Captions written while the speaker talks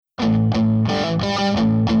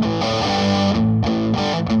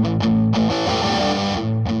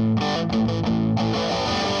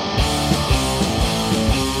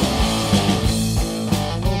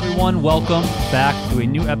everyone. Welcome back to a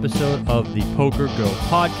new episode of the PokerGO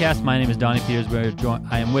Podcast. My name is Donnie Peters.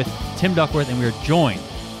 I am with Tim Duckworth, and we are joined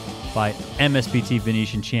by MSPT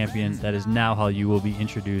Venetian champion. That is now how you will be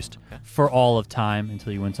introduced for all of time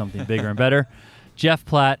until you win something bigger and better. Jeff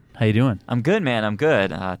Platt, how you doing? I'm good, man. I'm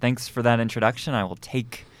good. Thanks for that introduction. I will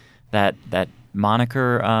take that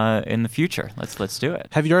moniker in the future. Let's do it.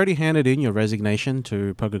 Have you already handed in your resignation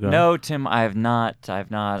to PokerGO? No, Tim, I have not.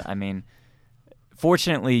 I mean,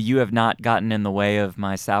 fortunately, you have not gotten in the way of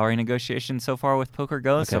my salary negotiations so far with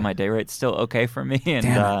PokerGO, so my day rate's still okay for me, and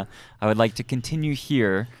I would like to continue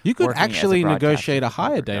here. You could actually negotiate a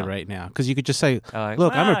higher day rate now, because you could just say,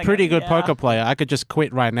 look, I'm a pretty good poker player. I could just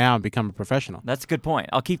quit right now and become a professional. That's a good point.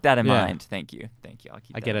 I'll keep that in mind. Thank you. I'll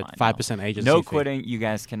keep that in mind. I get a 5% agency No fee. quitting. You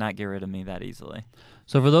guys cannot get rid of me that easily.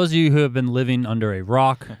 So for those of you who have been living under a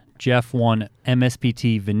rock, Jeff won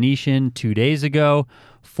MSPT Venetian 2 days ago,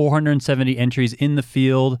 470 entries in the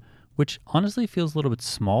field, which honestly feels a little bit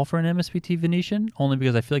small for an MSPT Venetian, only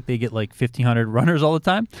because I feel like they get like 1,500 runners all the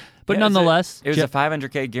time. But nonetheless... It was a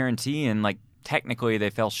 $500K guarantee, and like technically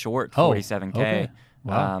they fell short $47K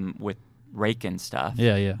with rake and stuff.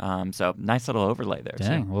 Yeah. So nice little overlay there.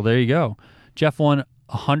 Dang, too. well there you go. Jeff won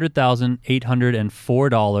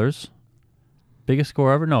 $100,804. Biggest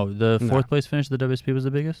score ever? No, the fourth place finish of the WSP was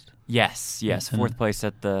the biggest? Yes. Fourth place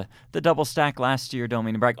at the double stack last year. Don't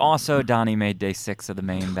mean to brag. Also, Donnie made day 6 of the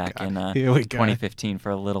main back in 2015 for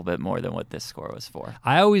a little bit more than what this score was for.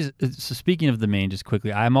 So speaking of the main, just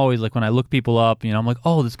quickly, I'm always like, when I look people up, I'm like,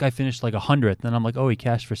 oh, this guy finished like 100th. Then I'm like, oh, he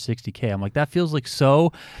cashed for 60K. I'm like, that feels like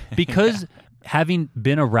so, because having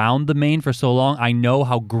been around the main for so long, I know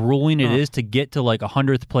how grueling it is to get to like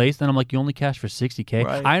 100th place. Then I'm like, you only cash for 60K.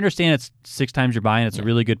 Right. I understand it's 6 times you're buying. It's a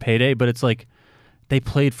really good payday, but it's like they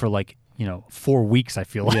played for like 4 weeks. I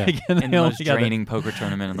feel like in the most draining poker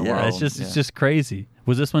tournament in the world. It's just crazy.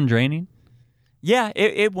 Was this one draining? Yeah,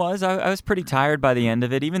 it was. I was pretty tired by the end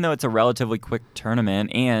of it, even though it's a relatively quick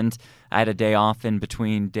tournament, and I had a day off in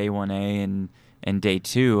between day 1A and day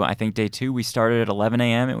 2. I think day 2 we started at 11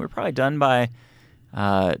 a.m. and we were probably done by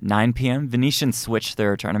 9 p.m. Venetian switched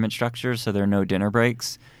their tournament structure, so there are no dinner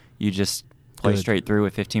breaks. You just play straight through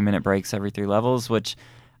with 15-minute breaks every 3 levels, which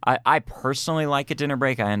I personally like a dinner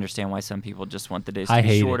break. I understand why some people just want the days to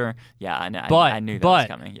be shorter. It. Yeah, I knew that was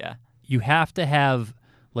coming. Yeah, you have to have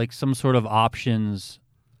like some sort of options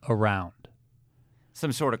around.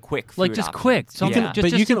 Some sort of quick food like just options. quick. Something, yeah.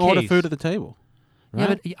 But you can order food at the table.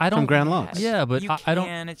 Right? Yeah, but I don't. From Grand Lux. Yeah, but I don't.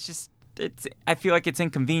 I feel like it's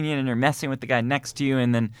inconvenient, and you're messing with the guy next to you,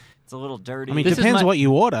 and then it's a little dirty. I mean, it depends what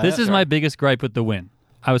you order. This is my biggest gripe with the win.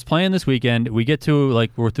 I was playing this weekend. We get to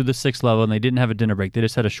we're through the 6th level, and they didn't have a dinner break. They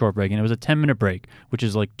just had a short break, and it was a 10-minute break, which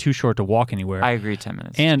is like too short to walk anywhere. I agree, 10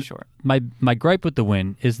 minutes and is too short. My gripe with the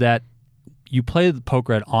win is that you play the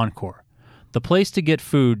poker at Encore. The place to get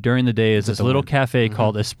food during the day is this little cafe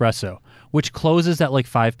called Espresso, which closes at like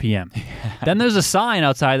 5 p.m. Then there's a sign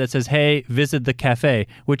outside that says, hey, visit the cafe,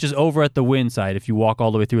 which is over at the Win side. If you walk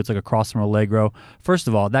all the way through, it's like across from Allegro. First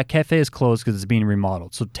of all, that cafe is closed because it's being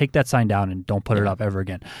remodeled. So take that sign down and don't put it up ever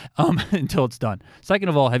again until it's done. Second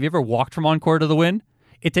of all, have you ever walked from Encore to the Win?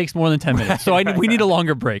 It takes more than 10 minutes, so we need a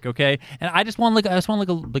longer break, okay? And I just want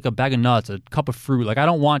a bag of nuts, a cup of fruit. Like I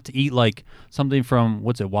don't want to eat like something from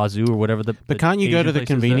Wazoo or whatever. But can't you go to the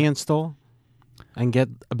convenience store and get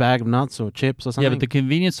a bag of nuts or chips or something? Yeah, but the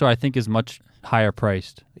convenience store I think is much higher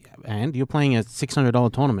priced. And you're playing a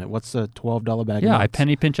 $600 tournament. What's a $12 bag of nuts? Yeah, I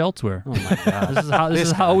penny pinch elsewhere. Oh my God. This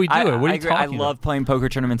is how we do it. What are you agree. talking about? I love playing poker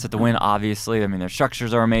tournaments at the Win, obviously. I mean, their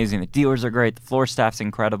structures are amazing. The dealers are great. The floor staff's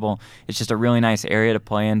incredible. It's just a really nice area to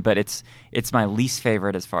play in, but it's my least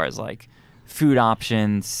favorite as far as like food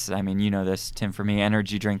options. I mean, you know this, Tim, for me,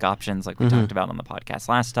 energy drink options like we talked about on the podcast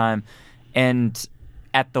last time. And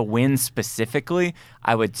at the Win specifically,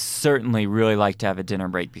 I would certainly really like to have a dinner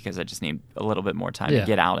break because I just need a little bit more time to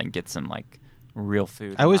get out and get some like real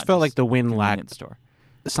food. I always felt like the Win lacked store.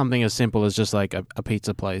 Something as simple as just like a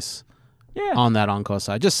pizza place on that Encore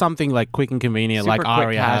side. Just something like quick and convenient, Super like quick,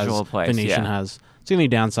 Aria casual has, place, Venetian has. It's the only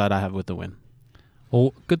downside I have with the Win.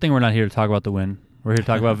 Well, good thing we're not here to talk about the Win. We're here to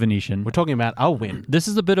talk about Venetian. We're talking about our Win. This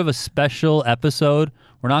is a bit of a special episode.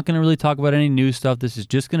 We're not going to really talk about any new stuff. This is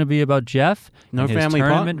just going to be about Jeff. No and his family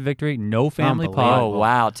tournament pot? victory. No family pot. Oh,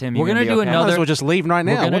 wow, Tim. We're going to do Might another. as well just leave right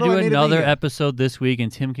now. We're going to do another episode this week,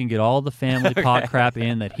 and Tim can get all the family pot crap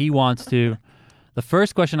in that he wants to. The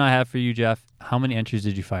first question I have for you, Jeff, how many entries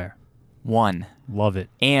did you fire? 1. Love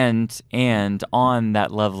it. And on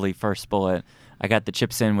that lovely first bullet, I got the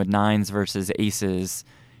chips in with 9s versus aces.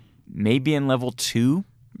 Maybe in level 2,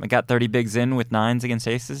 I got 30 bigs in with 9s against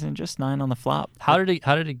aces and just 9 on the flop. How did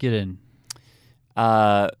it get in?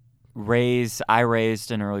 I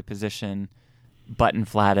raised an early position, button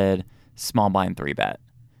flatted, small blind 3-bet.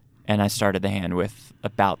 And I started the hand with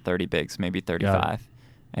about 30 bigs, maybe 35.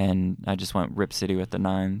 And I just went Rip City with the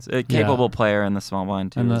 9s. A capable player in the small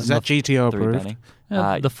blind, too. Is that GTO approved?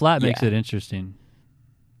 The flat makes it interesting.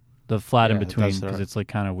 The flat in between, because it's like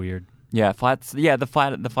kind of weird. Yeah, flats. Yeah, the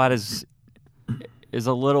flat is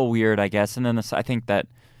a little weird, I guess. And then I think that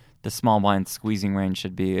the small blind squeezing range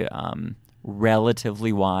should be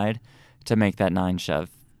relatively wide to make that 9 shove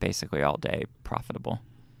basically all day profitable.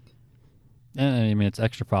 And I mean, it's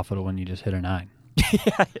extra profitable when you just hit a 9.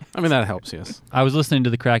 Yeah. I mean, that helps, yes. I was listening to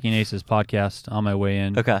the Cracking Aces podcast on my way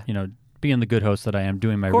in. Okay. Being the good host that I am,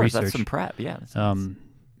 doing my of course, research. That's some prep, yeah.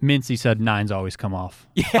 Mincy said 9s always come off.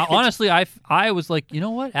 Yeah. Honestly, I was like, you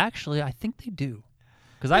know what? Actually, I think they do.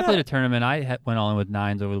 Because I played a tournament, went all in with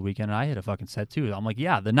 9s over the weekend, and I hit a fucking set too. I'm like,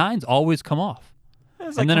 yeah, the 9s always come off.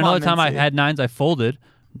 And then another time I had 9s, I folded,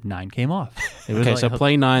 9 came off. It was so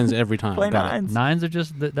play 9s every time. Play 9s. 9s are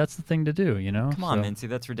just, that's the thing to do, Come on, Mincy,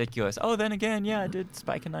 that's ridiculous. Oh, then again, I did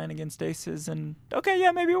spike a 9 against aces, and okay,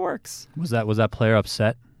 maybe it works. Was that player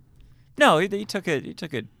upset? No, he took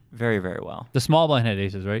it very, very well. The small blind had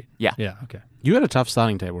aces, right? Yeah. Yeah, okay. You had a tough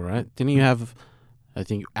starting table, right? Didn't you have, I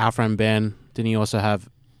think, our friend Ben, didn't you also have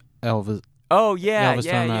Elvis? Oh, yeah,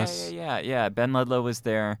 Elvis yeah. Ben Ludlow was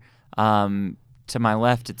there. To my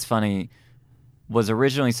left, it's funny, was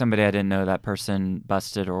originally somebody I didn't know. That person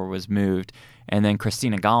busted or was moved. And then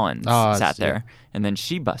Christina Gollins sat there. And then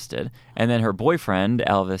she busted. And then her boyfriend,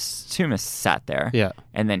 Elvis Tumis, sat there. Yeah.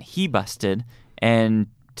 And then he busted. And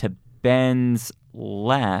to Ben's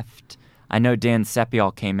left, I know Dan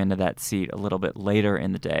Sepiol came into that seat a little bit later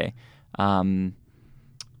in the day.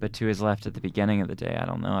 But to his left at the beginning of the day, I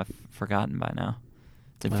don't know. I've forgotten by now.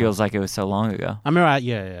 It feels like it was so long ago. I mean,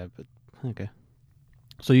 yeah, but okay.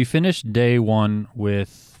 So you finished day 1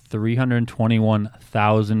 with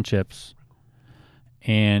 321,000 chips,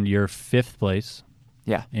 and you're 5th place.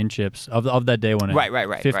 Yeah. In chips of that day 1A.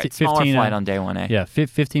 Right. 15 flight on day 1A. Yeah,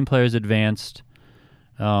 15 players advanced.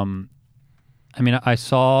 I mean, I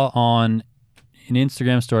saw on an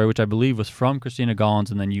Instagram story, which I believe was from Christina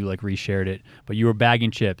Gollins, and then you reshared it. But you were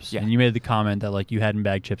bagging chips, and you made the comment that you hadn't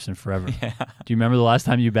bagged chips in forever. Yeah. Do you remember the last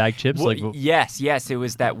time you bagged chips? Well, yes, it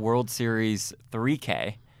was that World Series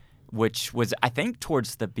 3K, which was I think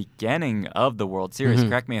towards the beginning of the World Series. Mm-hmm.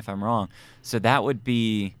 Correct me if I'm wrong. So that would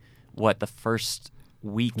be the first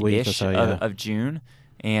week-ish of June.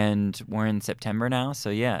 And we're in September now,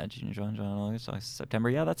 so June, July, August, September.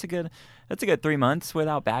 Yeah, that's a good 3 months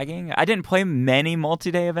without bagging. I didn't play many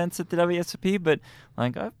multi-day events at the WSOP, but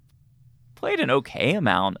I've played an okay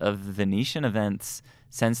amount of Venetian events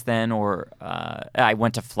since then. Or I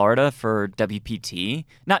went to Florida for WPT,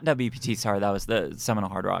 not WPT. Sorry, that was the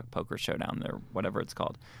Seminole Hard Rock Poker Showdown, or whatever it's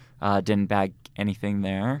called. Didn't bag anything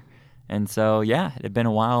there, and so it had been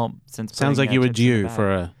a while since. Sounds like you were due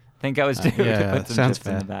for a. I think I was due to put some chips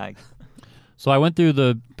in the bag. So I went through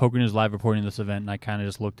the Poker News live reporting this event, and I kind of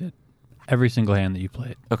just looked at every single hand that you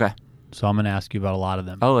played. Okay. So I'm going to ask you about a lot of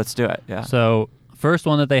them. Oh, let's do it. Yeah. So first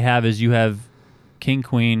one that they have is you have King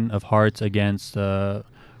Queen of Hearts against Rob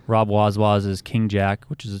Wazwaz's King Jack,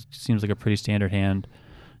 which seems like a pretty standard hand.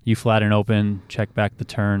 You flat and open, check back the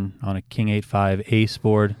turn on a King 8-5 ace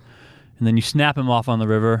board, and then you snap him off on the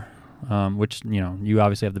river. Which, you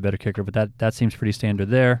obviously have the better kicker, but that seems pretty standard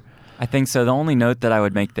there. I think so. The only note that I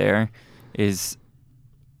would make there is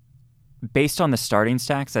based on the starting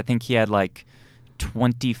stacks, I think he had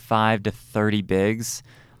 25 to 30 bigs.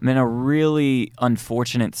 I'm in a really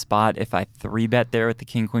unfortunate spot if I 3-bet there with the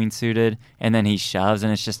King-Queen suited, and then he shoves,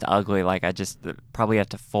 and it's just ugly. I just probably have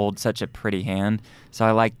to fold such a pretty hand. So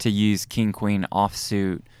I like to use King-Queen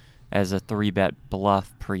offsuit as a 3-bet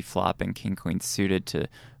bluff pre-flop and King-Queen suited to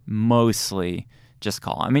mostly just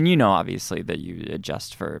call. I mean, obviously that you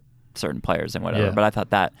adjust for certain players and whatever, but I thought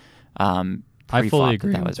that I fully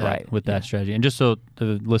agree that was right with that strategy. And just so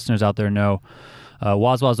the listeners out there know,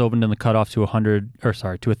 Wazwaz opened in the cutoff to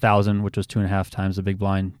 1,000, which was 2.5 times the big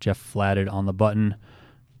blind. Jeff flatted on the button.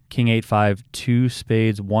 King 8-5, 2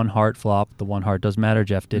 spades, 1 heart flop. The 1 heart does matter.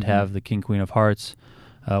 Jeff did have the King Queen of Hearts.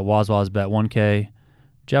 Wazwaz bet 1K.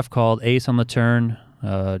 Jeff called ace on the turn.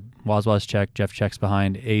 Wazwaz check. Jeff checks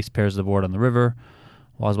behind. Ace pairs the board on the river.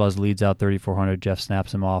 Wazwaz leads out 3,400. Jeff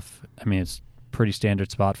snaps him off. I mean, it's pretty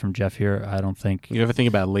standard spot from Jeff here. I don't think. You ever think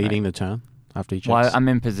about leading the turn after he checks? Well, I'm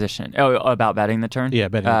in position. Oh, about betting the turn? Yeah,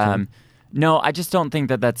 betting the turn. No, I just don't think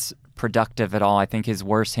that that's productive at all. I think his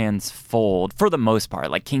worst hands fold for the most part.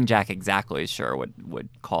 Like King Jack exactly sure would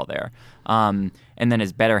call there. And then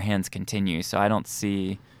his better hands continue. So I don't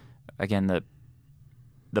see, again,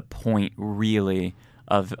 the point really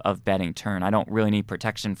of betting turn. I don't really need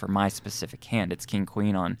protection for my specific hand. It's king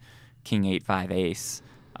queen on king 8-5 ace,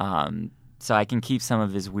 so I can keep some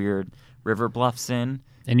of his weird river bluffs in.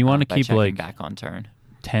 And you want to keep like back on turn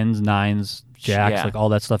 10s, 9s, jacks, like all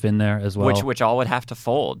that stuff in there as well. Which all would have to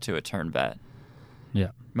fold to a turn bet. Yeah,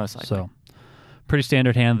 most likely. So pretty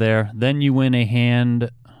standard hand there. Then you win a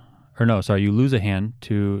hand, you lose a hand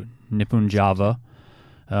to Nipun Java.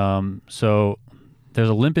 So there's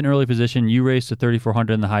a limp in early position. You raise to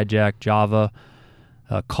 3,400 in the hijack. Java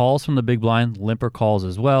calls from the big blind. Limper calls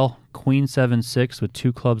as well. Queen 7-6 with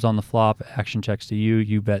 2 clubs on the flop. Action checks to you.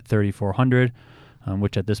 You bet 3,400,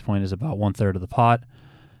 which at this point is about 1/3 of the pot.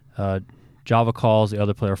 Java calls. The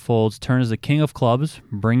other player folds. Turn is the king of clubs,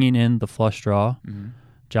 bringing in the flush draw. Mm-hmm.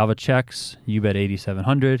 Java checks. You bet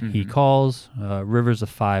 8,700. Mm-hmm. He calls. River's a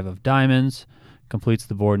 5 of diamonds. Completes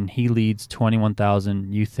the board, and he leads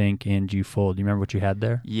 21,000. You think, and you fold. You remember what you had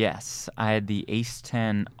there? Yes, I had the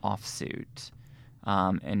ace-10 offsuit.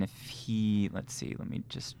 And if he, let's see, let me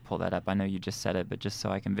just pull that up. I know you just said it, but just so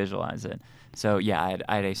I can visualize it. So yeah,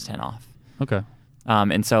 I had ace-10 off. Okay.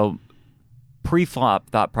 And so pre-flop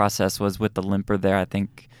thought process was with the limper there. I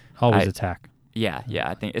think always attack. Yeah.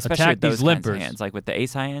 I think especially with those kinds of hands, like with the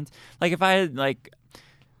ace high hands. Like if I had like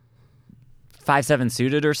 5-7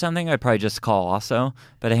 suited or something, I'd probably just call also.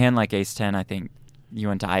 But a hand like ace-10, I think you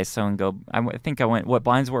went to ISO and go. I think I went. What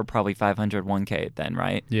blinds were probably 500 1K then,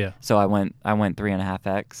 right? Yeah. So I went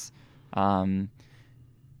 3.5x,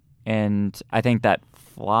 and I think that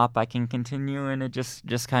flop I can continue, and it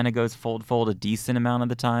just kind of goes fold a decent amount of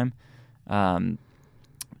the time.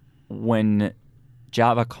 When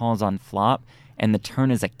Java calls on flop and the turn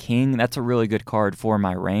is a king, that's a really good card for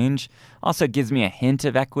my range. Also gives me a hint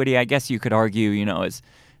of equity. I guess you could argue,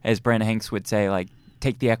 as Brent Hanks would say, like,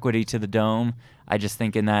 take the equity to the dome. I just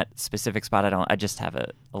think in that specific spot, I just have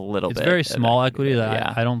a little bit. It's very small equity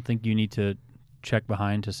that I don't think you need to check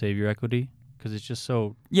behind to save your equity because it's just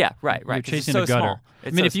so. Yeah, right. You're chasing a the gutter. I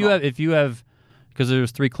mean, if you have, because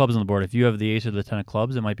there's 3 clubs on the board, if you have the ace or the 10 of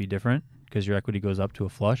clubs, it might be different because your equity goes up to a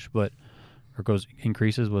flush,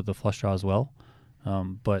 increases with the flush draw as well.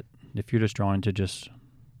 But if you're just drawing to just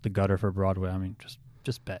the gutter for Broadway, I mean,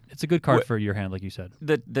 just bet. It's a good card for your hand, like you said.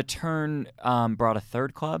 The turn brought a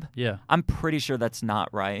 3rd club. Yeah, I'm pretty sure that's not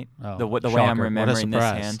right. Oh, the way I'm remembering this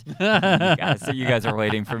hand. you guys are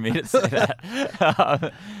waiting for me to say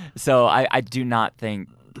that. So I do not think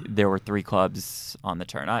there were 3 clubs on the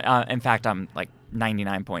turn. In fact, I'm like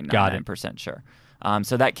 99.99% sure.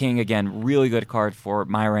 So that king, again, really good card for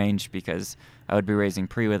my range because I would be raising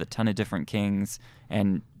pre with a ton of different kings,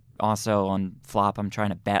 and also on flop I'm trying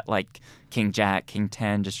to bet like king jack, king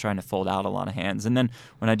 10, just trying to fold out a lot of hands. And then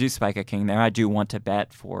when I do spike a king there, I do want to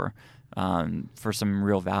bet for some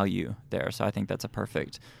real value there. So I think that's a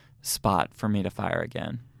perfect spot for me to fire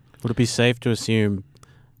again. Would it be safe to assume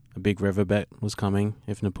a big river bet was coming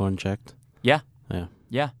if Nipun checked? Yeah.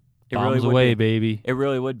 It bombs really would away, be. baby. It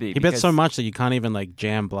really would be. He bets so much that you can't even like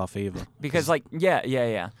jam bluff either. Because like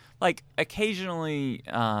like occasionally,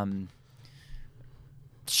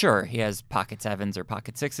 sure, he has pocket 7s or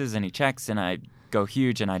pocket 6s and he checks and I go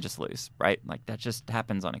huge and I just lose, right? Like that just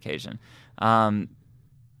happens on occasion.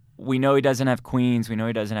 We know he doesn't have queens. We know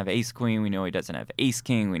he doesn't have ace queen. We know he doesn't have ace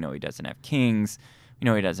king. We know he doesn't have kings. We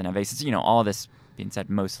know he doesn't have aces. All this being said,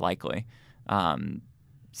 most likely.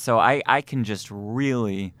 So I can just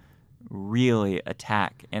really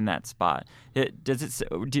attack in that spot.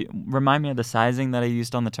 Remind me of the sizing that I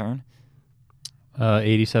used on the turn?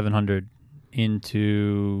 8,700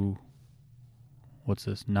 into, what's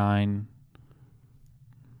this, 9?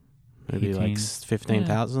 Maybe 18. like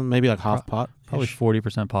 15,000, maybe like half pot. Probably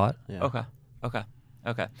 40% pot. Yeah.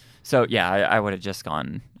 Okay. So yeah, I would have just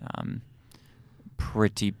gone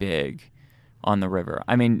pretty big on the river.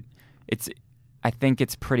 I mean, I think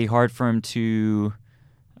it's pretty hard for him to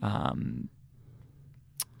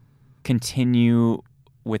continue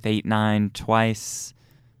with 8-9 twice.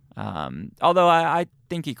 Although I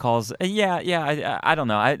think he calls. I don't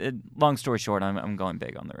know. Long story short, I'm going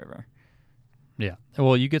big on the river. Yeah.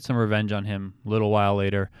 Well, you get some revenge on him a little while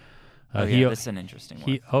later. This is an interesting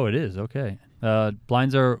one. It is. Okay.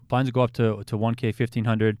 Blinds go up to 1K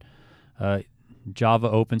 1,500. Java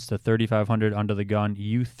opens to 3,500 under the gun.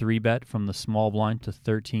 You 3-bet from the small blind to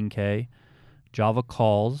 13K. Java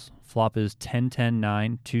calls. Flop is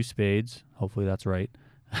 10-10-9, 2 spades. Hopefully that's right.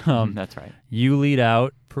 That's right. You lead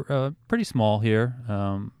out pretty small here.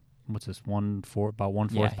 What's this? About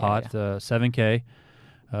 1/4 pot. 7K.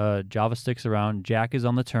 Java sticks around. Jack is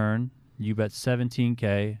on the turn. You bet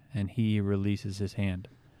 17K, and he releases his hand.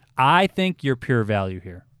 I think you're pure value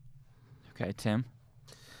here. Okay, Tim.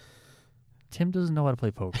 Tim doesn't know how to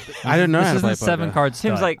play poker. I don't know how to play poker. 7 cards.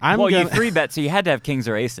 Tim's like, you 3-bet, so you had to have kings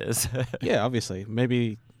or aces. Yeah, obviously.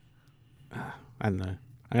 Maybe, I don't know.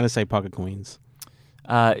 I'm going to say pocket queens.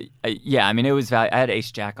 Yeah, I mean, it was I had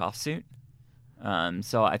ace-jack offsuit.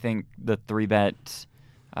 So I think the 3-bet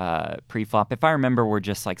pre-flop, if I remember, we're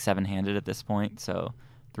just like 7-handed at this point. So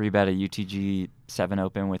 3-bet a UTG 7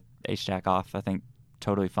 open with ace-jack off, I think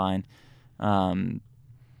totally fine.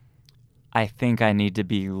 I think I need to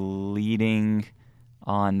be leading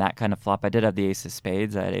on that kind of flop. I did have the ace of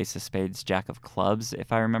spades. I had ace of spades, jack of clubs,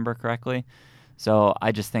 if I remember correctly. So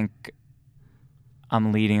I just think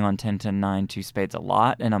I'm leading on 10-9, 2 spades a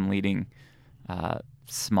lot, and I'm leading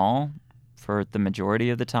small for the majority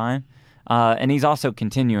of the time. And he's also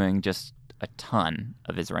continuing just a ton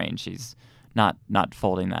of his range. He's not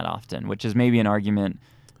folding that often, which is maybe an argument.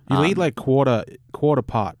 You lead like quarter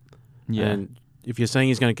pot. Yeah. And if you're saying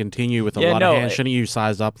he's going to continue with a lot of hands, shouldn't you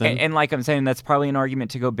size up then? And like I'm saying, that's probably an argument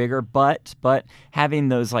to go bigger. But having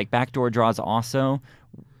those like backdoor draws also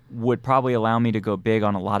would probably allow me to go big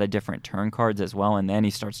on a lot of different turn cards as well. And then he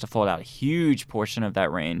starts to fold out a huge portion of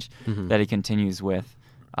that range that he continues with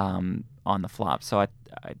on the flop. So I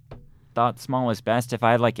thought small was best. If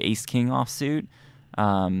I had like ace king offsuit,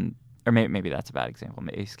 or maybe that's a bad example.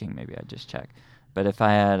 Ace king, maybe I'd just check. But if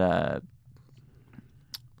I had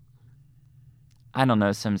I don't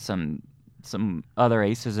know, some other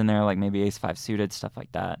aces in there, like maybe ace 5 suited, stuff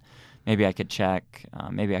like that. Maybe I could check.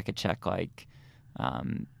 Maybe I could check like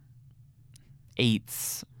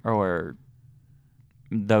eights or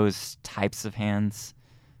those types of hands.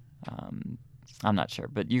 I'm not sure,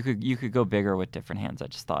 but you could go bigger with different hands. I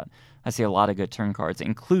just thought I see a lot of good turn cards,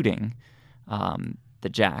 including the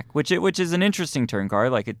jack, which is an interesting turn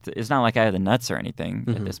card. Like it's not like I have the nuts or anything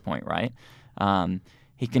at this point, right?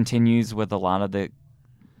 He continues with a lot of the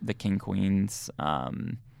king queens.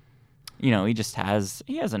 He just has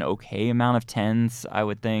an okay amount of 10s, I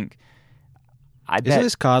would think. Isn't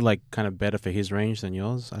this card like kind of better for his range than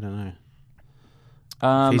yours? I don't know.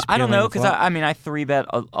 I don't know, because I 3-bet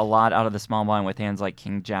a lot out of the small blind with hands like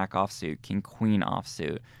king jack offsuit, king queen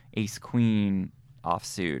offsuit, ace queen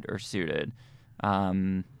offsuit or suited. I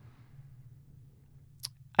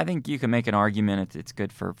think you can make an argument it's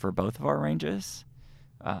good for both of our ranges.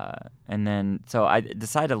 And then, so I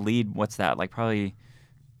decided to lead, what's that, like probably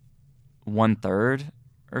 1/3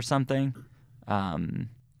 or something.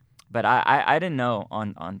 But I didn't know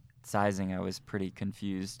on sizing. I was pretty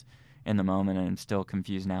confused in the moment, and I'm still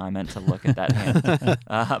confused now. I meant to look at that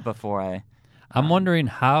hand before I... I'm wondering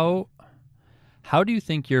how do you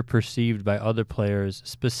think you're perceived by other players,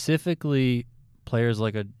 specifically players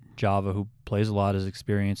like a Java who plays a lot, is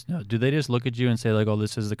experienced? No, do they just look at you and say like, "Oh,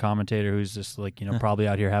 this is the commentator who's just like probably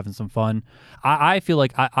out here having some fun"? I feel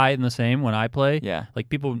like I am the same when I play. Yeah, like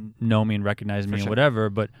people know me and recognize me and whatever,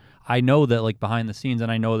 but I know that like behind the scenes,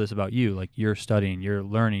 and I know this about you, like you're studying, you're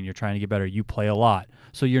learning, you're trying to get better. You play a lot,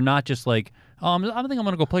 so you're not just like, "Oh, I think I'm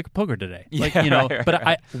going to go play poker today." Like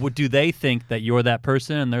right. But do they think that you're that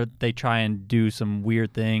person, and they try and do some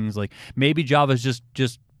weird things? Like maybe Java's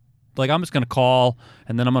just like, I'm just going to call,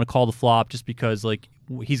 and then I'm going to call the flop just because like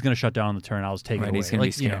he's going to shut down on the turn. I'll just take it away. He's going to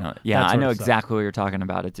be scared. Yeah, I know exactly what you're talking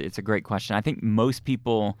about. It's a great question. I think most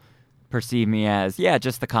people perceive me as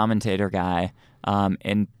just the commentator guy,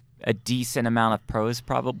 and a decent amount of pros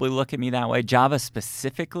probably look at me that way. Java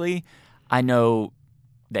specifically, I know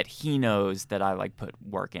that he knows that I like put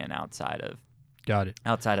work in outside of. Got it.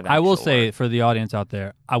 Outside of I will say work. For the audience out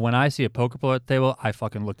there, when I see a poker pro at the table, I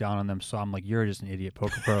fucking look down on them. So I'm like, you're just an idiot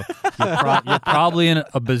poker pro. You're probably in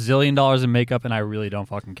 $1 billion in makeup, and I really don't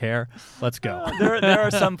fucking care. Let's go. There are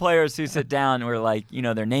some players who sit down where like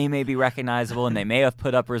their name may be recognizable and they may have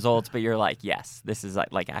put up results, but you're like, yes, this is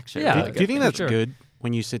like actually. Yeah. Really Do you think that's good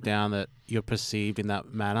when you sit down that you're perceived in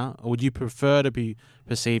that manner, or would you prefer to be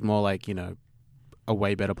perceived more like a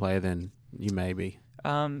way better player than you may be?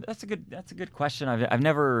 That's a good question. I've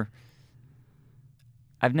never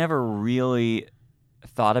really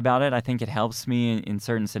thought about it. I think it helps me in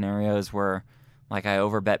certain scenarios where like I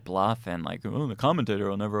overbet bluff, and like, oh, the commentator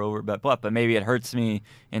will never overbet bluff, but maybe it hurts me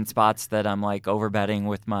in spots that I'm like overbetting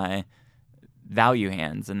with my value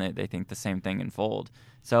hands, and they think the same thing and fold.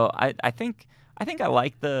 So I think I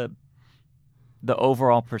like the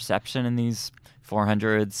overall perception in these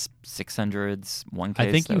 400s, 600s, 1Ks.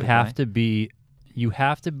 I think you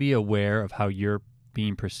have to be aware of how you're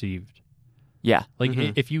being perceived. Yeah. Like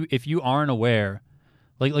if you aren't aware,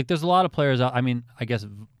 like there's a lot of players out. I mean, I guess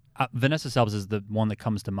Vanessa Selbst is the one that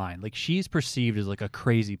comes to mind. Like, she's perceived as like a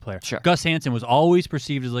crazy player. Sure. Gus Hansen was always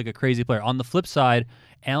perceived as like a crazy player. On the flip side,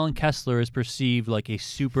 Alan Kessler is perceived like a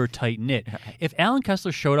super tight knit. If Alan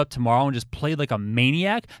Kessler showed up tomorrow and just played like a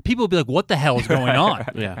maniac, people would be like, "What the hell is going on?"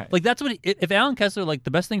 Yeah. Like, that's what if Alan Kessler, like,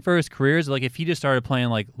 the best thing for his career is like if he just started playing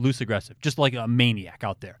like loose aggressive, just like a maniac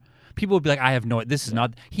out there. People would be like, I have no, this is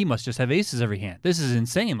not, he must just have aces every hand. This is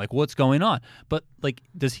insane. Like, what's going on? But, like,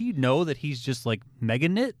 does he know that he's just, like, mega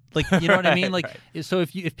knit? Like, you know what I mean? Like, so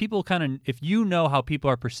if you know how people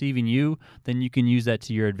are perceiving you, then you can use that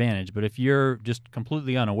to your advantage. But if you're just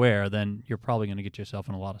completely unaware, then you're probably going to get yourself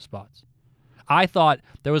in a lot of spots. I thought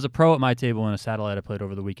there was a pro at my table in a satellite I played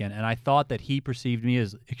over the weekend, and I thought that he perceived me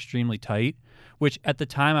as extremely tight, which at the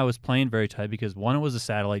time I was playing very tight because, one, it was a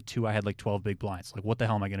satellite, two, I had like 12 big blinds. Like, what the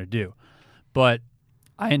hell am I going to do? But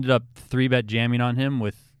I ended up 3-bet jamming on him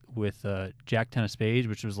with Jack 10 of spades,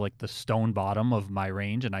 which was like the stone bottom of my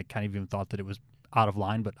range, and I kind of even thought that it was out of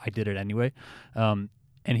line, but I did it anyway. And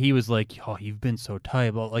he was like, "Oh, you've been so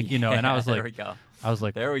tight," but like, you know. And I was like, "There we go." I was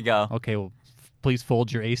like, "There we go." Okay, well, please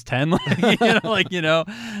fold your ace 10,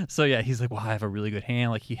 So yeah, he's like, "Well, I have a really good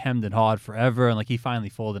hand." Like, he hemmed and hawed forever, and like he finally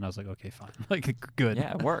folded. And I was like, "Okay, fine." Like, good.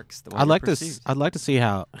 Yeah, it works. I'd like to see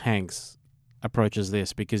how Hanks approaches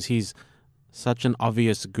this, because he's such an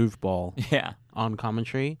obvious goofball. Yeah. On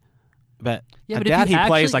commentary. But yeah, I doubt he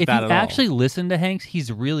plays like that at all. If you actually listen to Hanks,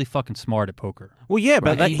 he's really fucking smart at poker. Well, yeah,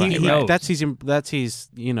 but right? that's his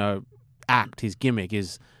act, his gimmick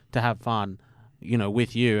is to have fun,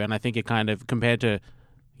 with you. And I think it kind of, compared to,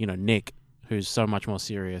 Nick, who's so much more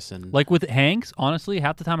serious. And like with Hanks, honestly,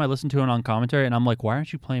 half the time I listen to him on commentary and I'm like, why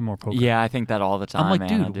aren't you playing more poker? Yeah, I think that all the time. I'm like,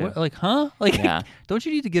 man, dude, what, like, huh? Like, don't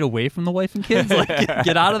you need to get away from the wife and kids? Like,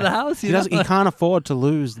 get out of the house. He can't afford to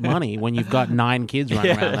lose money when you've got 9 kids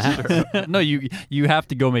running around the house. No, you have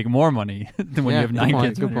to go make more money than when you have 9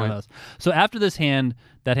 kids running around the house. So after this hand,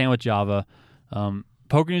 that hand with Java,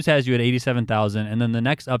 Poker News has you at 87,000, and then the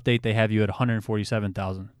next update they have you at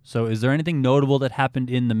 147,000. So is there anything notable that happened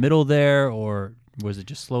in the middle there, or was it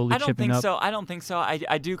just slowly chipping up? I don't think so.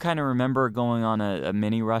 I do kind of remember going on a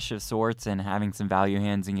mini rush of sorts and having some value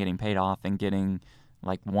hands and getting paid off and getting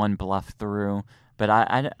like one bluff through. But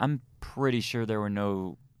I'm pretty sure there were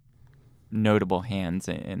no notable hands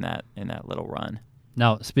in that little run.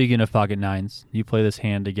 Now, speaking of pocket nines, you play this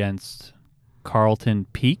hand against Carlton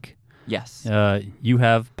Peak. Yes. You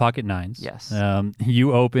have pocket nines. Yes.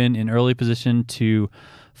 You open in early position to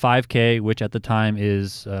 5K, which at the time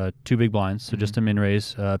is 2 big blinds, so just a min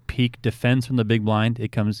raise. Peak defends from the big blind.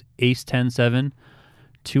 It comes ace 10-7,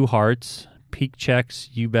 2 hearts. Peak checks.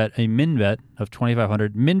 You bet a min bet of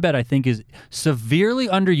 2,500. Min bet, I think, is severely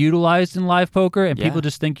underutilized in live poker, and people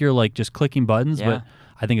just think you're like just clicking buttons, but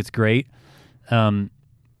I think it's great. I mean,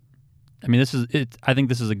 I think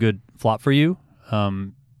this is a good flop for you.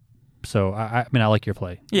 So, I mean, I like your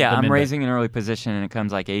play. Yeah, I'm raising an early position, and it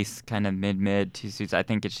comes like ace, kind of mid, 2 suits. I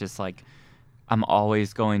think it's just like I'm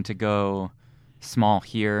always going to go small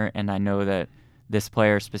here, and I know that this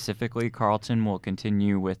player specifically, Carlton, will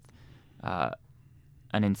continue with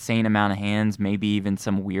an insane amount of hands, maybe even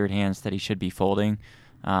some weird hands that he should be folding.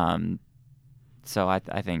 So I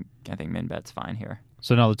think min bet's fine here.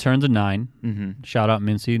 So now the turn's a 9. Mm-hmm. Shout out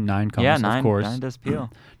Mincy. 9 comes, of course. 9 does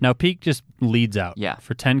peel. Now Peak just leads out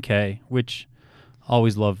for 10K, which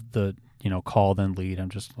always love the call then lead. I'm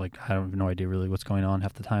just like, I have no idea really what's going on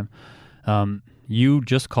half the time. You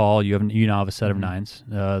just call. You now have a set of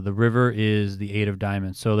 9s. The river is the 8 of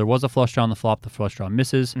diamonds. So there was a flush draw on the flop. The flush draw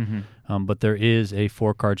misses, but there is a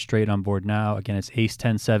 4-card straight on board now. Again, it's ace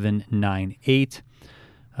 10-7, 9-8.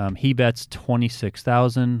 He bets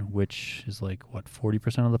 26,000, which is like,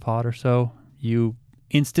 40% of the pot or so. You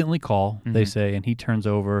instantly call, they say, and he turns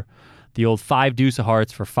over the old 5 deuce of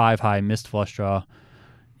hearts for 5 high, missed flush draw.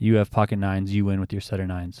 You have pocket 9s, you win with your set of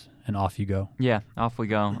 9s, and off you go. Yeah, off we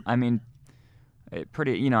go. I mean,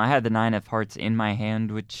 I had the 9 of hearts in my hand,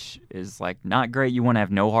 which is like not great. You want to have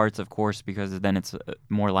no hearts, of course, because then it's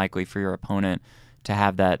more likely for your opponent to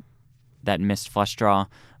have that missed flush draw.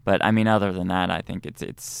 But I mean, other than that, I think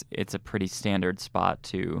it's a pretty standard spot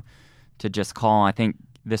to just call. I think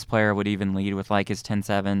this player would even lead with like his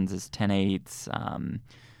 10-7s, his 10-8s,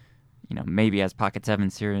 maybe has pocket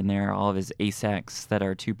 7s here and there, all of his ace-X that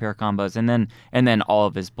are 2-pair combos, and then all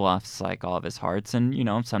of his bluffs, like all of his hearts. And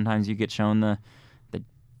sometimes you get shown the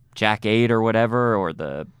Jack 8 or whatever, or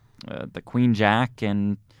the Queen Jack,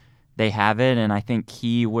 and they have it. And I think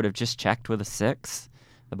he would have just checked with a 6.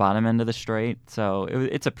 The bottom end of the straight. So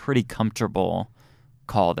it's a pretty comfortable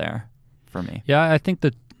call there for me. Yeah, I think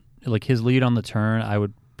that like his lead on the turn, I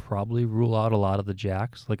would probably rule out a lot of the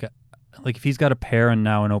jacks. Like like if he's got a pair and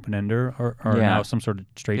now an open ender or now some sort of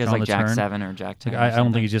straight he has draw on like the Jack turn. 7 or Jack 10. I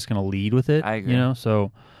don't think he's just going to lead with it. I agree.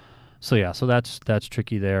 So that's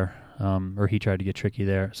tricky there. Or he tried to get tricky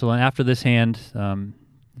there. So then after this hand,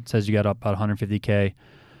 it says you got up about 150K.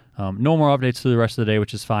 No more updates through the rest of the day,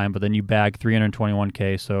 which is fine. But then you bag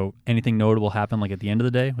 321K. So anything notable happened like at the end of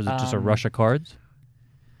the day? Was it just a rush of cards?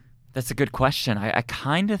 That's a good question. I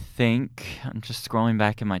kind of think I'm just scrolling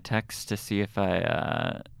back in my text to see if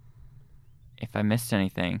I missed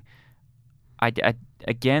anything. I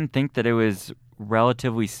again think that it was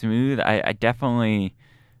relatively smooth. I definitely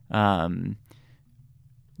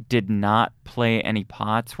did not play any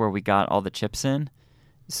pots where we got all the chips in,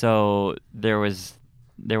 so there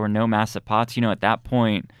were no massive pots. At that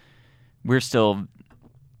point, we're still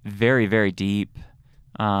very, very deep,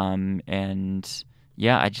 and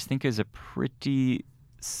yeah, I just think it was a pretty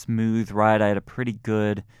smooth ride. I had a pretty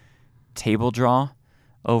good table draw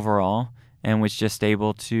overall, and was just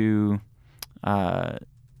able to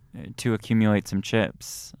accumulate some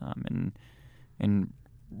chips in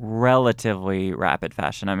relatively rapid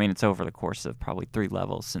fashion. I mean, it's over the course of probably 3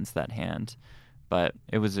 levels since that hand, but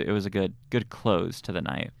it was a good close to the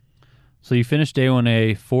night. So you finished day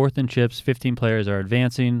 1A, 4th in chips. 15 players are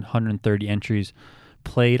advancing. 130 entries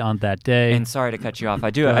played on that day. And sorry to cut you off. I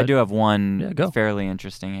do have one go. fairly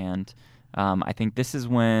interesting hand. I think this is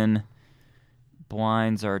when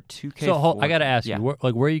blinds are 2K. So I got to ask you,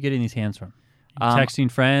 where are you getting these hands from? Texting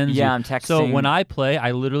friends? Yeah, I'm texting. So when I play,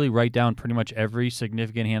 I literally write down pretty much every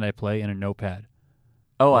significant hand I play in a notepad.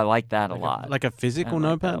 Oh, I like that a lot. Like a physical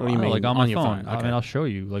notepad? What do you No, mean? like on my your phone. Okay. I mean, I'll show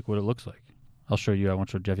you like what it looks like. I'll show you. I won't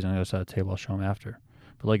show Jeffy's on the other side of the table. I'll show him after.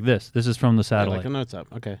 But like this is from the satellite. Like a notes app.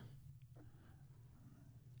 Okay.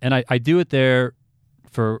 And I do it there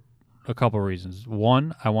for a couple of reasons.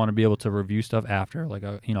 One, I want to be able to review stuff after. Like,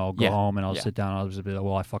 I'll go home and I'll sit down and I'll just be like,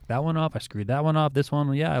 well, I fucked that one up. I screwed that one up. This one,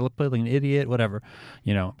 I played like an idiot, whatever.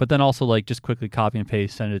 But then also like just quickly copy and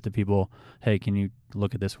paste, send it to people. Hey, can you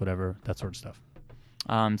look at this, whatever, that sort of stuff.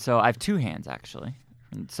 So I have 2 hands, actually.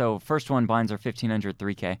 So first one, blinds are 1,500,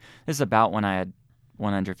 3K. This is about when I had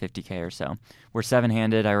 150K or so. We're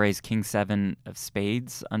 7-handed. I raised King 7 of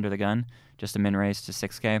spades under the gun, just a min raise to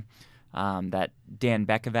 6K. That Dan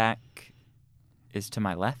Bekovac is to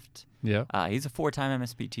my left. Yeah. He's a 4-time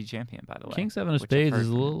MSPT champion, by the way. King 7 of spades is feels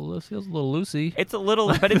a little loosey. It's a little,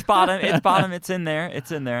 but it's bottom. It's bottom. It's in there.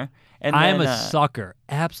 And I then, am a sucker,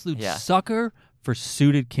 absolute sucker for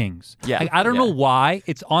suited kings. Yeah. I don't know why.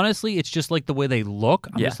 It's honestly, it's just like the way they look.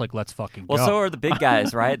 I'm just like, let's fucking go. Well, so are the big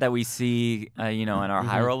guys, right? That we see, in our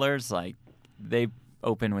high rollers. Like, they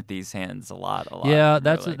open with these hands a lot. Yeah,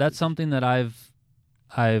 that's something that I've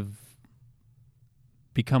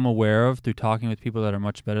become aware of through talking with people that are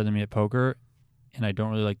much better than me at poker, and I don't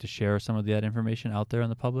really like to share some of that information out there in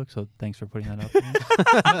the public. So thanks for putting that out there.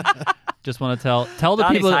 Just want to tell the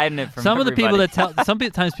Donnie's people. hiding it from some everybody. of the people that tell.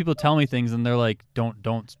 Sometimes people tell me things and they're like, "Don't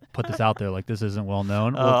put this out there. Like this isn't well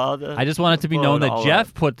known." Well, I just want it to be known that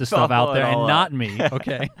Jeff put the stuff out there and not me.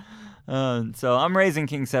 Okay. So I'm raising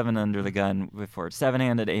King 7 under the gun before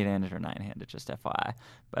 7-handed, 8-handed, or 9-handed. Just FYI.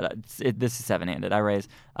 But this is 7-handed. I raise.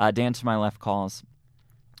 Dan to my left calls.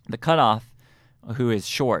 The cutoff, who is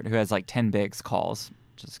short, who has like 10 bigs, calls,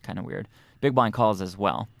 which is kind of weird. Big blind calls as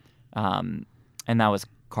well. And that was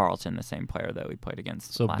Carlton, the same player that we played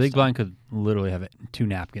against. So last big time. blind could literally have 2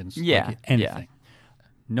 napkins. Yeah, like anything. yeah.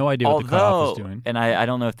 No idea what the cutoff is doing. And I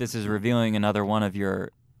don't know if this is revealing another one of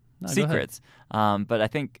your secrets, but I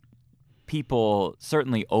think people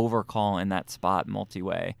certainly overcall in that spot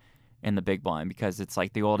multi-way in the big blind because it's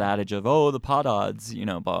like the old adage of the pot odds,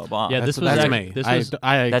 blah blah blah. Yeah, that's me.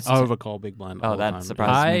 I overcall big blind. Oh, that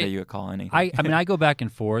surprises me that you would call anything. I mean, I go back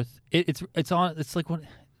and forth. It's like when.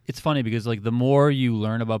 It's funny because like the more you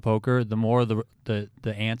learn about poker, the more the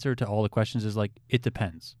answer to all the questions is like it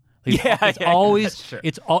depends. Like, it's always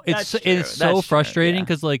it's so frustrating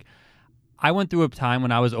because like I went through a time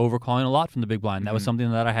when I was overcalling a lot from the big blind. That was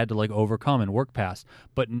something that I had to like overcome and work past.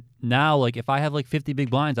 But now like if I have like 50 big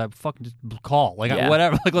blinds, I fucking just call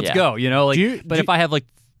whatever. Like let's go. If I have like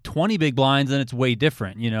 20 big blinds, then it's way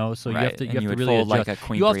different, So right. you have to really fold adjust. Like a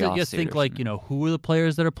queen you have to think like, who are the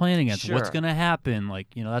players that are playing against? Sure. What's going to happen? Like,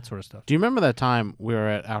 that sort of stuff. Do you remember that time we were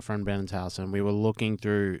at our friend Ben's house and we were looking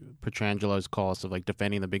through Petrangelo's course of like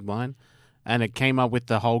defending the big blind, and it came up with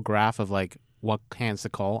the whole graph of like what hands to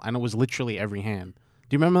call, and it was literally every hand.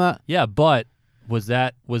 Do you remember that? Yeah, but was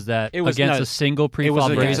that against a single pre-flop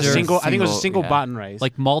raiser? I think it was a single button raise.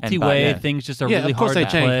 Like multi-way things just are really hard to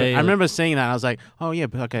play. I remember seeing that. I was like, oh yeah,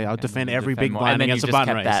 okay, I'll defend every big blind against a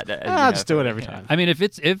button raise. I'll just do it every time. I mean,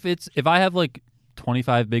 if I have like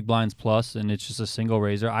 25 big blinds plus and it's just a single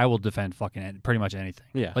raiser, I will defend fucking pretty much anything.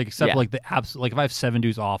 Yeah. Like except Yeah. like the absolute, like if I have 7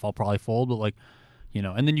 deuce off, I'll probably fold. But like,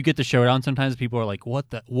 and then you get the showdown. Sometimes people are like, "What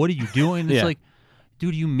are you doing?" It's Yeah. like,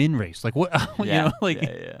 dude, you min race. Like what? Yeah.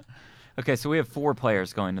 Okay, so we have 4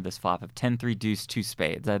 players going to this flop of 10-3 deuce 2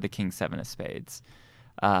 spades. I had the king 7 of spades.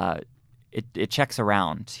 It checks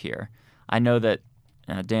around here. I know that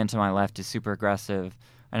Dan to my left is super aggressive.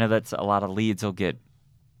 I know that's a lot of leads will get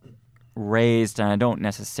raised, and I don't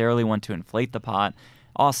necessarily want to inflate the pot.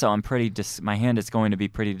 Also, I'm my hand is going to be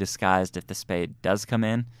pretty disguised if the spade does come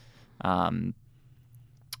in.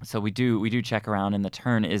 So we do check around, and the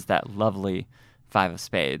turn is that lovely 5 of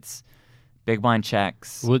spades. Big blind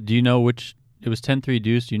checks. Well, do you know which? It was 10-3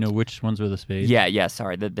 deuce. Do you know which ones were the spades? Yeah.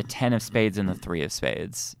 Sorry, the 10 of spades and the 3 of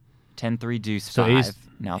spades. 10-3 deuce 5. So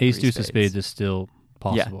Now ace 3 deuce of spades is still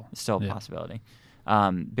possible. Yeah, still a possibility.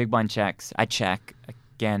 Big blind checks. I check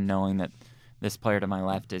again, knowing that this player to my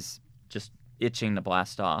left is just itching to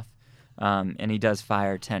blast off, and he does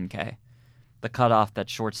fire 10K. The cutoff, that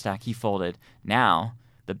short stack, he folded. Now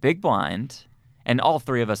the big blind. And all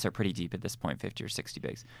 3 of us are pretty deep at this point, 50 or 60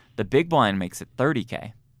 bigs. The big blind makes it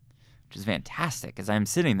 30K, which is fantastic, as I'm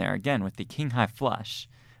sitting there again with the king-high flush,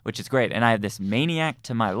 which is great. And I have this maniac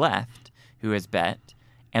to my left who has bet,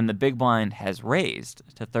 and the big blind has raised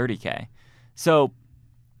to 30K. So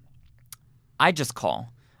I just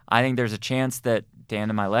call. I think there's a chance that Dan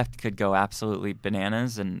to my left could go absolutely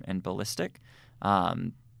bananas and ballistic.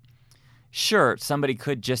 Sure, somebody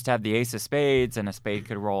could just have the ace of spades and a spade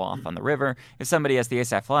could roll off on the river. If somebody has the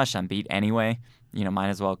ace high flush, I'm beat anyway. Might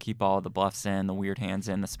as well keep all the bluffs in, the weird hands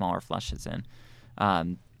in, the smaller flushes in.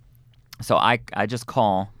 So I just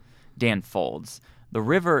call. Dan folds. The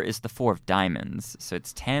river is the 4 of diamonds, so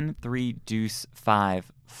it's 10-3 deuce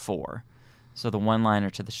 5 4. So the one-liner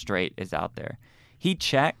to the straight is out there. He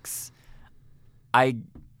checks. I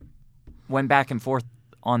went back and forth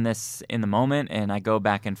on this in the moment, and I go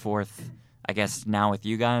back and forth, I guess, now with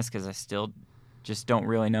you guys because I still just don't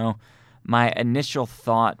really know. My initial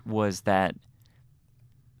thought was that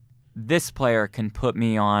this player can put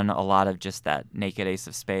me on a lot of just that naked ace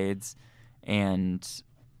of spades, and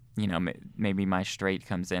maybe my straight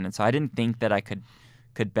comes in, and so I didn't think that I could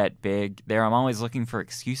bet big there. I'm always looking for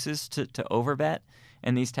excuses to overbet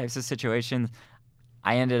in these types of situations.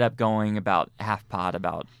 I ended up going about half pot,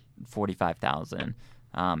 about 45,000.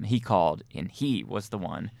 He called, and he was the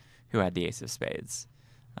one who had the ace of spades.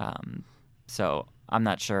 So I'm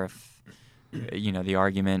not sure if the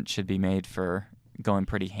argument should be made for going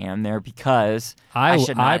pretty ham there, because I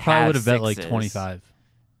probably would have bet sixes. like 25.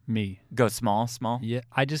 Me. Go small. Yeah,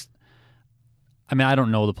 I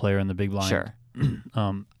don't know the player in the big blind. Sure.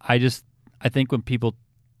 I think when people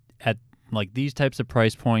at like these types of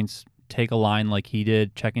price points take a line like he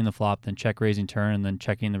did, checking the flop, then check raising turn, and then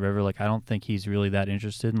checking the river, like I don't think he's really that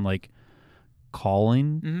interested in like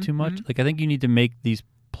calling too much. Like I think you need to make these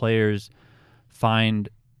players find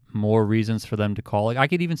more reasons for them to call. Like I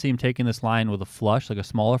could even see him taking this line with a flush, like a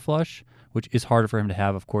smaller flush, which is harder for him to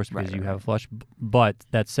have, of course, because you have a flush. But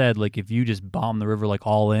that said, like if you just bomb the river like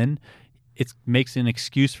all in, it makes an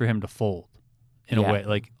excuse for him to fold in a way.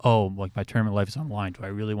 Like, oh, like my tournament life is on the line. Do I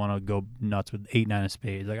really want to go nuts with 8-9 of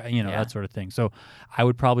spades? Like that sort of thing. So I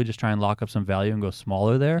would probably just try and lock up some value and go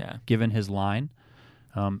smaller there, given his line.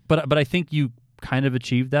 But I think you kind of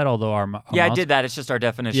achieved that, although our I did that. It's just our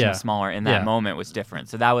definition of smaller in that moment was different.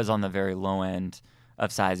 So that was on the very low end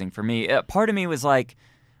of sizing for me. Part of me was like,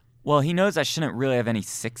 well, he knows I shouldn't really have any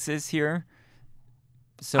sixes here.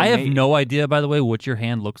 So I have no idea, by the way, what your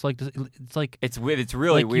hand looks like. It's like it's really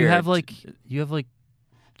like weird. You have like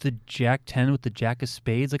the Jack 10 with the Jack of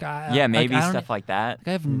spades. Like maybe stuff like that. Like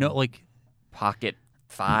I have no like pocket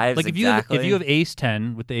fives. Like if you have ace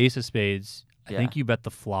 10 with the ace of spades, I think you bet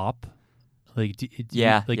the flop. Like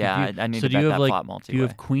I need to bet that flop multi-way. Do you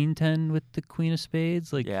have queen 10 with the queen of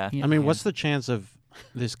spades? Like I mean, what's the chance of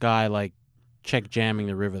this guy like check jamming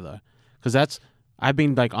the river though? Because I've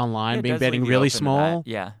been like online, been betting really small,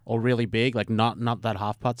 or really big, like not that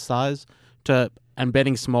half pot size, and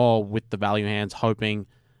betting small with the value hands, hoping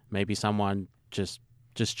maybe someone just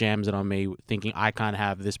jams it on me, thinking I can't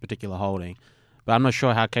have this particular holding. But I'm not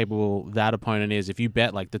sure how capable that opponent is. If you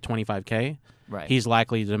bet like the 25K, he's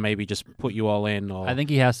likely to maybe just put you all in. Or I think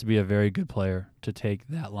he has to be a very good player to take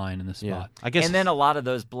that line in the spot. I guess. And then a lot of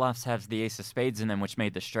those bluffs have the ace of spades in them, which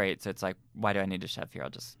made the straight. So it's like, why do I need to shove here? I'll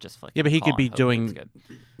just flick. Yeah, but he could be doing,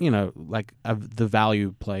 like the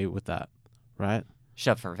value play with that, right?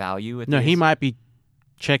 Shove for value with. No, he might be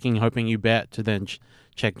checking, hoping you bet to then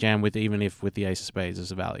check jam with, even if with the ace of spades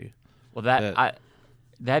as a value. Well,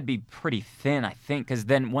 That'd be pretty thin, I think, because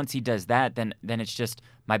then once he does that, then it's just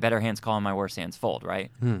my better hands call and my worse hands fold,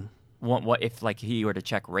 right? What if like he were to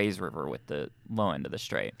check raise river with the low end of the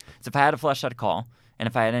straight? So if I had a flush, I'd call, and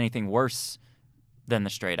if I had anything worse than the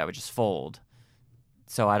straight, I would just fold.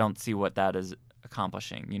 So I don't see what that is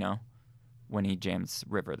accomplishing, when he jams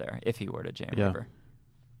river there, if he were to jam river.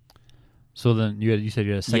 So then you said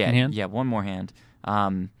you had a second hand? Yeah, one more hand.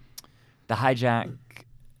 The hijack,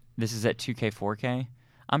 this is at 2K, 4K.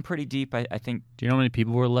 I'm pretty deep, I think. Do you know how many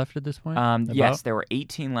people were left at this point? Yes, there were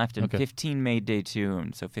 18 left, and 15 made day 2,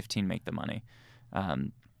 and so 15 make the money.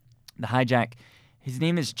 The hijack, his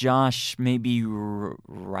name is Josh, maybe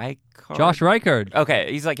Reichard? Josh Reichard. Okay,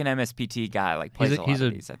 he's like an MSPT guy, like plays a lot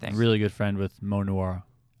of these, I think. He's a really good friend with Mo Noir.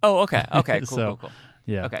 Oh, okay, cool.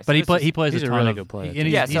 Yeah, okay, but so he plays he's a a ton really of good player.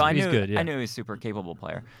 He's I knew good. Yeah. I knew he was a super capable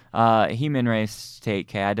player. He min raced to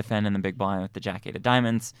 8K. I defend in the big blind with the Jack 8 of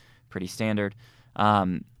diamonds, pretty standard.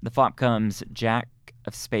 The flop comes Jack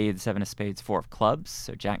of spades, 7 of spades, 4 of clubs.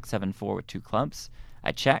 So Jack 7-4 with 2 clubs.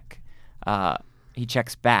 I check. He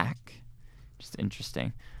checks back. Just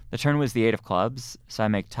interesting. The turn was the 8 of clubs, so I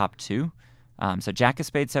make top 2. So Jack of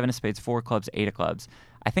spades, 7 of spades, 4 of clubs, 8 of clubs.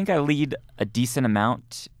 I think I lead a decent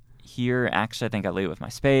amount here. Actually, I think I lead with my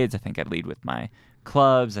spades. I think I lead with my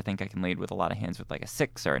clubs. I think I can lead with a lot of hands with like a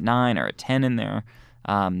 6 or a 9 or a 10 in there.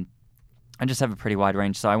 I just have a pretty wide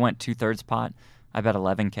range. So I went 2/3 pot. I bet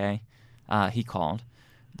 11K. He called.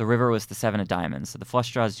 The river was the 7 of diamonds. So the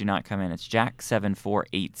flush draws do not come in. It's Jack 7-4,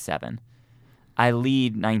 8-7. I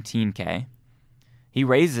lead 19K. He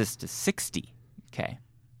raises to 60K.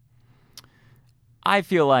 I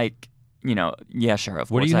feel like, yeah, sure.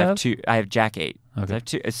 Of What course, do you I have? have 2. I have Jack 8. Okay. I have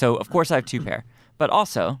 2, so of course I have 2 pair. But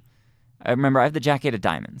also, I remember I have the Jack 8 of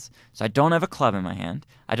diamonds. So I don't have a club in my hand.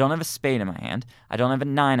 I don't have a spade in my hand. I don't have a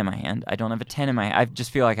 9 in my hand. I don't have a 10 in my hand. I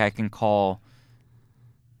just feel like I can call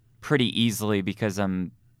pretty easily because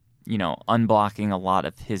I'm, unblocking a lot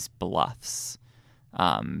of his bluffs.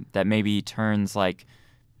 That maybe he turns like,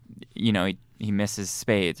 he misses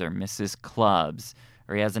spades or misses clubs,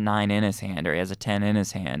 or he has a 9 in his hand, or he has a 10 in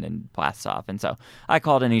his hand and blasts off. And so I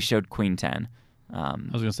called and he showed queen 10. I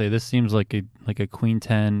was gonna say this seems like a queen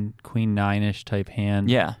 10, queen 9-ish type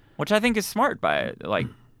hand. Yeah, which I think is smart by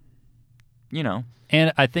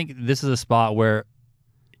And I think this is a spot where,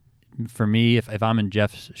 for me, if I'm in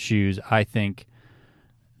Jeff's shoes, I think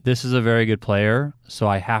this is a very good player, so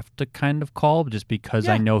I have to kind of call just because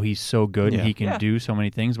I know he's so good and he can do so many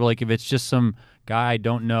things. But like if it's just some guy I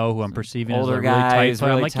don't know who I'm perceiving as a really tight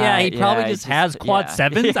player, I'm like, he probably just has quad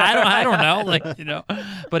 7s. I don't know,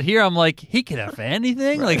 But here I'm like, he could have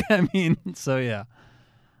anything. Right. But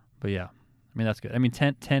yeah, that's good.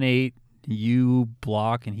 10-8, you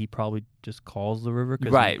block and he probably just calls the river.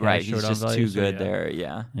 Right. He's just too good there.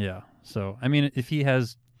 Yeah. Yeah. So if he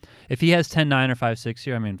has 10-9 or 5-6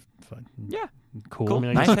 here, yeah, cool.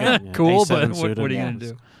 Nice hand. Cool, A7 but suited, what are you gonna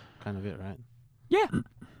do? Kind of it, right? Yeah.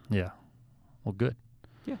 Yeah. Well, good.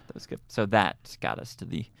 Yeah, that was good. So that got us to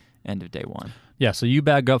the end of day 1. Yeah, so you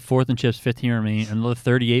bag up 4th in chips, 15 remain, and the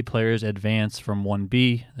 38 players advance from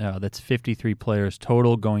 1B. That's 53 players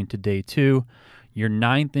total going to day 2. You're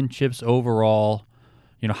 9th in chips overall.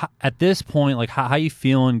 At this point, like how you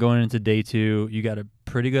feeling going into day 2? You got a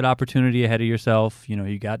pretty good opportunity ahead of yourself.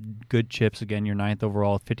 You got good chips. Again, you're 9th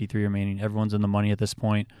overall, 53 remaining. Everyone's in the money at this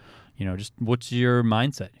point. Just what's your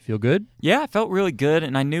mindset? You feel good? Yeah, I felt really good,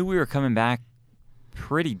 and I knew we were coming back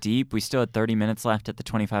pretty deep. We still had 30 minutes left at the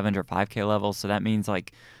 2,500 5K level, so that means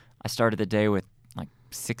like I started the day with like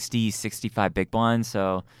 60, 65 big blinds,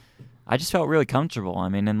 so I just felt really comfortable.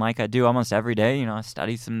 And like I do almost every day, I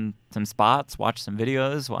study some spots, watch some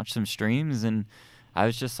videos, watch some streams, and I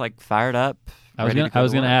was just like fired up. I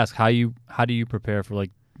was gonna ask how do you prepare for like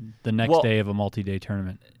the next day of a multi-day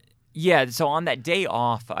tournament? Yeah, so on that day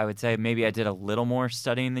off, I would say maybe I did a little more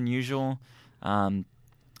studying than usual.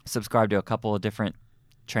 Subscribed to a couple of different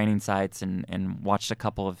training sites and watched a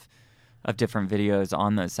couple of different videos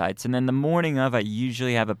on those sites. And then the morning of, I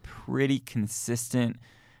usually have a pretty consistent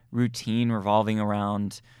routine revolving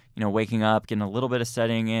around, waking up, getting a little bit of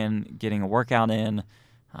studying in, getting a workout in,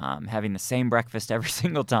 having the same breakfast every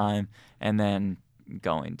single time, and then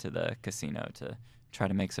going to the casino to try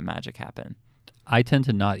to make some magic happen. I tend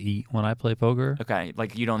to not eat when I play poker. Okay,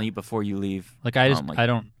 like you don't eat before you leave. Like I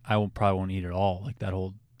probably won't eat at all. Like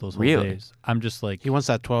those whole Really? days. I'm just like He wants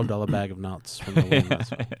that $12 bag of nuts from the win. That's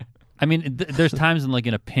why. There's times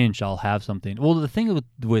in a pinch I'll have something. Well, the thing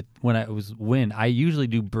with when I usually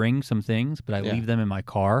do bring some things, but I leave them in my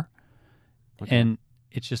car. Okay. And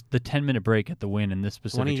it's just the 10-minute break at the win in this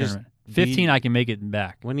specific just tournament. 15, I can make it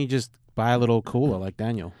back. When you just buy a little cooler like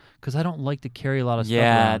Daniel. Because I don't like to carry a lot of stuff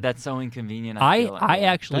Yeah, around. that's so inconvenient. I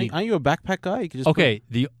actually... Aren't you a backpack guy? You can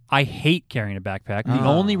just I hate carrying a backpack. The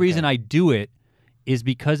Oh, only reason okay. I do it is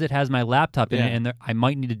because it has my laptop in Yeah. it, and I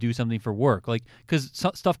might need to do something for work. Like, because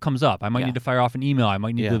stuff comes up. I might Yeah. need to fire off an email. I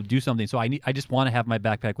might need to do something. So I just want to have my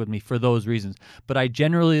backpack with me for those reasons. But I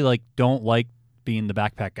generally don't like being the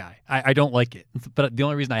backpack guy. I don't like it. But the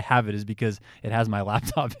only reason I have it is because it has my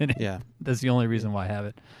laptop in it. Yeah. That's the only reason why I have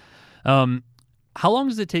it. How long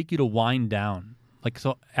does it take you to wind down? Like,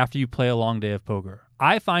 so after you play a long day of poker?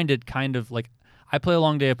 I find it kind of like, I play a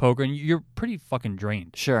long day of poker and you're pretty fucking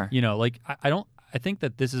drained. Sure. You know, like I think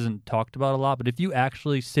that this isn't talked about a lot, but if you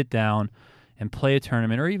actually sit down and play a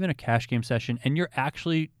tournament or even a cash game session and you're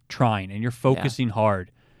actually trying and you're focusing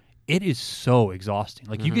hard, it is so exhausting.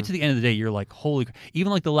 Like, you get to the end of the day, you're like, holy,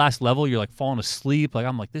 even like the last level, you're like falling asleep. Like,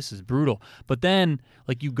 I'm like, this is brutal. But then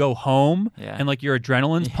like you go home and like your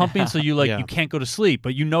adrenaline's pumping. So you you can't go to sleep,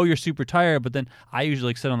 but you know you're super tired. But then I usually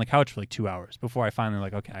like sit on the couch for like 2 hours before I finally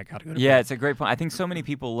like, okay, I got to go to bed. It's a great point. I think so many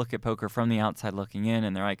people look at poker from the outside looking in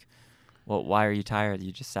and they're like, well, why are you tired?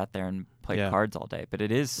 You just sat there and played cards all day. But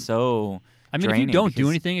it is so I mean, if you don't do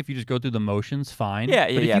anything, if you just go through the motions, fine.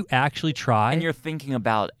 But if you actually try. And you're thinking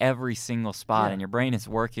about every single spot and your brain is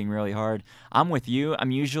working really hard. I'm with you.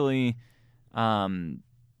 I'm usually, a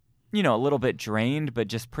little bit drained, but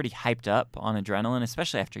just pretty hyped up on adrenaline,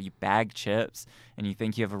 especially after you bag chips and you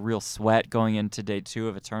think you have a real sweat going into day 2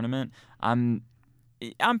 of a tournament. I'm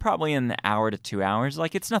probably in the hour to 2 hours.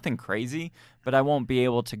 Like, it's nothing crazy, but I won't be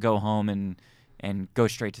able to go home and go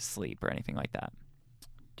straight to sleep or anything like that.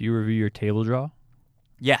 Do you review your table draw?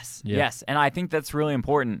 Yes. And I think that's really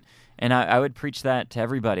important. And I would preach that to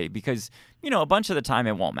everybody because, a bunch of the time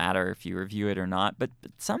it won't matter if you review it or not, but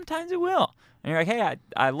sometimes it will. And you're like, hey,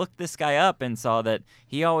 I looked this guy up and saw that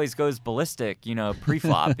he always goes ballistic,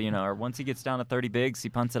 pre-flop, or once he gets down to 30 bigs, he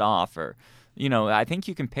punts it off. Or, I think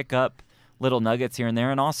you can pick up little nuggets here and there,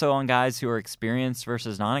 and also on guys who are experienced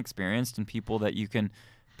versus non-experienced and people that you can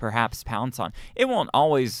perhaps pounce on. It won't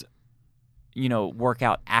always work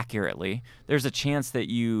out accurately. There's a chance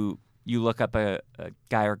that you look up a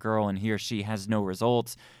guy or girl and he or she has no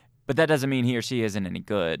results, but that doesn't mean he or she isn't any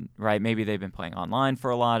good, right? Maybe they've been playing online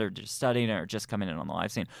for a lot or just studying or just coming in on the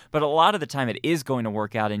live scene. But a lot of the time it is going to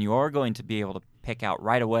work out and you are going to be able to pick out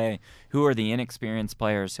right away who are the inexperienced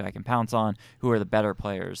players who I can pounce on, who are the better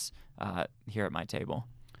players here at my table.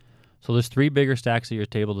 So there's 3 bigger stacks at your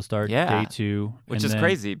table to start day 2. Which is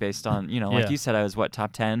crazy based on, like you said, I was,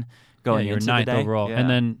 top 10 going you're into 9th the day. overall. Yeah. And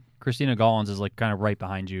then Christina Gollins is like kind of right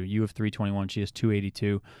behind you. You have 321. She has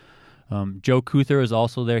 282. Joe Kuther is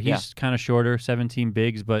also there. He's kind of shorter, 17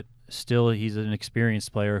 bigs, but still he's an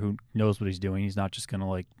experienced player who knows what he's doing. He's not just going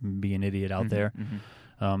to be an idiot out there.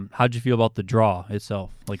 How'd you feel about the draw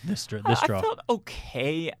itself, like this draw? I felt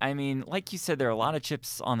okay. I mean, like you said, there are a lot of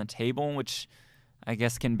chips on the table, which I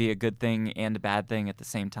guess can be a good thing and a bad thing at the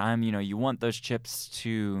same time. You want those chips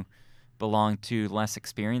to belong to less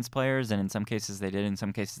experienced players, and in some cases they did, in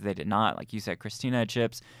some cases they did not. Like you said, Christina had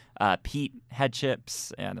chips. Pete had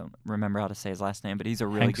chips. I don't remember how to say his last name, but he's a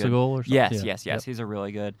really good... Or something? Yes. Yep. He's a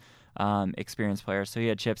really good experienced player, so he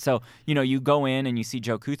had chips. So, you go in and you see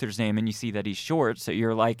Joe Kuther's name and you see that he's short, so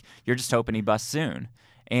you're just hoping he busts soon.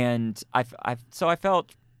 And I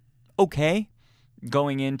felt okay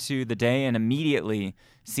going into the day, and immediately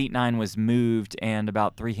seat 9 was moved, and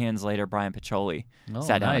about 3 hands later, Brian Piccioli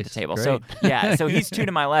sat down at the table. Great. So so he's 2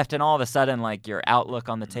 to my left, and all of a sudden, your outlook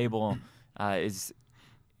on the table is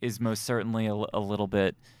most certainly a little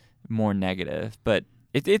bit more negative. But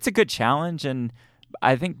it's a good challenge, and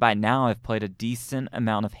I think by now I've played a decent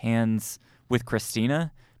amount of hands with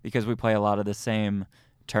Christina because we play a lot of the same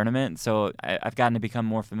tournament, so I've gotten to become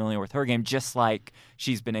more familiar with her game, just like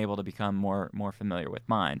she's been able to become more familiar with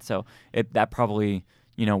mine. So that probably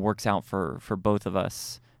works out for both of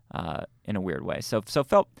us in a weird way. So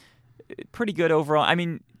felt pretty good overall. I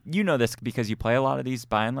mean, this because you play a lot of these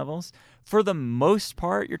buy-in levels. For the most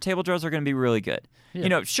part, your table draws are going to be really good. Yeah.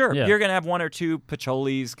 You're going to have 1 or 2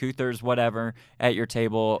 Picciolis, Kuthers, whatever at your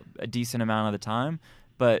table a decent amount of the time,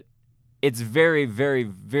 but it's very, very,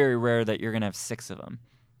 very rare that you're going to have 6 of them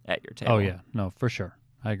at your table. Oh, yeah. No, for sure.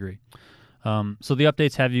 I agree. So the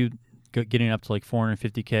updates have you getting up to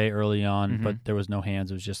 450K early on, but there was no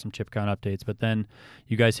hands. It was just some chip count updates. But then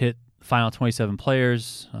you guys hit final 27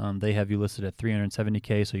 players. They have you listed at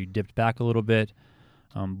 370K, so you dipped back a little bit.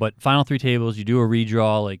 But final 3 tables, you do a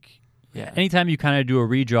redraw. Anytime you kind of do a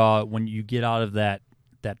redraw, when you get out of that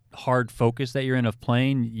that hard focus that you're in of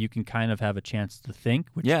playing, you can kind of have a chance to think,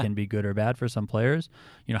 which can be good or bad for some players.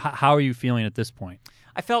 How are you feeling at this point?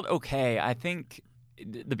 I felt okay. I think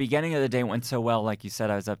the beginning of the day went so well. Like you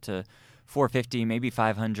said, I was up to 450, maybe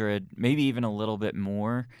 500, maybe even a little bit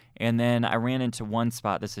more. And then I ran into one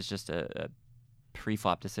spot. This is just a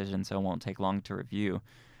pre-flop decision, so it won't take long to review,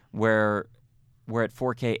 where we're at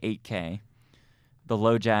 4K, 8K. The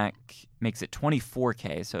low jack makes it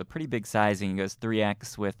 24K, so a pretty big sizing. He goes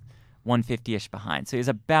 3X with 150-ish behind. So he's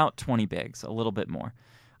about 20 bigs, a little bit more.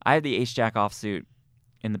 I had the ace-jack offsuit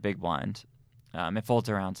in the big blind. It folds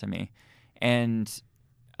around to me. And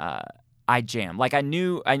I jam. Like I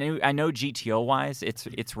know GTO-wise,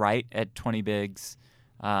 it's right at 20 bigs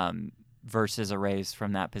versus a raise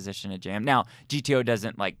from that position to jam. Now, GTO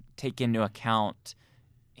doesn't like take into account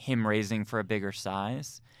him raising for a bigger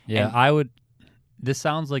size. Yeah, I would... This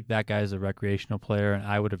sounds like that guy's a recreational player, and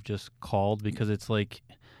I would have just called because it's like,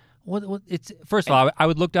 what? It's first of all, I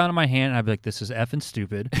would look down at my hand and I'd be like, "This is effing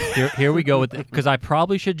stupid." Here we go with it because I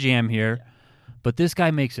probably should jam here, but this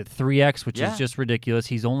guy makes it 3x, which is just ridiculous.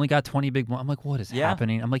 He's only got 20 big. I'm like, what is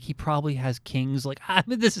happening? I'm like, he probably has kings. Like,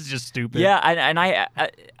 this is just stupid. Yeah,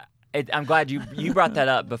 I'm glad you brought that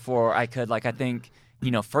up before I could. Like, I think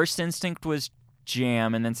first instinct was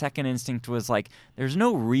jam, and then second instinct was like, there's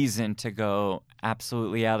no reason to go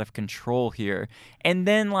absolutely out of control here. And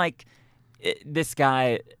then this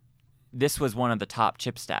guy, this was one of the top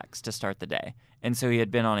chip stacks to start the day, and so he had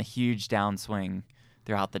been on a huge downswing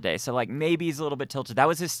throughout the day, so maybe he's a little bit tilted. That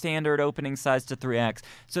was his standard opening size to 3x,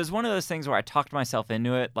 so it's one of those things where I talked myself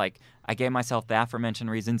into it. Like, I gave myself the aforementioned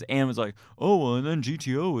reasons and was like, oh well, and then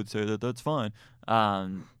GTO would say that's fine.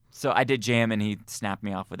 So I did jam, and he snapped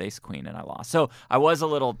me off with ace queen, and I lost. So I was a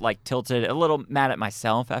little tilted, a little mad at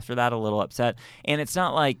myself after that, a little upset. And it's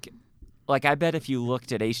not like I bet if you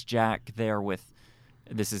looked at ace jack there with,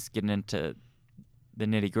 this is getting into the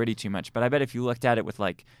nitty gritty too much, but I bet if you looked at it with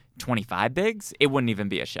 25 bigs, it wouldn't even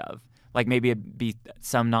be a shove. Maybe it'd be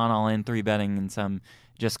some non all in 3-betting and some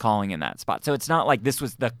just calling in that spot. So it's not like this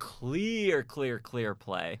was the clear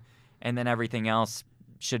play, and then everything else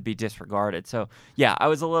should be disregarded. So yeah, I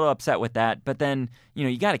was a little upset with that, but then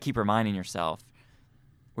you got to keep reminding yourself,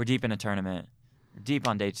 we're deep in a tournament, we're deep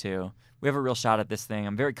on day 2, we have a real shot at this thing.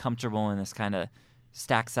 I'm very comfortable in this kind of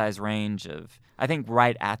stack size range of, I think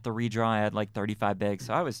right at the redraw I had 35 bigs,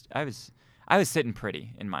 so I was sitting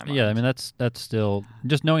pretty in my mind. Yeah, I mean that's still,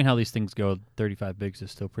 just knowing how these things go, 35 bigs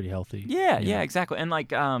is still pretty healthy. Yeah, exactly. And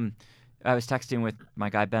I was texting with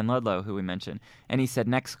my guy Ben Ludlow, who we mentioned, and he said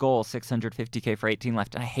next goal 650K for 18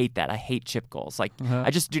 left. And I hate that. I hate chip goals.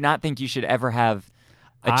 I just do not think you should ever have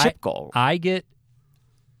a chip goal.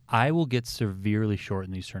 I will get severely short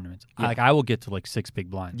in these tournaments. Yeah. I will get to 6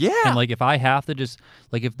 big blinds. Yeah. And if I have to just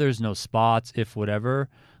if there's no spots, if whatever,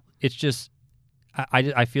 it's just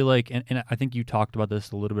I feel like, and I think you talked about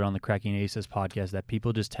this a little bit on the Cracking Aces podcast, that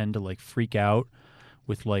people just tend to freak out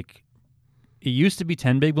with it used to be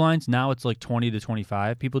 10 big blinds. Now it's 20 to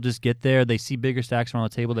 25. People just get there. They see bigger stacks around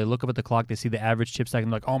the table. They look up at the clock. They see the average chip stack,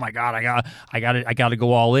 and they're like, "Oh my god, I got to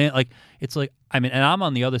go all in." And I'm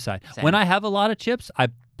on the other side. Same. When I have a lot of chips, I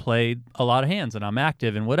play a lot of hands and I'm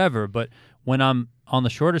active and whatever. But when I'm on the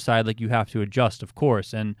shorter side, you have to adjust, of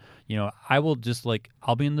course. And I will just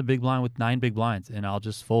I'll be in the big blind with 9 big blinds, and I'll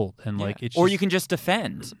just fold. And it's or you can just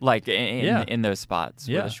defend in those spots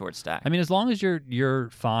with a short stack. I mean, as long as you're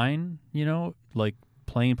fine,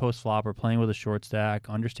 playing post flop or playing with a short stack,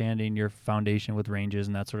 understanding your foundation with ranges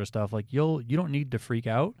and that sort of stuff, you don't need to freak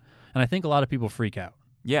out. And I think a lot of people freak out.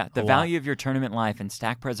 Yeah, the value of your tournament life and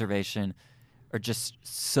stack preservation are just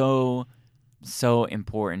so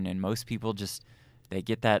important, and most people just, they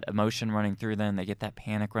get that emotion running through them, they get that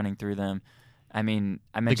panic running through them. I mean,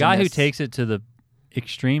 I mentioned the guy who takes it to the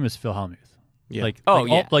extreme is Phil Hellmuth. Yeah.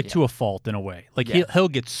 To a fault in a way. He'll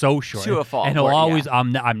get so short to a fault, and he'll always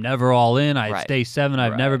I'm never all in. I stay 7.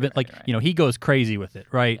 I've never been he goes crazy with it.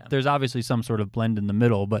 Right. Yeah. There's obviously some sort of blend in the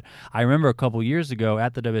middle, but I remember a couple years ago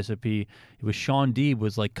at the WSOP, it was Sean Deeb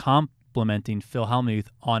was complimenting Phil Hellmuth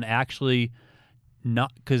on actually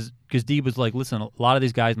not because Deeb was listen, a lot of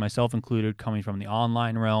these guys, myself included, coming from the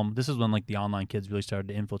online realm. This is when the online kids really started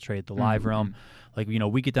to infiltrate the live realm.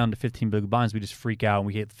 We get down to 15 big blinds, we just freak out and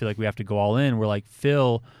we feel like we have to go all in. We're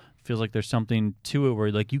Phil feels like there's something to it where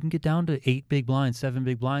you can get down to 8 big blinds, 7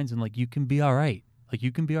 big blinds, and you can be all right.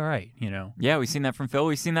 You can be all right. Yeah, we've seen that from Phil.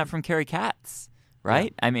 We've seen that from Kerry Katz,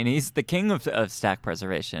 right? Yeah. I mean, he's the king of stack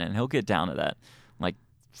preservation, and he'll get down to that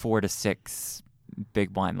 4 to 6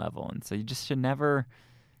 big blind level, and so you just should never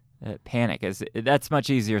panic. That's much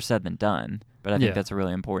easier said than done, but I think that's a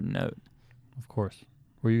really important note. Of course.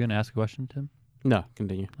 Were you going to ask a question, Tim? No,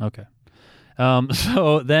 continue. Okay.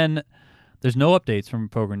 So then there's no updates from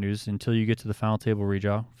Poker News until you get to the final table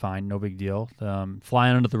redraw. Fine, no big deal.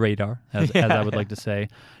 Flying under the radar, as I would like to say.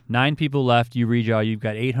 9 people left. You redraw. You've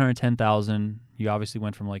got 810,000. You obviously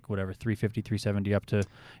went from 350, 370 up to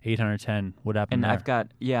 810. What happened there? I've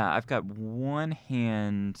got one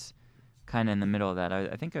hand kind of in the middle of that.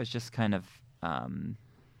 I think I was just kind of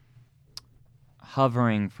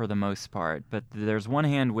hovering for the most part. But there's one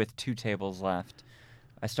hand with 2 tables left.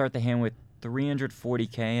 I start the hand with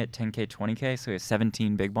 340K at 10K, 20K, so we have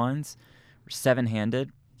 17 big blinds. We're 7-handed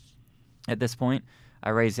at this point. I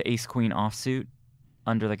raise ace-queen offsuit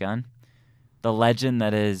under the gun. The legend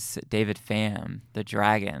that is David Pham, the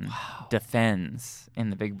dragon, defends in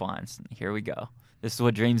the big blinds. Here we go. This is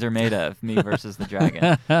what dreams are made of, me versus the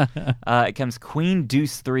dragon. It comes queen,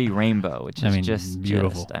 deuce, 3, rainbow, which is just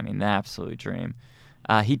beautiful. The absolute dream.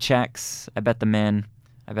 He checks. I bet the min.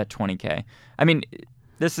 I bet 20K.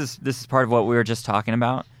 This is part of what we were just talking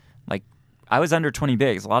about. I was under 20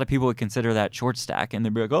 bigs. A lot of people would consider that short stack, and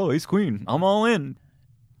they'd be like, "Oh, ace queen, I'm all in."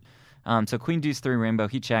 So queen deuce 3 rainbow.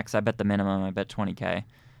 He checks. I bet the minimum. I bet 20K.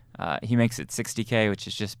 He makes it 60K, which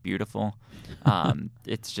is just beautiful.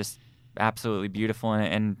 It's just absolutely beautiful,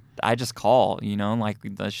 and I just call.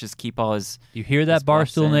 Let's just keep all his. You hear that,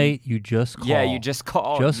 Barstool Nate? You just call. Yeah, you just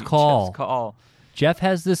call. Just call. Just call. Jeff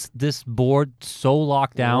has this board so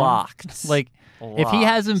locked down. Locked. If he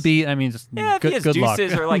hasn't beat, just if he has good luck.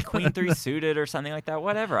 deuces or queen 3 suited or something like that,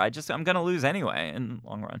 whatever. I'm gonna lose anyway in the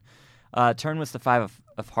long run. Turn was the 5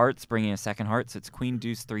 of hearts, bringing a second heart, so it's queen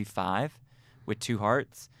deuce 3 5 with 2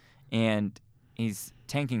 hearts, and he's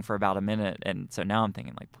tanking for about a minute, and so now I'm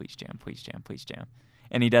thinking please jam, please jam, please jam,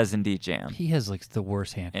 and he does indeed jam. He has the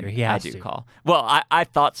worst hand here. And he has I do to call. Well, I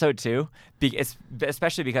thought so too,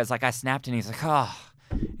 especially because I snapped and he's like, oh.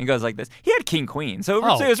 He goes like this. He had king queen, so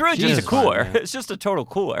it was really just a cooler. It's just a total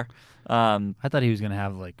cooler. I thought he was gonna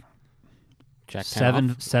have Jack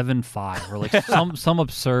 7-5 or some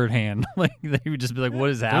absurd hand. They would just be like, "What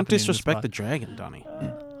is happening?" Don't disrespect the dragon, Donnie.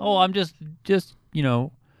 Oh, I'm just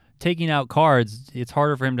taking out cards. It's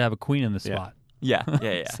harder for him to have a queen in the spot. Yeah.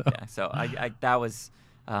 So I that was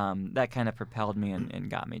that kind of propelled me and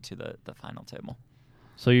got me to the final table.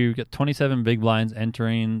 So you get 27 big blinds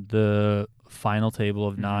entering the final table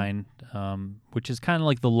of 9, which is kind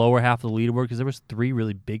of the lower half of the leaderboard because there was 3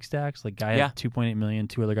 really big stacks. Guy had 2.8 million,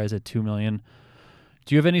 2 other guys had 2 million.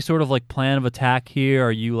 Do you have any sort of plan of attack here?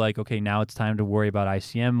 Are you okay, now it's time to worry about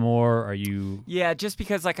ICM more? Are you? Yeah, just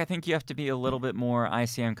because I think you have to be a little bit more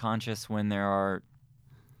ICM conscious when there are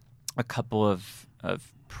a couple of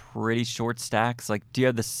pretty short stacks. Do you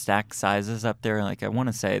have the stack sizes up there? I want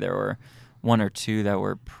to say there were 1 or 2 that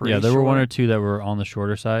were pretty there short. were 1 or 2 that were on the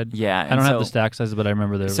shorter side. Yeah. I don't have the stack sizes, but I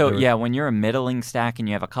remember there. So, when you're a middling stack and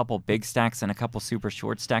you have a couple big stacks and a couple super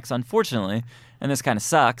short stacks, unfortunately, and this kind of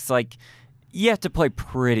sucks, you have to play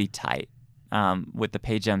pretty tight with the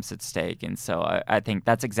pay gems at stake. And so I think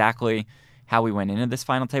that's exactly how we went into this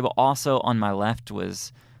final table. Also on my left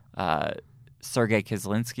was Sergei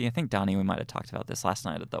Kislinski. I think, Donnie, we might have talked about this last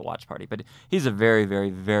night at the watch party, but he's a very,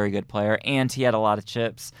 very, very good player, and he had a lot of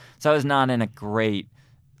chips. So I was not in a great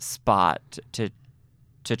spot to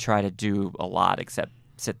try to do a lot except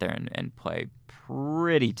sit there and play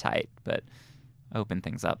pretty tight, but open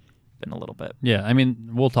things up in a little bit. Yeah,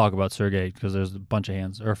 we'll talk about Sergei because there's a bunch of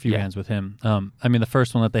hands, or a few hands with him. The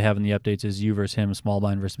first one that they have in the updates is you versus him, small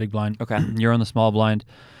blind versus big blind. Okay. You're on the small blind.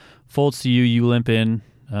 Folds to you, you limp in.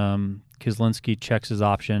 Kislinski checks his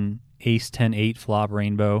option, ace 10-8 flop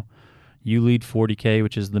rainbow. You lead 40K,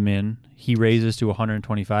 which is the min. He raises to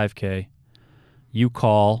 125K. You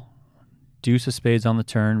call. Deuce of spades on the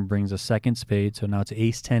turn, brings a second spade. So now it's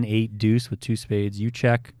ace 10-8 deuce with 2 spades. You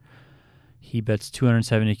check. He bets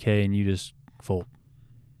 270K, and you just fold.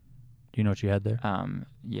 Do you know what you had there?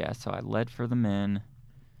 So I led for the min.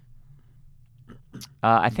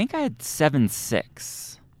 I think I had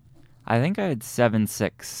 7-6. I think I had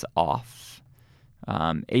 7-6 off.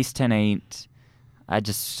 Ace 10-8. I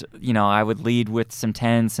just, I would lead with some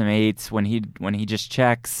 10s, some 8s. When he just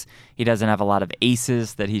checks, he doesn't have a lot of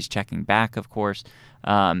aces that he's checking back, of course.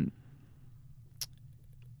 That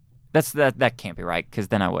can't be right, because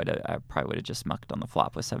then I probably would have just mucked on the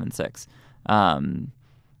flop with 7-6.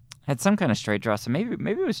 Had some kind of straight draw, so maybe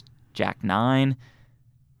it was Jack 9.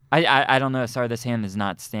 I don't know. Sorry, this hand is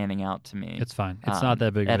not standing out to me. It's fine. It's not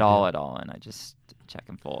that big at all, and I just check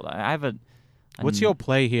and fold. I have a. What's your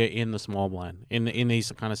play here in the small blind in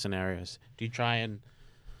these kind of scenarios? Do you try and,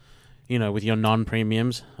 with your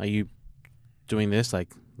non-premiums, are you doing this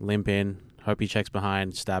limp in, hope he checks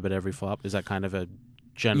behind, stab at every flop? Is that kind of a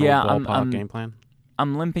general ballpark game plan?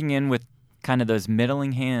 I'm limping in with kind of those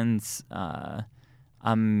middling hands,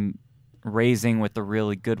 I'm raising with the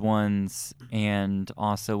really good ones and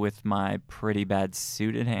also with my pretty bad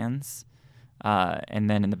suited hands. And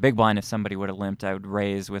then in the big blind, if somebody would have limped, I would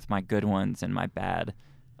raise with my good ones and my bad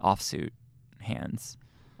offsuit hands.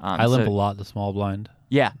 I limp a lot the small blind.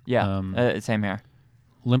 Yeah. Same here.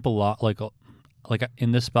 Limp a lot. Like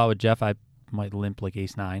in this spot with Jeff, I might limp like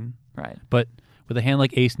ace nine. Right. But with a hand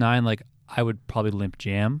like ace nine, like I would probably limp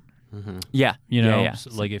jam. Mm-hmm. Yeah.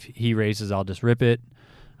 So, like if he raises, I'll just rip it.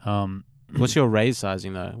 What's your raise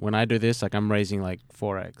sizing though? When I do this, like I'm raising like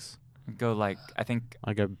 4x. Go like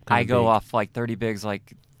I go go off like 30 bigs,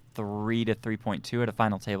 like 3 to 3.2 at a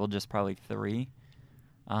final table, just probably 3.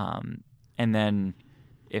 And then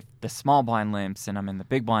if the small blind limps and I'm in the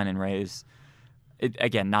big blind and raise,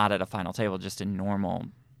 again not at a final table, just in normal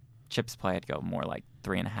chips play, I'd go more like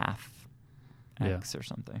 3.5 x or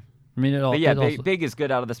something. I mean, big is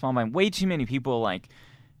good out of the small blind. Way too many people like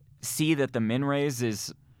see that the min raise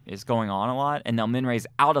is going on a lot, and they'll min raise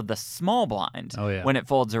out of the small blind when it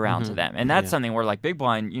folds around to them. And that's something where like big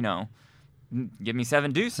blind, give me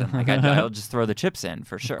 7 deuce, and like I'll just throw the chips in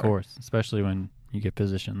for sure. Of course, especially when you get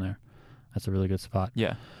positioned there. That's a really good spot.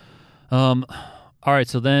 Yeah. All right,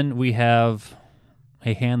 so then we have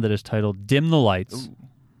a hand that is titled Dim the Lights. Ooh,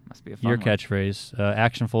 must be a fun Your one. catchfyright.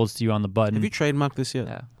 Action folds to you on the button. Have you trademarked this yet?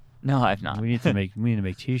 Yeah. No, I've not. We need to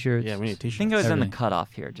make T-shirts. Yeah, we need T-shirts. I think it was in the Everything.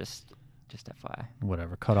 cutoff here, just FYI.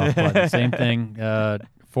 Whatever, cut off button. Same thing.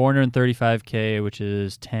 435K, which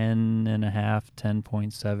is 10.5,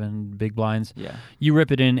 10.7 big blinds. Yeah. You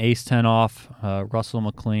rip it in, ace 10 off. Russell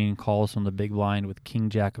McLean calls from the big blind with king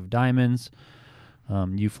jack of diamonds.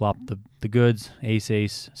 You flop the goods,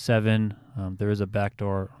 ace 7. There is a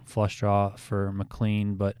backdoor flush draw for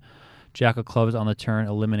McLean, but jack of clubs on the turn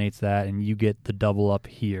eliminates that, and you get the double up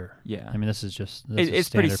here. Yeah. I mean, this is It's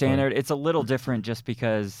pretty standard. play. It's a little different just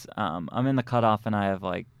because I'm in the cutoff and I have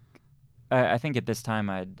like, I think at this time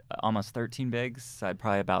I had almost 13 bigs. So I had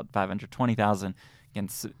probably about 520,000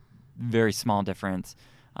 against very small difference.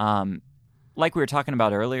 Like we were talking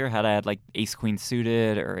about earlier, had I had like ace queen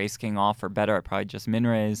suited or ace king off or better, I'd probably just min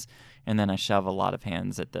raise, and then I shove a lot of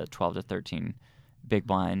hands at the 12 to 13 big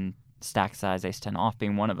blind stack size, ace 10 off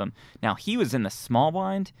being one of them. Now he was in the small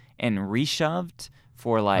blind and reshoved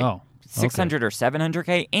for like 600 or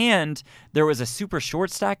 700K, and there was a super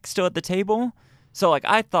short stack still at the table. So like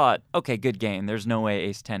I thought, okay, good game. There's no way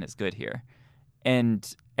ace 10 is good here, and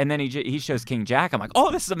then he shows king jack. I'm like, oh,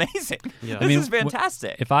 this is amazing. Yeah. This is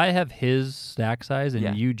fantastic. If I have his stack size and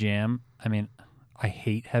Yeah. you jam, I mean, I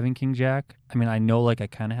hate having king jack. I mean, I know like I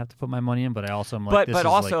kind of have to put my money in, but I also am like,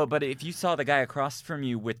 but if you saw the guy across from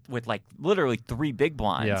you with like literally 3 big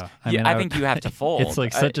blinds, Yeah, I think you have to fold. It's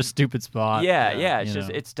like such a stupid spot. Yeah. It's you just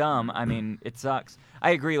know. it's dumb. I mean, it sucks.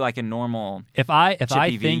 I agree. Like in normal, If I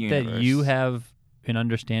Chippy V think that universe. you have an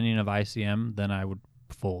understanding of ICM, then I would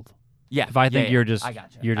fold. yeah. If I think yeah, you're yeah. just I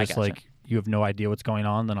gotcha. you're I just gotcha. like you have no idea what's going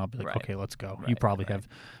on, then I'll be like, Right. okay, let's go. You Right, probably right. have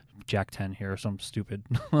jack 10 here or something stupid.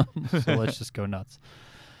 So let's just go nuts.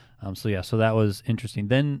 So that was interesting.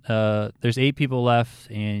 Then there's 8 people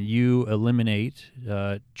left, and you eliminate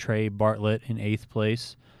Trey Bartlett in 8th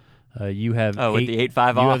place. You have with the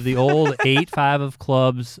 8-5 you off. have the old 8-5 of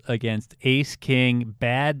clubs against Ace King,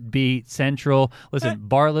 bad beat Central. Listen,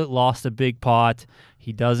 Bartlett lost a big pot.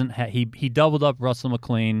 He doesn't. He doubled up Russell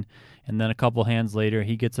McLean, and then a couple hands later,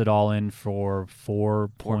 he gets it all in for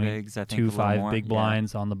 4.25 big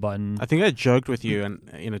blinds on the button. I think I joked with you and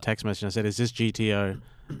in a text message. I said, "Is this GTO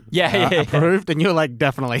Yeah. approved?" And you're like,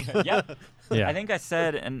 "Definitely." Yep. Yeah. I think I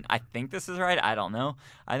said, and I think this is right. I don't know.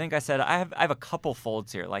 I think I said I have a couple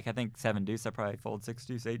folds here. Like I think 7 deuce, I probably fold 6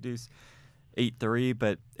 deuce, 8 deuce, 8-3,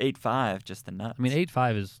 but 8-5, just the nuts. I mean,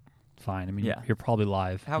 8-5 is fine. I mean, Yeah. you're probably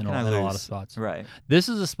live How in can I a lose? lot of spots. Right. This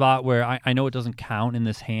is a spot where I know it doesn't count in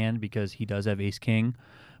this hand because he does have Ace King,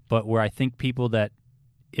 but where I think people that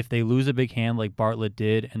if they lose a big hand like Bartlett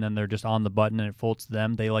did, and then they're just on the button and it folds to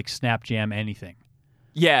them, they like snap jam anything.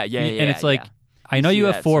 Yeah. And it's like, yeah. I know see you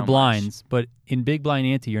have that 4 so much. blinds, but in big blind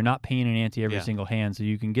ante, you're not paying an ante every Yeah. single hand, so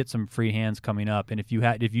you can get some free hands coming up. And if you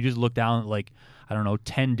just look down at like, I don't know,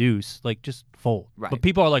 10 deuce, like just fold. Right. But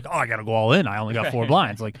people are like, oh, I got to go all in. I only got 4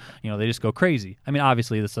 blinds. Like, they just go crazy. I mean,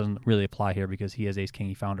 obviously this doesn't really apply here because he has Ace King.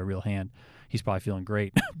 He found a real hand. He's probably feeling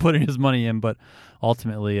great putting his money in, but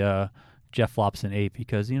ultimately, Jeff flops an 8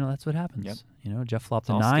 because that's what happens. Yep. Jeff flopped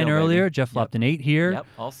a All 9 skill, earlier. baby. Jeff flopped Yep. an 8 here. Yep,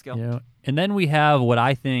 all skill. And then we have what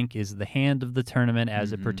I think is the hand of the tournament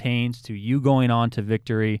as it pertains to you going on to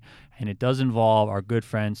victory, and it does involve our good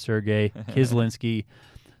friend Sergey Kislinski.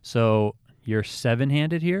 So you're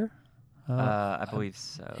 7-handed here. I believe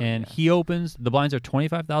so. And yes. he opens. The blinds are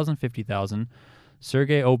 25,000, 50,000.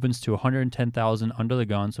 Sergey opens to 110,000 under the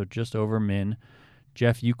gun, so just over min.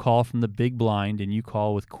 Jeff, you call from the big blind, and you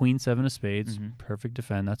call with queen 7 of spades. Perfect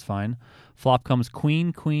defend, that's fine. Flop comes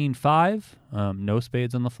queen, queen 5. No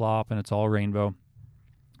spades on the flop, and it's all rainbow.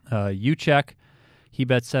 You check. He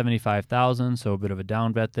bets 75,000, so a bit of a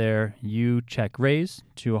down bet there. You check raise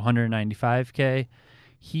to 195K.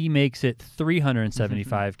 He makes it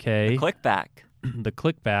 375K. The click back. The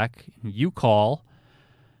click back. You call.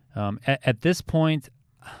 At this point,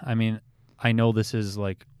 I mean, I know this is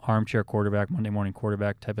like armchair quarterback, Monday morning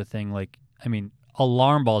quarterback type of thing. Like, I mean,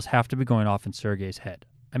 alarm balls have to be going off in Sergey's head.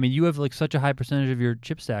 I mean, you have like such a high percentage of your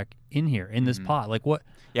chip stack in here, in this pot. Like what?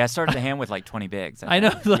 Yeah, I started the hand with like 20 bigs. I know.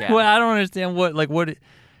 Like, yeah. what, I don't understand what.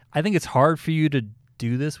 I think it's hard for you to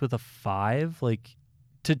do this with a 5, like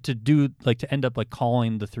to end up like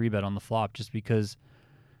calling the 3-bet on the flop, just because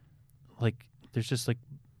like there's just like,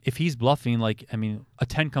 if he's bluffing, like, I mean, a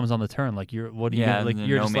 10 comes on the turn, like you're what do you like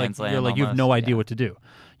you're no just man's like land you're like you have no almost, idea what to do,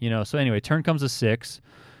 you know. So anyway, turn comes a 6,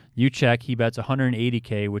 you check, he bets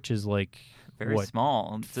 180K, which is like very what,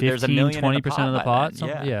 small. So 15, there's a million 20% of the pot.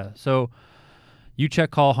 Yeah. So you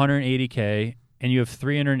check call 180K, and you have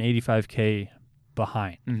 385K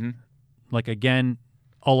behind. Like again,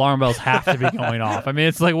 alarm bells have to be going off. I mean,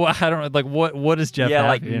 it's like what I don't like. What does Jeff? Yeah, have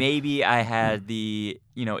like here? maybe I had the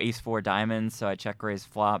ace 4 diamonds, so I check raise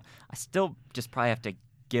flop. I still just probably have to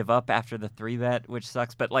give up after the 3-bet, which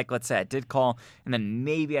sucks. But like, let's say I did call, and then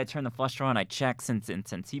maybe I turn the flush draw and I check since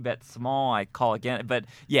he bets small, I call again. But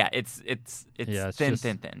yeah, it's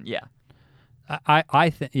thin. Yeah.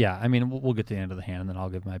 I think, yeah. I mean, we'll get to the end of the hand, and then I'll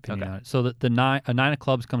give my opinion on it. So a 9 of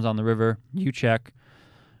clubs comes on the river. You check,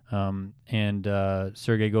 and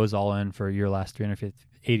Sergey goes all in for your last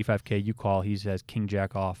 385K. You call. He has king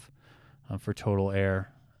jack off for total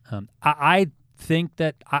air. I think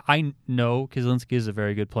that I know Kislinski is a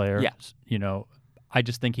very good player. Yeah. You know, I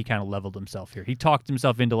just think he kind of leveled himself here. He talked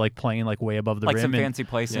himself into like playing like way above the like rim. some fancy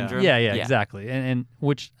play syndrome. Yeah, exactly. And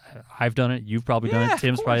which I've done it. You've probably done it.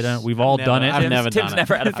 Tim's probably done it. We've all done it. I've never done Tim's it.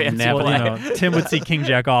 never had a fancy Well, play. you know, Tim would see king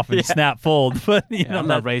jack off and snap fold, but you know, I'm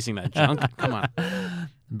not raising that junk. Come on.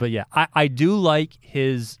 But yeah, I do like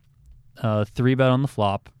his 3-bet on the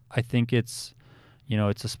flop. I think it's, you know,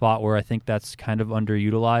 it's a spot where I think that's kind of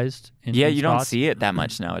underutilized. Yeah, in you don't spots. see it that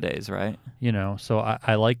much nowadays, right? You know, so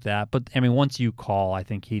I like that. But I mean, once you call, I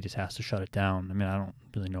think he just has to shut it down. I mean, I don't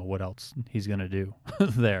really know what else he's gonna do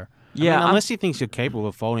there. Yeah, I mean, unless he thinks you're capable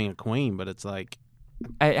of folding a queen, but it's like,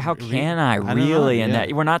 how can I don't really? know, And yeah.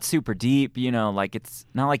 that we're not super deep, you know. Like it's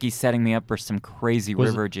not like he's setting me up for some crazy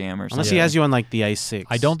river jam or something. unless he has you on like the ace-6.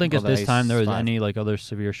 I don't think or at the this time there was ace-5. any like other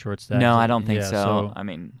severe short stacks. No, I don't think Yeah, so. I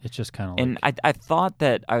mean, it's just kind of and like, I thought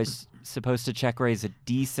that I was supposed to check raise a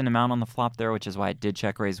decent amount on the flop there, which is why I did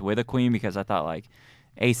check raise with a queen, because I thought like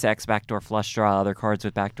ace X backdoor flush draw, other cards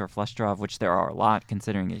with backdoor flush draw, of which there are a lot,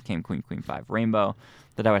 considering it came queen queen 5 rainbow,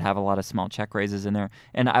 that I would have a lot of small check raises in there.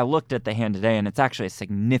 And I looked at the hand today, and it's actually a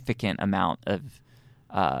significant amount of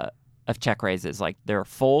check raises. Like there are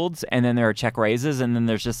folds, and then there are check raises, and then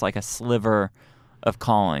there's just like a sliver of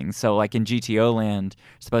calling. So like in GTO land,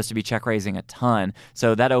 you're supposed to be check raising a ton.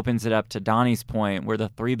 So that opens it up to Donnie's point, where the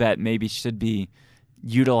 3-bet maybe should be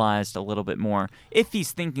utilized a little bit more. If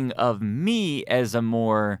he's thinking of me as a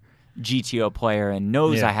more GTO player and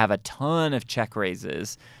knows I have a ton of check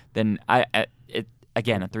raises, then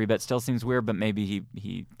again, a 3-bet still seems weird, but maybe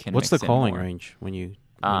he can. What's the mix in calling more. range when you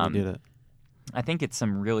did it? I think it's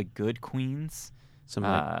some really good queens. Some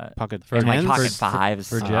like pocket for and like tens? pocket fives,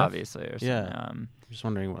 for Jeff? obviously. Or Yeah. something. Just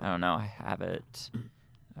wondering what. I don't know. I have it.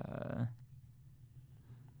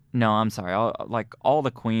 No, I'm sorry. All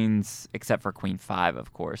the queens except for queen 5,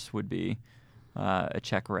 of course, would be a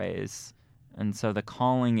check raise, and so the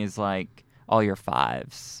calling is like all your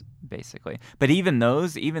 5s basically. But even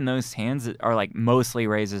those hands are like mostly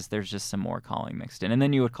raises. There's just some more calling mixed in, and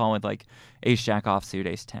then you would call with like ace jack offsuit,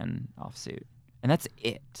 ace 10 offsuit, and that's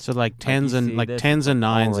it. So like tens you and see like this, tens and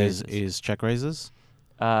all nines raises. is check raises.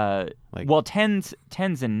 Well, tens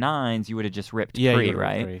and 9s you would have just ripped Yeah, free, you would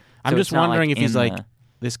right? free. So I'm just it's not wondering like if he's in like the-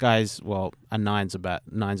 this guy's. Well, a nines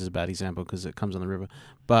is a bad example because it comes on the river.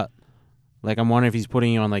 But like I'm wondering if he's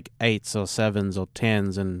putting you on like 8s or 7s or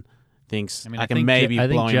 10s and thinks I can think maybe. I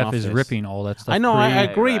think blowing Jeff off is this. ripping all that stuff. I know, I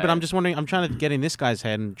free. agree, but Right. I'm just wondering. I'm trying to get in this guy's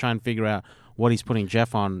head and try and figure out what he's putting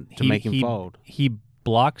Jeff on to make him fold. He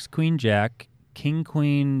blocks queen jack, king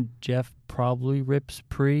queen. Jeff probably rips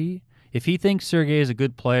pre. If he thinks Sergey is a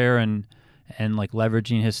good player and like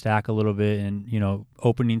leveraging his stack a little bit and, you know,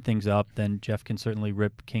 opening things up, then Jeff can certainly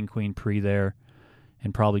rip king queen pre there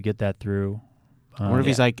and probably get that through. I wonder if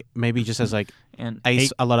he's like maybe just has like And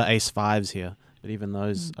a lot of ace fives here, but even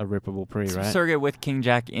those are rippable pre, right? Sergey with king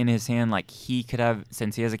jack in his hand, like he could have,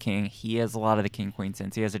 since he has a king, he has a lot of the king queen.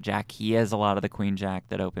 Since he has a jack, he has a lot of the queen jack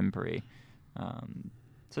that open pre.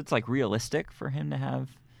 So it's like realistic for him to have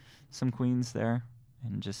some queens there,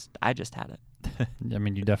 and I just had it. I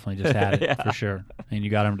mean, you definitely just had it for sure, and you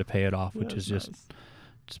got him to pay it off, which is just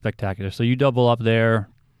spectacular. So you double up there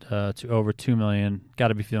to over 2 million. Got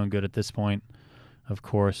to be feeling good at this point, of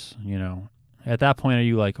course. You know, at that point, are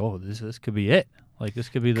you like, oh, this could be it? Like this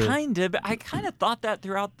could be the kind of. I kind of thought that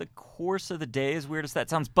throughout the course of the day, as weird as that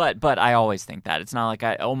sounds. But I always think that it's not like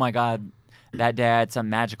oh my god, that day I had some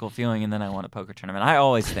magical feeling and then I won a poker tournament. I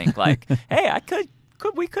always think like, hey,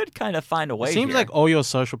 we could kind of find a way. It seems here. like all your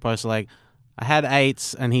social posts are like, I had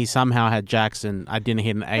eights and he somehow had jacks and I didn't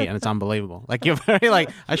hit an 8 and it's unbelievable. Like you're very like,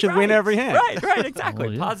 I should win every hand. Right, exactly.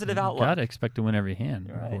 Well, yeah. Positive outlook. You gotta expect to win every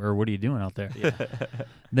hand, Right. or what are you doing out there? Yeah.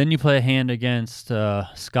 Then you play a hand against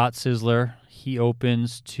Scott Sizzler. He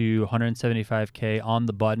opens to 175K on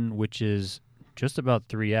the button, which is just about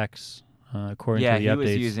 3x according to the updates. Yeah, he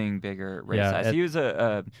was using bigger raise size. He was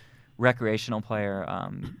a recreational player,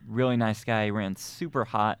 really nice guy. He ran super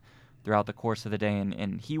hot throughout the course of the day,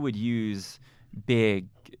 and he would use big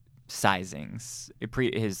sizings.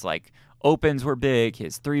 His like opens were big,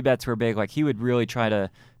 his 3-bets were big. Like he would really try to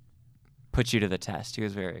put you to the test. He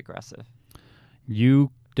was very aggressive.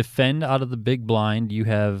 You defend out of the big blind. You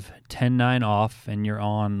have 10-9 off, and you're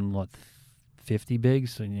on what, 50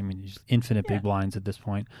 bigs? So, I mean, just infinite big blinds at this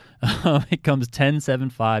point. It comes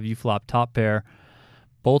 10-7-5. You flop top pair.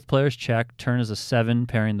 Both players check. Turn is a 7,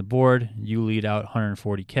 pairing the board. You lead out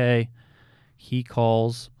 140K. He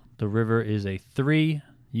calls. The river is a 3.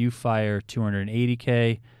 You fire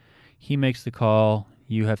 280K. He makes the call.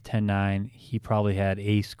 You have 10-9. He probably had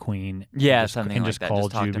ace queen. Yeah, just, something and like just that.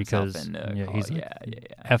 called just you because he's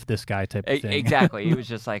like, F this guy type of thing. Exactly. He was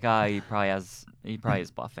just like, he probably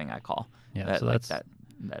is bluffing. I call. Yeah, so that's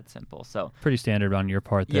that simple. So pretty standard on your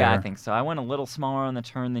part there. Yeah, I think so. I went a little smaller on the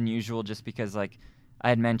turn than usual just because like I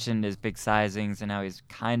had mentioned his big sizings and how he's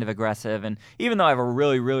kind of aggressive. And even though I have a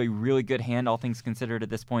really, really, really good hand, all things considered at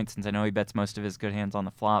this point, since I know he bets most of his good hands on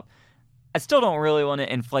the flop, I still don't really want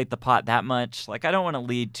to inflate the pot that much. Like, I don't want to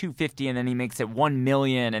lead 250 and then he makes it 1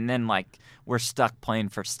 million and then, like, we're stuck playing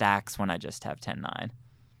for stacks when I just have 10-9.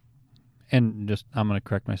 And just, I'm going to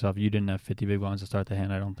correct myself. You didn't have 50 big blinds to start the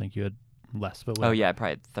hand. I don't think you had less. But oh, yeah, I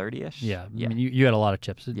probably had 30-ish. Yeah. I mean, you had a lot of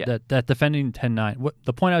chips. Yeah. That defending 10-9,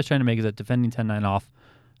 the point I was trying to make is that defending 10-9 off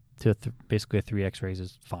to basically a 3x raise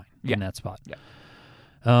is fine in that spot. Yeah.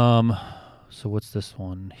 So what's this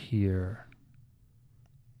one here?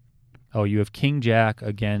 Oh, you have King Jack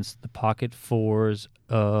against the pocket fours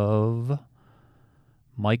of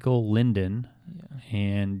Michael Linden,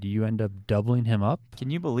 and you end up doubling him up. Can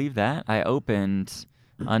you believe that? I opened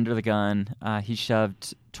under the gun. He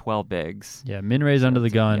shoved 12 bigs. Yeah, min raise under the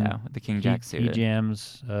gun. Yeah, with the King Jack suited. He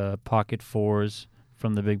jams pocket fours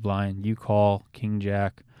from the big blind. You call King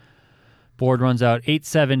Jack. Board runs out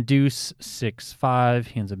 8-7 deuce 6-5.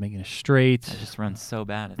 He ends up making a straight. I just run so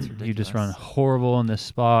bad. It's ridiculous. You just run horrible in this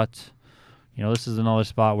spot. You know, this is another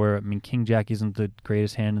spot where, I mean, King Jack isn't the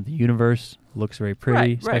greatest hand in the universe. Looks very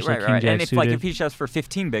pretty, especially King Jack and suited. if he shoves for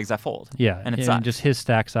 15 bigs, I fold. Yeah, and it's just his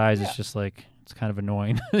stack size is just like, it's kind of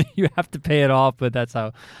annoying. You have to pay it off, but that's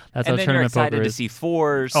how tournament poker is. And then you're excited to see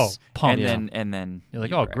fours. Oh, pumped. And then you're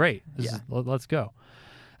like, oh, great. Let's go.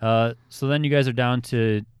 So then you guys are down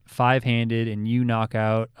to 5-handed, and you knock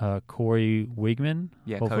out Corey Wigman.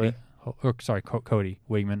 Yeah, Cody. Cody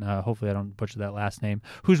Wigman. Hopefully I don't butcher that last name.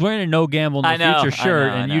 Who's wearing a no gamble in the future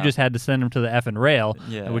shirt, and you just had to send him to the effing rail,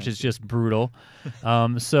 which is just brutal.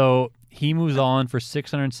 So he moves on for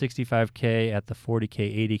 665K at the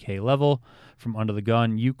 40K, 80K level from under the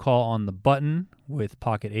gun. You call on the button with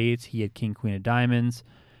pocket eights. He had king, queen of diamonds,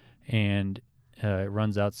 and it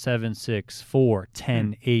runs out 7, 6, 4,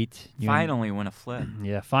 10, 8. Finally win a flip.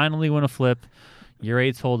 Yeah, finally win a flip. Your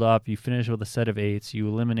eights hold up. You finish with a set of eights. You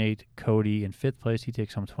eliminate Cody in 5th place. He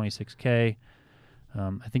takes home 26K.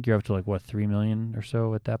 I think you're up to 3 million or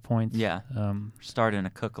so at that point. Yeah. Starting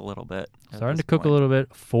to cook a little bit. A little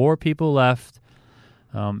bit. 4 people left.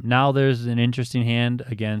 Now there's an interesting hand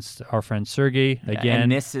against our friend Sergey again.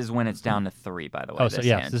 And this is when it's down to 3, by the way.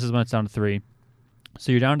 This is when it's down to 3.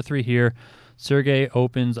 So you're down to 3 here. Sergey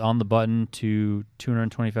opens on the button to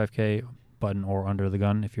 225K, button or under the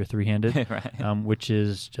gun if you're 3-handed, right. Which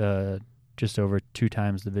is just over 2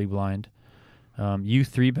 times the big blind. You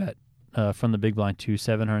 3-bet from the big blind to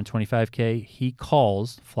 725K. He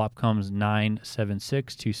calls. Flop comes 9, 7,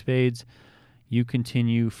 6, 2 spades. You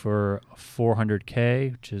continue for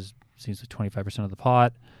 400K, which is seems like 25% of the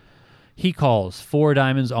pot. He calls 4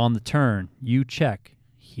 diamonds on the turn. You check.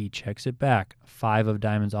 He checks it back. 5 of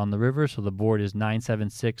diamonds on the river, so the board is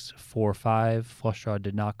 9-7-6-4-5. Flush draw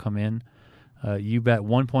did not come in. You bet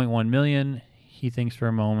 1.1 million. He thinks for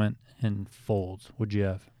a moment and folds. What'd you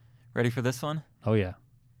have? Ready for this one? Oh, yeah.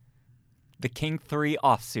 The King 3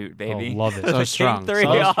 offsuit, baby. Oh, love it. So The strong. King 3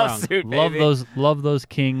 So strong. offsuit, baby. Love those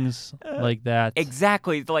kings like that.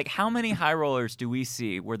 Exactly. Like, how many high rollers do we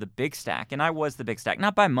see where the big stack, and I was the big stack,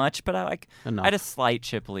 not by much, but I had a slight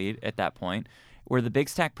chip lead at that point, where the big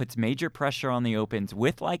stack puts major pressure on the opens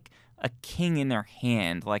with like a king in their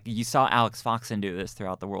hand. Like you saw Alex Foxen do this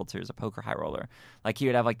throughout the World Series of Poker high roller. Like he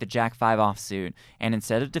would have like the Jack 5 offsuit, and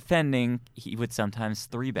instead of defending, he would sometimes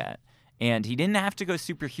 3-bet. And he didn't have to go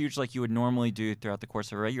super huge like you would normally do throughout the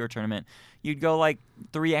course of a regular tournament. You'd go like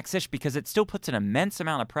 3x-ish because it still puts an immense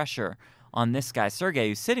amount of pressure on this guy, Sergey,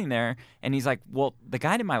 who's sitting there. And he's like, well, the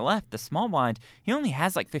guy to my left, the small blind, he only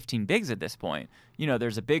has like 15 bigs at this point. You know,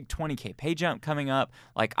 there's a big 20K pay jump coming up.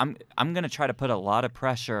 Like, I'm going to try to put a lot of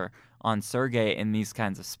pressure on Sergey in these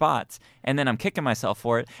kinds of spots. And then I'm kicking myself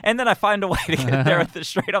for it. And then I find a way to get there with the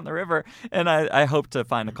straight on the river. And I hope to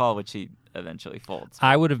find a call, which he eventually folds.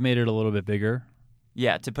 I would have made it a little bit bigger.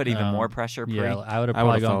 Yeah, to put even more pressure. Yeah, I would have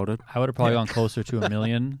probably gone closer to $1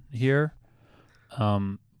 million here.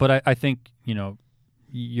 But I think, you know,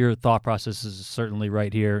 your thought process is certainly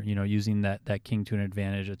right here. You know, using that king to an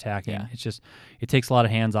advantage, attacking. Yeah. It's just it takes a lot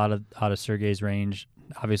of hands out of Sergey's range.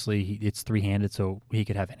 Obviously, it's 3-handed, so he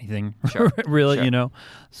could have anything. Sure. Really, sure. You know.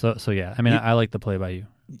 So yeah. I mean, I like the play by you.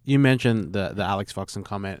 You mentioned the Alex Foxen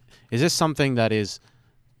comment. Is this something that is,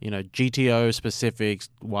 you know, GTO specific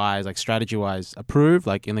wise, like strategy wise, approved,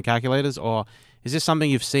 like in the calculators, or is this something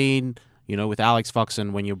you've seen, you know, with Alex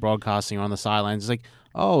Foxen when you're broadcasting or on the sidelines? It's like,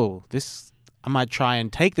 oh, I might try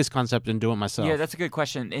and take this concept and do it myself. Yeah, that's a good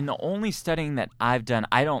question. In the only studying that I've done,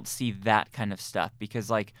 I don't see that kind of stuff because,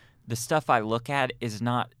 like, the stuff I look at is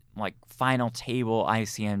not like final table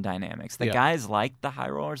ICM dynamics. The guys like the high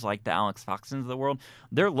rollers, like the Alex Foxens of the world,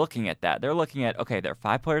 they're looking at that. They're looking at, okay, there are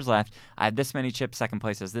 5 players left. I have this many chips. Second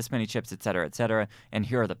place has this many chips, et cetera, and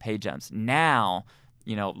here are the pay jumps. Now,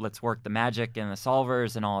 you know, let's work the magic and the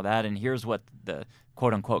solvers and all of that, and here's what the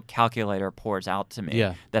quote-unquote calculator pours out to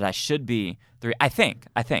me that I should be I think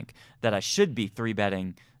that I should be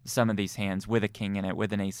 3-betting some of these hands with a king in it,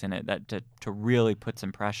 with an ace in it, that to really put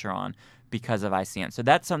some pressure on because of ICM. So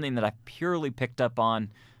that's something that I purely picked up on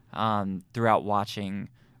throughout watching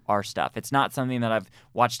our stuff. It's not something that I've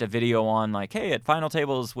watched a video on like, hey, at final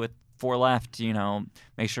tables with 4 left, you know,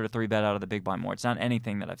 make sure to 3-bet out of the big blind more. It's not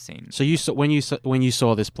anything that I've seen. So when you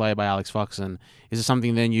saw this play by Alex Foxen, is it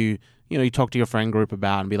something then you talk to your friend group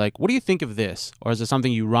about and be like, what do you think of this? Or is it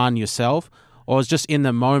something you run yourself? Or is just in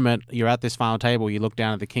the moment, you're at this final table, you look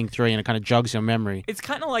down at the king 3 and it kind of jogs your memory? It's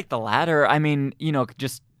kind of like the latter. I mean, you know,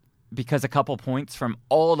 just because a couple points from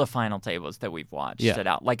all the final tables that we've watched stood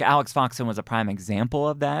out. Like Alex Foxen was a prime example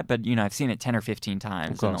of that, but, you know, I've seen it 10 or 15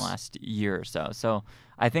 times in the last year or so. So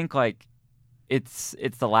I think, like, it's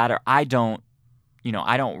the latter. I don't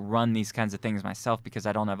run these kinds of things myself because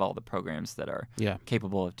I don't have all the programs that are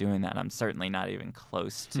capable of doing that. I'm certainly not even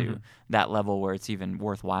close to that level where it's even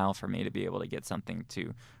worthwhile for me to be able to get something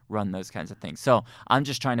to run those kinds of things. So I'm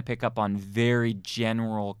just trying to pick up on very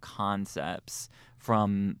general concepts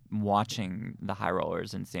from watching the high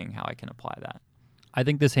rollers and seeing how I can apply that. I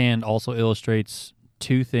think this hand also illustrates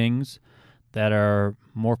 2 things that are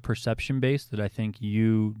more perception-based that I think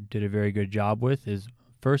you did a very good job with. Is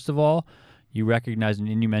first of all, you recognize,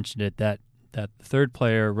 and you mentioned it, that the third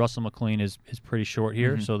player, Russell McLean, is pretty short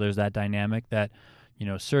here. So there's that dynamic that, you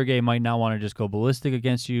know, Sergey might not want to just go ballistic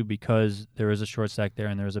against you because there is a short stack there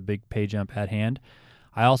and there's a big pay jump at hand.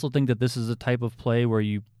 I also think that this is a type of play where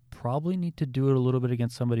you probably need to do it a little bit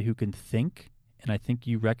against somebody who can think, and I think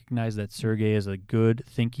you recognize that Sergey is a good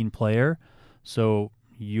thinking player. So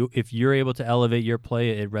if you're able to elevate your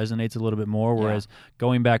play, it resonates a little bit more. Whereas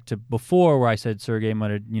going back to before where I said Sergey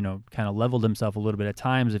might have, you know, kind of leveled himself a little bit at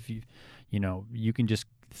times, if you can just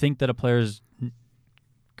think that a player's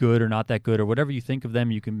good or not that good or whatever you think of them,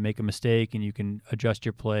 you can make a mistake and you can adjust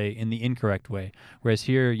your play in the incorrect way. Whereas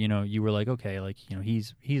here, you know, you were like, okay, like, you know,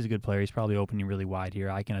 he's a good player. He's probably opening really wide here.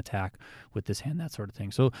 I can attack with this hand, that sort of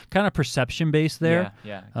thing. So kind of perception based there.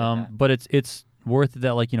 But it's worth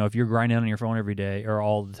that, like, you know, if you're grinding on your phone every day or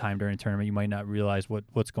all the time during a tournament, you might not realize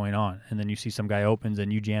what's going on. And then you see some guy opens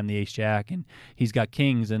and you jam the ace jack and he's got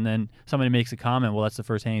kings, and then somebody makes a comment, well, that's the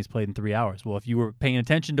first hand he's played in 3 hours. Well, if you were paying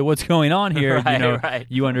attention to what's going on here,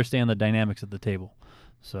 you understand the dynamics of the table.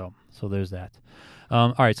 So there's that.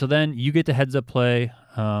 All right, so then you get to heads up play.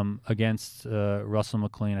 against Russell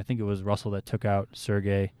McLean. I think it was Russell that took out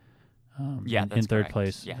Sergey in third correct.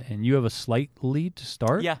 place. Yeah. And you have a slight lead to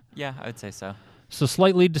start? Yeah, I would say so. So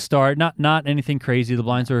slight lead to start, not anything crazy. The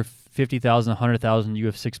blinds are 50,000, 100,000. You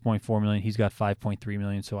have 6.4 million. He's got 5.3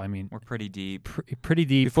 million. So I mean, we're pretty deep. Pretty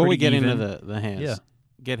deep. Before we get even. into the hands,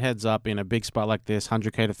 get heads up in a big spot like this,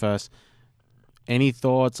 100K to first. Any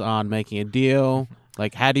thoughts on making a deal?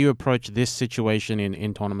 Like, how do you approach this situation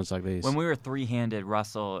in tournaments like these? When we were three-handed,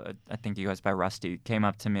 Russell, I think he goes by Rusty, came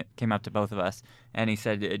up to both of us, and he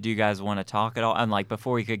said, "Do you guys want to talk at all?" And like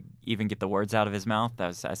before he could even get the words out of his mouth,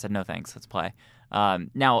 I said, "No, thanks. Let's play."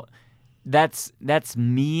 Now, that's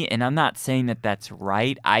me, and I'm not saying that that's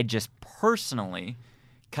right. I just personally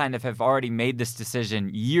kind of have already made this decision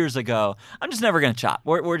years ago. I'm just never going to chop.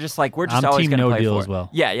 We're just I'm always team going to no play deal for as it. well.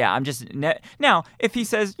 Yeah. I'm just now if he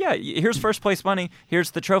says, "Yeah, here's first place money,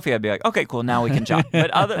 here's the trophy," I'd be like, "Okay, cool, now we can chop."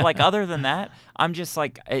 But other than that, I'm just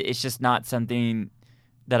like, it's just not something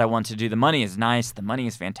that I want to do. The money is nice. The money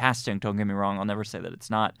is fantastic. Don't get me wrong. I'll never say that it's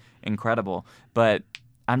not incredible, but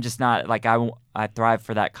I'm just not like I thrive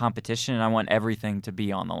for that competition, and I want everything to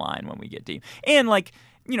be on the line when we get deep. And like,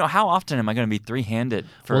 how often am I going to be three-handed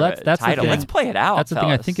for a title? Let's play it out. That's the thing.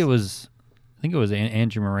 I fellas. think it was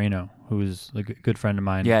Andrew Moreno, who's a good friend of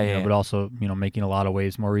mine. Yeah. But also, making a lot of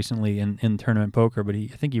waves more recently in tournament poker. But I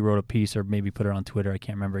think he wrote a piece or maybe put it on Twitter. I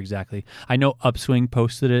can't remember exactly. I know Upswing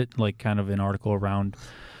posted it, like kind of an article around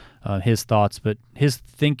his thoughts, but his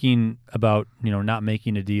thinking about not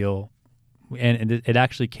making a deal. And it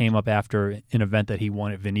actually came up after an event that he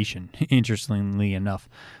won at Venetian, interestingly enough,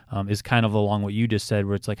 is kind of along what you just said,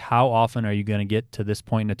 where it's like, how often are you going to get to this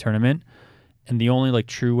point in a tournament? And the only like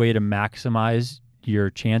true way to maximize your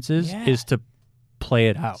chances is to play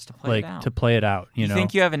it out. To play it out. You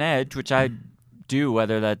think you have an edge, which I do,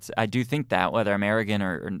 I do think that, whether I'm arrogant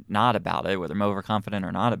or not about it, whether I'm overconfident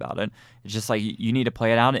or not about it, it's just like you need to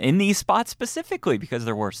play it out in these spots specifically because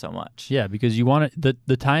they're worth so much. Yeah, because you want to,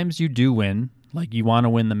 the times you do win, like you want to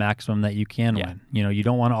win the maximum that you can win. You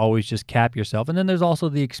don't want to always just cap yourself. And then there's also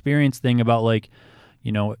the experience thing about like,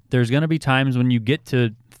 there's going to be times when you get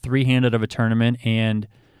to three-handed of a tournament, and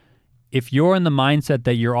if you're in the mindset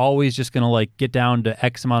that you're always just going to like get down to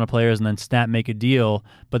X amount of players and then snap make a deal,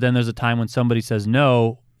 but then there's a time when somebody says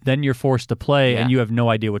no, then you're forced to play and you have no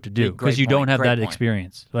idea what to do because you don't have that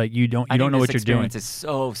experience. Like you don't know what you're doing. It's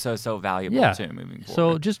so valuable too moving So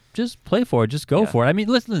forward. just play for it, just go for it. I mean,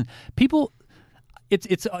 listen, people,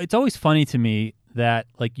 it's always funny to me that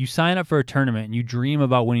like you sign up for a tournament and you dream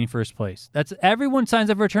about winning first place. Everyone signs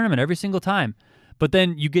up for a tournament every single time. But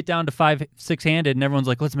then you get down to 5-6 handed and everyone's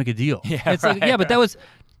like, let's make a deal. But that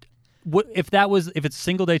was if it's a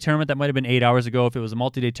single day tournament, that might have been 8 hours ago. If it was a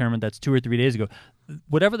multi-day tournament, that's 2 or 3 days ago.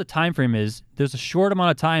 Whatever the time frame is, there's a short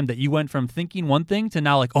amount of time that you went from thinking one thing to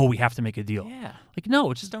now like, oh, we have to make a deal. Yeah. Like,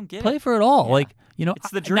 no, just don't get play for it all. Yeah. Like,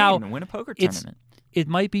 it's the dream. Now, win a poker tournament. It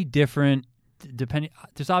might be different depending.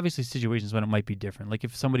 There's obviously situations when it might be different. Like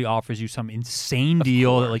if somebody offers you some insane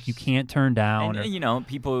deal that like you can't turn down. And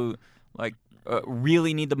people like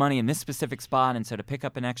really need the money in this specific spot, and so to pick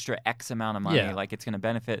up an extra X amount of money, like it's going to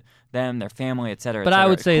benefit them, their family, et cetera. But I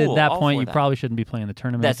would say cool, at that point, you probably shouldn't be playing the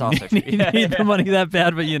tournament. That's also true. You need the money that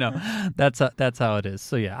bad, but that's how it is.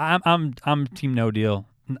 So yeah, I'm team no deal.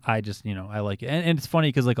 I just I like it, and it's funny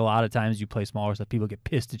because like a lot of times you play smaller stuff, people get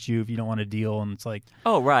pissed at you if you don't want to deal, and it's like,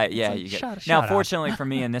 oh right, yeah, like, you get. Now, fortunately for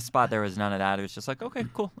me in this spot, there was none of that. It was just like, okay,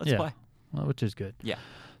 cool, let's play. Well, which is good. Yeah.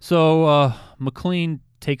 So McLean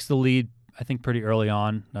takes the lead, I think, pretty early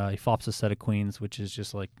on. He flops a set of queens, which is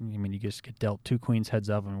just like, you just get dealt 2 queens heads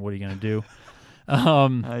up, and what are you going to do?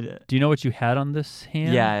 Do you know what you had on this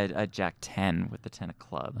hand? Yeah, I Jack 10 with the 10 of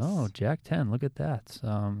clubs. Oh, Jack 10. Look at that.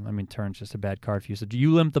 Turn's just a bad card for you. So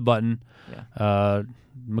you limp the button. Yeah.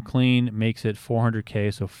 McLean makes it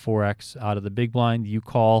 400K, so 4X out of the big blind. You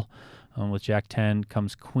call. With Jack 10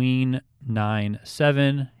 comes Queen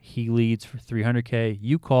 9-7. He leads for 300K.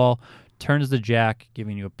 You call. Turns the Jack,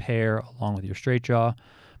 giving you a pair along with your straight draw.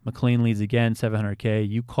 McLean leads again, 700K.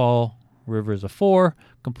 You call. River is a 4,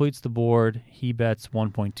 completes the board. He bets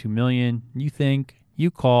 1.2 million. You think,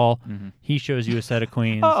 you call. Mm-hmm. He shows you a set of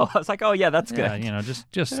queens. Oh, I was like, oh yeah, that's good.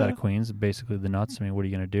 Just a set of queens, basically the nuts. I mean, what are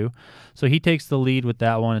you gonna do? So he takes the lead with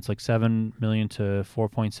that one. It's like 7 million to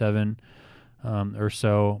 4.7 or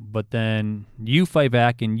so. But then you fight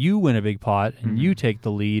back and you win a big pot and you take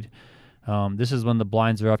the lead. This is when the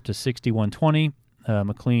blinds are up to 61-20.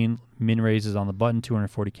 McLean min raises on the button,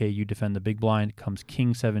 240K. You defend the big blind. Comes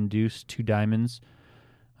King 7 deuce, 2 diamonds.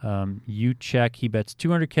 You check. He bets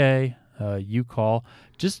 200K. You call.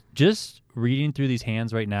 Just reading through these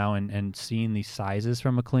hands right now and seeing these sizes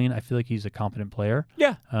from McLean, I feel like he's a competent player.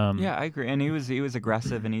 Yeah, I agree. And he was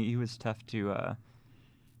aggressive, and he was tough to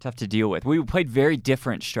deal with. We played very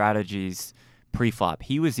different strategies pre-flop.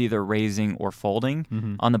 He was either raising or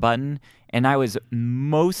folding on the button, and I was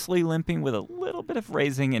mostly limping with a little bit of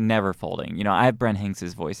raising and never folding. You know, I have Brent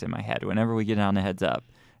Hanks' voice in my head. Whenever we get down to heads up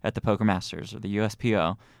at the Poker Masters or the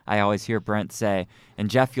USPO, I always hear Brent say, and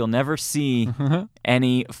Jeff, you'll never see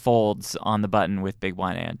any folds on the button with big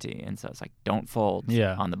blind ante. And so it's like, don't fold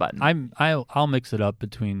on the button. I'll mix it up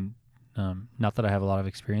between, not that I have a lot of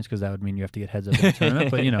experience because that would mean you have to get heads up in the tournament,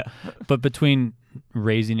 but, you know, but between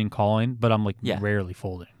raising and calling, but I'm like rarely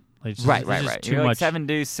folding. Like, it's just, right. Too You're much. like 7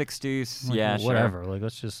 deuce, 6 deuce, like, whatever. Sure. Like,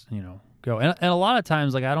 let's just, you know, go. And a lot of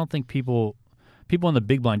times, like, I don't think people in the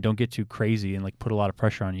big blind don't get too crazy and like put a lot of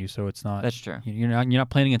pressure on you, so it's not. That's true. You're not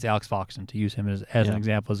playing against Alex Foxton, to use him as an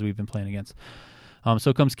example, as we've been playing against.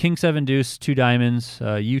 So comes King 7 deuce, 2 diamonds.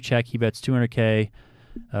 You check. He bets 200K.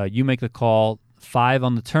 You make the call. 5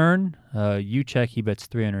 on the turn. You check. He bets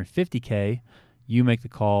 350K. You make the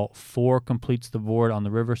call. 4 completes the board on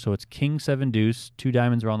the river, so it's King 7 deuce. 2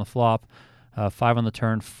 diamonds are on the flop. 5 on the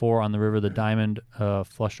turn, 4 on the river. The diamond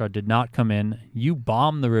flush draw did not come in. You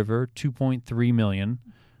bomb the river, 2.3 million,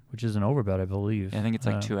 which is an overbet, I believe. Yeah, I think it's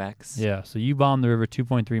like 2x. Yeah, so you bomb the river,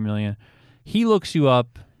 2.3 million. He looks you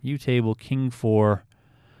up. You table King 4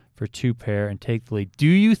 for 2 pair and take the lead. Do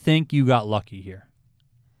you think you got lucky here?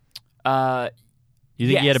 You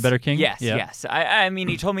think he had a better king? Yes. I mean,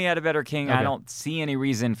 he told me he had a better king. Okay. I don't see any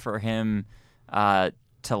reason for him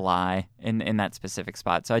to lie in that specific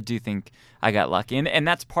spot. So I do think I got lucky. And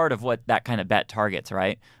that's part of what that kind of bet targets,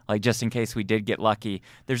 right? Like, just in case we did get lucky,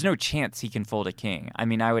 there's no chance he can fold a king. I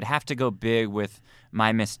mean, I would have to go big with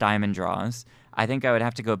my missed diamond draws. I think I would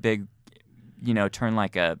have to go big, you know, turn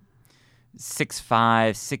like a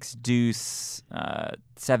 6-5, 6 deuce,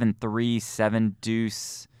 7-3, 7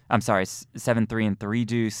 deuce. I'm sorry, 7-3 and 3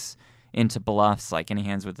 deuce into bluffs, like any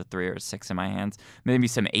hands with the 3 or 6 in my hands. Maybe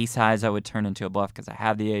some ace highs I would turn into a bluff because I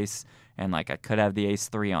have the ace, and like I could have the ace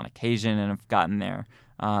 3 on occasion and have gotten there.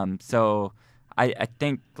 So I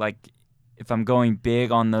think like if I'm going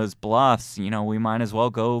big on those bluffs, you know, we might as well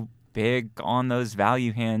go big on those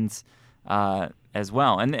value hands as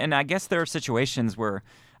well. And I guess there are situations where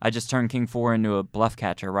I just turn King 4 into a bluff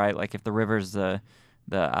catcher, right? Like if the river's the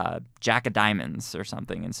Jack of Diamonds or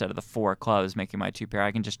something instead of the 4 clubs making my 2 pair,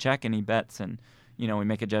 I can just check and he bets, and you know, we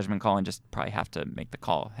make a judgment call and just probably have to make the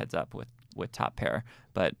call heads up with top pair.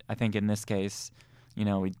 But I think in this case, you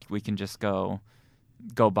know, we can just go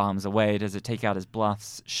bombs away. Does it take out his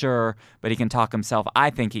bluffs? Sure, but he can talk himself. I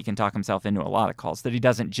think he can talk himself into a lot of calls, that he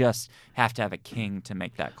doesn't just have to have a king to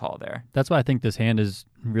make that call there. That's why I think this hand is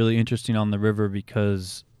really interesting on the river,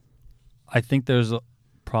 because I think there's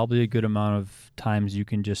probably a good amount of times you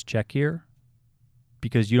can just check here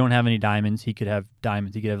because you don't have any diamonds. He could have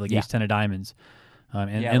diamonds. He could have like ace 10 of diamonds.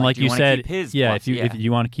 And like you said, if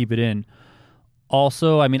you want to keep it in.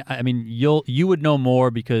 Also, I mean, you would know more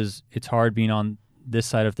because it's hard being on this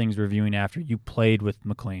side of things reviewing after you played with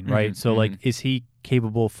McLean, right? So like, is he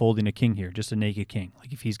capable of folding a king here, just a naked king?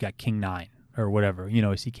 Like if he's got king 9 or whatever, you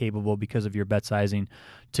know, is he capable because of your bet sizing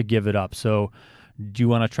to give it up? So do you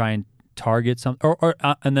want to try and target some, or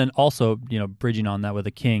and then also, you know, bridging on that with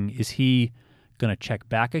a king, is he going to check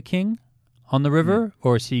back a king on the river,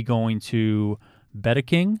 or is he going to bet a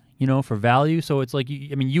king, you know, for value? So it's like,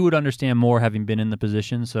 I mean, you would understand more having been in the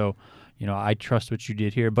position. So, you know, I trust what you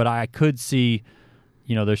did here, but I could see,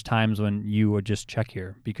 you know, there's times when you would just check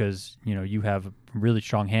here because, you know, you have a really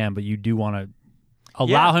strong hand, but you do want to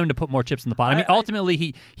allow him to put more chips in the pot. I mean,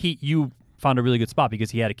 ultimately, you found a really good spot because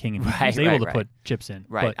he had a king and he was able to put chips in.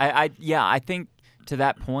 Right. But I think to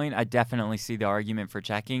that point, I definitely see the argument for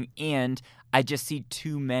checking, and I just see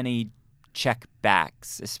too many check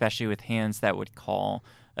backs, especially with hands that would call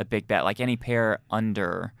a big bet. Like any pair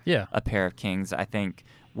under a pair of kings, I think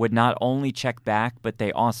would not only check back, but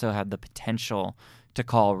they also have the potential to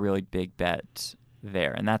call a really big bet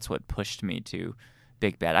there, and that's what pushed me to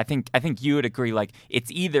big bet. I think you would agree, like it's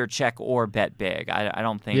either check or bet big. I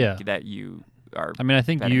don't think that you are. I mean, I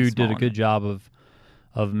think you did a good job of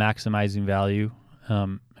maximizing value. I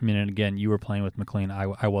mean, and again, you were playing with McLean.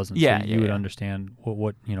 I wasn't. So you would understand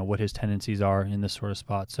what you know what his tendencies are in this sort of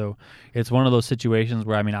spot. So it's one of those situations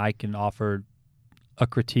where, I mean, I can offer a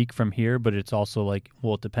critique from here, but it's also like,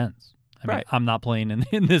 well, it depends. I mean, I'm not playing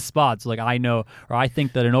in this spot. So like, I know, or I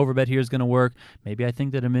think that an overbet here is going to work. Maybe I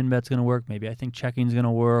think that a min bet's going to work. Maybe I think checking is going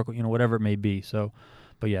to work, you know, whatever it may be. So,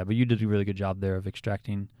 but you did a really good job there of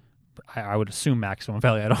extracting I would assume maximum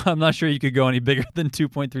value. I'm not sure you could go any bigger than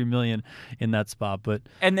 2.3 million in that spot. But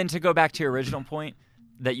and then to go back to your original point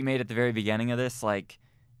that you made at the very beginning of this, like,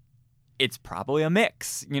 it's probably a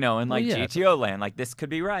mix, in like GTO land. Like, this could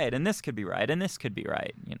be right, and this could be right, and this could be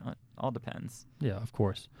right. It all depends. Yeah, of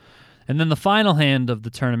course. And then the final hand of the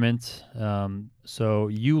tournament. So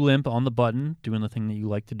you limp on the button, doing the thing that you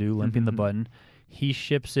like to do, limping the button. He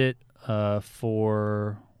ships it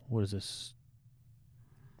for, what is this?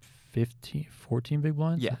 14 big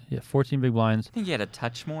blinds? Yeah. Yeah, 14 big blinds. I think he had a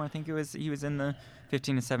touch more. I think he was in the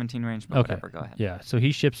 15 to 17 range, but whatever. Go ahead. Yeah, so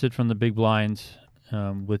he ships it from the big blind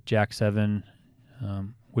with Jack 7,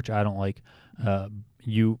 which I don't like.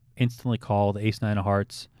 You instantly call the ace 9 of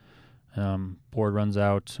hearts. Board runs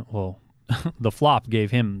out. Well, the flop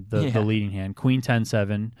gave him the leading hand. Queen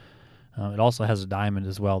 10-7. It also has a diamond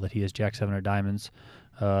as well that he has Jack 7 or diamonds.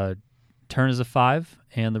 Turn is a 5,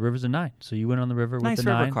 and the river's a 9. So you win on the river with the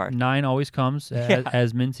 9. River card. 9 always comes,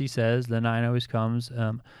 as Mincy says. The 9 always comes.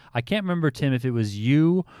 I can't remember, Tim, if it was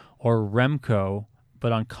you or Remco,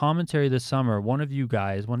 but on commentary this summer, one of you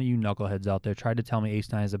knuckleheads out there, tried to tell me ace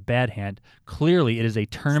 9 is a bad hand. Clearly, it is a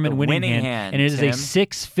tournament winning hand, and it is Tim. a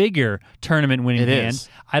 6-figure tournament winning hand. Is.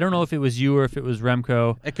 I don't know if it was you or if it was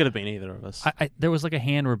Remco. It could have been either of us. There was like a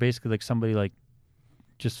hand where basically like somebody like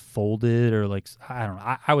just folded or like I don't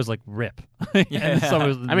know. I was like rip.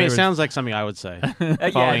 It sounds like something I would say.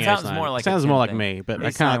 It sounds more like sounds more like me, but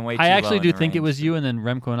I can't. Way I too actually low do in the think it range. was you, and then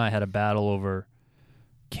Remco and I had a battle over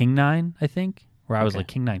King 9, I think, where I was like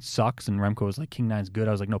King 9 sucks, and Remco was like King 9's good.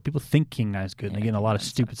 I was like, no, people think King 9's good, and they get in a lot of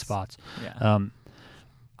stupid spots. Yeah.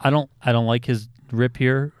 I don't like his rip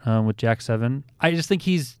here with Jack 7. I just think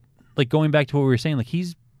he's like going back to what we were saying. Like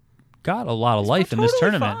he's got a lot of life in this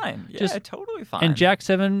tournament. Fine. Yeah, Just totally fine. And Jack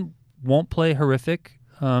 7 won't play horrific.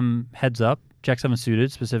 Heads up, Jack 7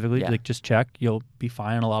 suited specifically. Yeah. Like just check, you'll be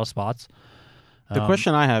fine in a lot of spots. The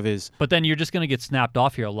question I have is, But then you're just going to get snapped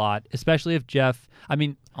off here a lot, especially if Jeff. I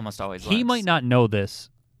mean, almost always. he limps. might not know this,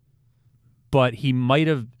 but he might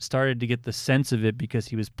have started to get the sense of it because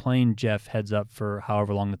he was playing Jeff heads up for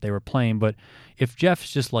however long that they were playing. But if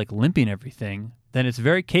Jeff's just like limping everything, then it's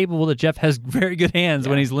very capable that Jeff has very good hands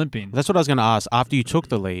when he's limping. that's what I was going to ask. After you took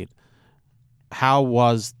the lead, how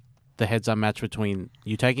was the heads-up match between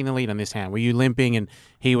you taking the lead and this hand? Were you limping and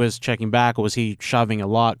he was checking back, or was he shoving a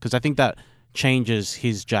lot? Because I think that changes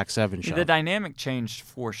his Jack 7 shove. The dynamic changed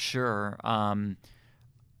for sure.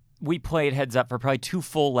 We played heads up for probably 2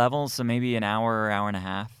 full levels, so maybe an hour and a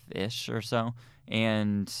half-ish or so.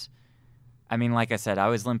 And, I mean, like I said, I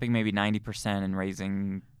was limping maybe 90% and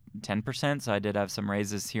raising 10%, so I did have some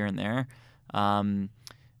raises here and there.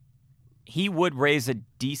 He would raise a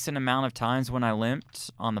decent amount of times when I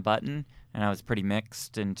limped on the button, and I was pretty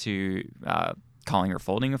mixed into calling or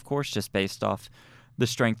folding, of course, just based off the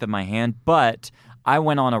strength of my hand. But I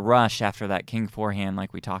went on a rush after that King 4 hand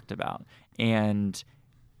like we talked about, and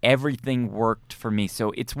everything worked for me.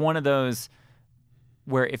 So it's one of those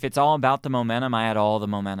where if it's all about the momentum, I had all the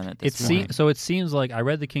momentum at this point. So it seems like I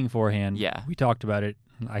read the King 4 hand. Yeah. We talked about it.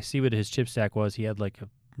 I see what his chip stack was. He had like a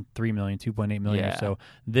 3 million, 2.8 million or so.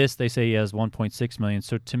 This, they say he has 1.6 million.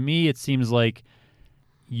 So to me, it seems like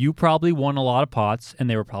you probably won a lot of pots, and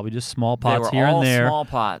they were probably just small pots here and there. Small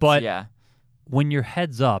pots, but when you're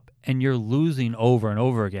heads up and you're losing over and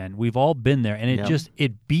over again, we've all been there, and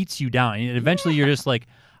it beats you down. And eventually you're just like,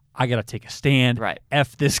 I got to take a stand. Right.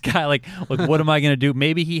 F this guy. Like what am I going to do?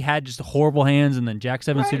 Maybe he had just horrible hands, and then Jack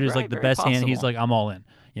 7 suited is like the best hand. He's like, I'm all in.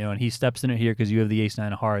 And he steps in it here because you have the ace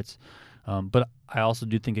 9 of hearts. But I also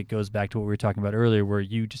do think it goes back to what we were talking about earlier, where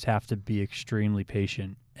you just have to be extremely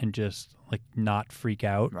patient and just like not freak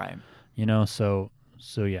out. Right. So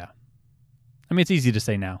yeah. I mean, it's easy to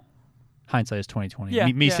say now. Hindsight is 20/20. Yeah,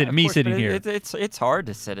 Me sitting here. It's hard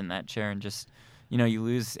to sit in that chair and just you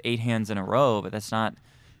lose 8 hands in a row, but it's not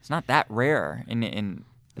that rare in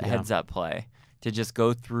heads up play to just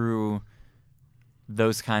go through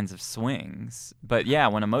those kinds of swings. But yeah,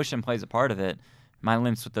 when emotion plays a part of it, my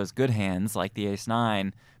limps with those good hands like the ace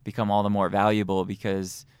 9 become all the more valuable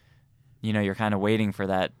because you're kind of waiting for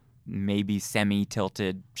that maybe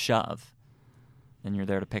semi-tilted shove, and you're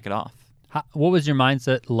there to pick it off. What was your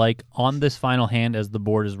mindset like on this final hand as the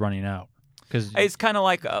board is running out? Because it's kind of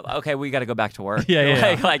like, okay, we got to go back to work.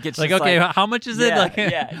 Yeah. Like it's like, just okay, how much is it?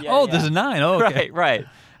 Yeah, there's a 9. Oh, okay. Right.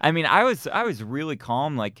 I mean, I was really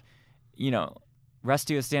calm. Like,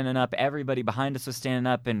 Rusty was standing up, everybody behind us was standing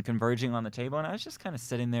up and converging on the table, and I was just kind of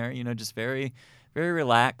sitting there, just very, very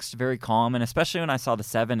relaxed, very calm. And especially when I saw the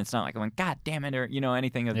 7, it's not like I went, God damn it, or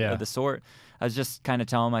anything of the sort. I was just kind of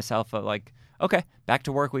telling myself, like, okay, back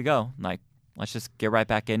to work we go. Like, let's just get right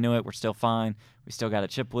back into it. We're still fine. We still got a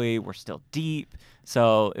chip lead. We're still deep.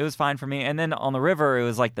 So it was fine for me. And then on the river, it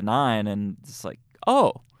was like the 9, and it's like,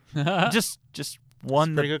 oh, just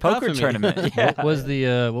won the poker tournament. Yeah. What was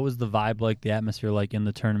the vibe like, the atmosphere like in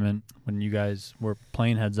the tournament when you guys were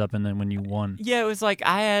playing heads up and then when you won? Yeah, it was like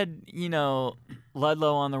I had,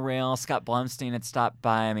 Ludlow on the rail. Scott Blumstein had stopped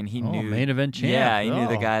by. I mean, he knew. Main event champ. Yeah, he knew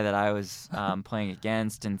the guy that I was playing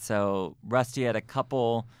against. And so Rusty had a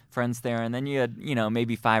couple friends there. And then you had,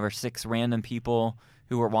 maybe 5 or 6 random people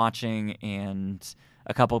who were watching, and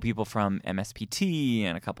a couple people from MSPT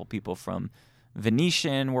and a couple people from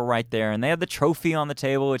Venetian were right there, and they had the trophy on the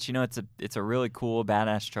table, which it's a really cool,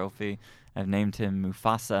 badass trophy. I've named him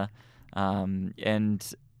Mufasa,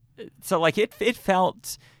 and so like it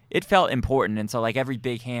felt important, and so like every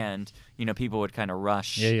big hand, people would kind of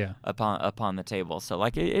rush upon the table. So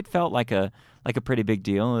like it felt like a pretty big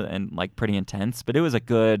deal and like pretty intense, but it was a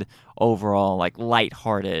good overall like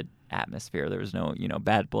lighthearted atmosphere. There was no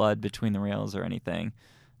bad blood between the rails or anything.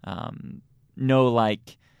 No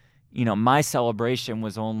like. My celebration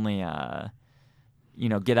was only,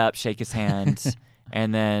 get up, shake his hand,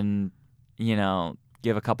 and then,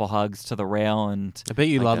 give a couple hugs to the rail. And I bet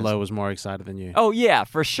you Ludlow was more excited than you. Oh, yeah,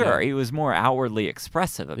 for sure. Yeah. He was more outwardly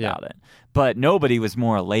expressive about it. But nobody was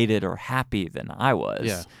more elated or happy than I was.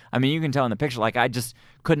 Yeah. I mean, you can tell in the picture, like, I just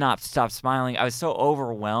could not stop smiling. I was so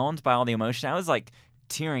overwhelmed by all the emotion. I was, like,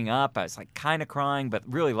 tearing up. I was, like, kind of crying, but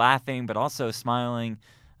really laughing, but also smiling.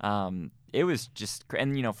 It was just,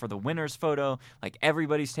 and for the winner's photo, like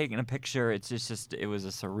everybody's taking a picture. It's just it was a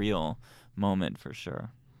surreal moment for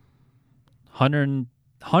sure.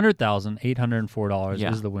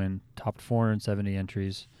 $100,804 is the win. Topped 470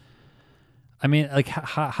 entries. I mean, like,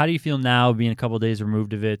 how do you feel now, being a couple of days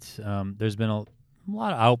removed of it? There's been a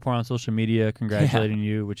lot of outpour on social media congratulating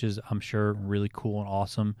you, which is, I'm sure, really cool and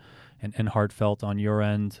awesome and heartfelt on your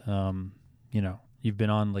end. You've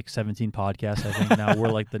been on like 17 podcasts, I think. Now we're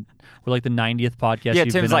like the 90th podcast. Yeah,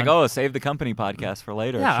 you've Tim's been like, on. save the company podcast for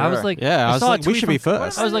later. Yeah, sure. I was like, we should be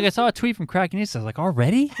first. I was like, I saw a tweet from Kraken East. I was like,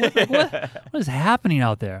 already? What is happening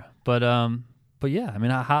out there? But yeah, I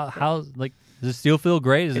mean, how like, does it still feel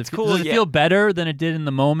great? It's cool. Does it feel better than it did in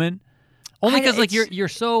the moment? Only because like you're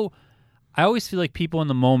so. I always feel like people in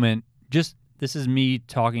the moment. Just this is me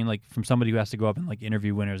talking like from somebody who has to go up and like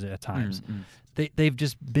interview winners at times. Mm-hmm. They've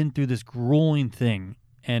just been through this grueling thing,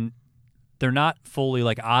 and they're not fully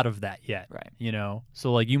like out of that yet. Right.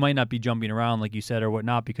 So like you might not be jumping around like you said or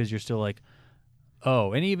whatnot because you're still like,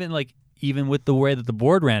 oh, and even with the way that the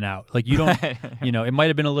board ran out, like you don't, it might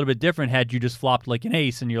have been a little bit different had you just flopped like an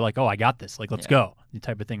ace and you're like, oh, I got this, like let's go, the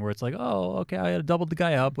type of thing where it's like, oh, okay, I doubled the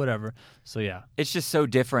guy up, whatever. So yeah, it's just so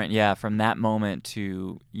different, from that moment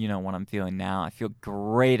to what I'm feeling now. I feel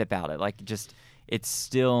great about it. Like just it's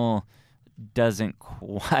still doesn't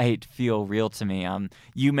quite feel real to me.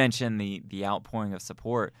 You mentioned the outpouring of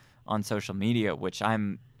support on social media, which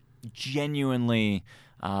I'm genuinely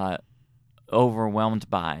overwhelmed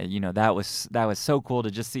by. That was so cool to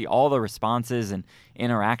just see all the responses and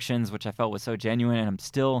interactions, which I felt was so genuine, and I'm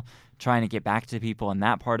still trying to get back to people, and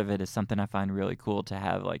that part of it is something I find really cool, to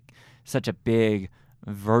have like such a big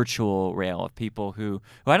virtual rail of people who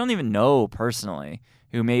I don't even know personally,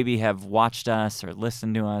 who maybe have watched us or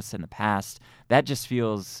listened to us in the past. That just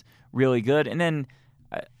feels really good. And then,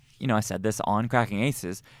 I said this on Cracking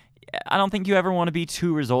Aces, I don't think you ever want to be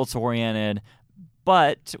too results-oriented.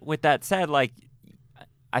 But with that said, like,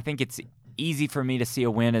 I think it's easy for me to see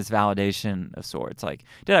a win as validation of sorts. Like,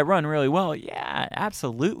 did I run really well? Yeah,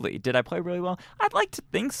 absolutely. Did I play really well? I'd like to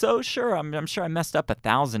think so, sure. I'm sure I messed up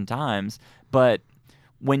 1,000 times, but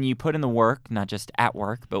when you put in the work, not just at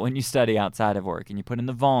work, but when you study outside of work and you put in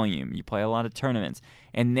the volume, you play a lot of tournaments,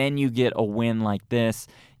 and then you get a win like this,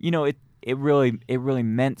 it really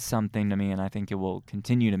meant something to me, and I think it will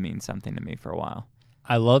continue to mean something to me for a while.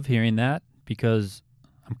 I love hearing that because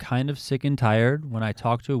I'm kind of sick and tired when I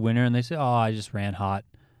talk to a winner and they say, "Oh, I just ran hot."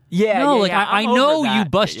 Yeah, no, I know you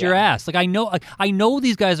bust your ass. Like I know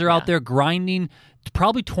these guys are out there grinding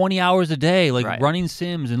probably 20 hours a day, like running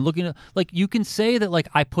sims and looking at, like, you can say that like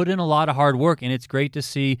I put in a lot of hard work and it's great to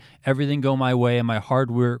see everything go my way and my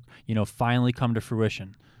hard work, finally come to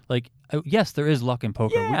fruition. Like, yes, there is luck in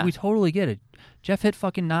poker. Yeah. We totally get it. Jeff hit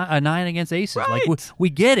fucking a 9 against aces. Right. Like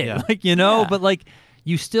we get it. Yeah. But like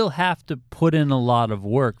you still have to put in a lot of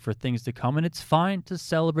work for things to come, and it's fine to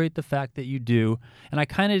celebrate the fact that you do. And I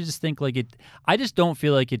kind of just think like I just don't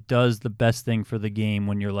feel like it does the best thing for the game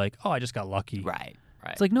when you're like, oh, I just got lucky. Right.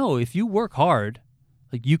 It's like, no, if you work hard,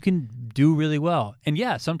 like you can do really well. And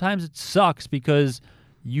yeah, sometimes it sucks because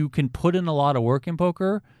you can put in a lot of work in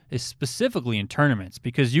poker is specifically in tournaments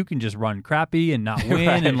because you can just run crappy and not win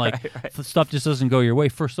Right, and like stuff just doesn't go your way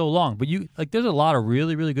for so long. But there's a lot of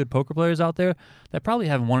really, really good poker players out there that probably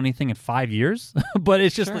haven't won anything in 5 years, but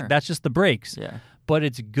it's just like, that's just the breaks. Yeah. But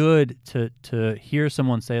it's good to hear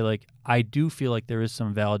someone say like, I do feel like there is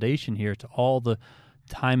some validation here to all the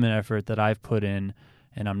time and effort that I've put in.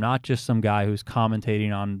 And I'm not just some guy who's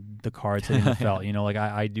commentating on the cards hitting the felt. You know, like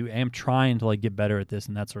I am trying to like get better at this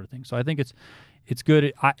and that sort of thing. So I think it's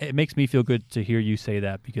good. It makes me feel good to hear you say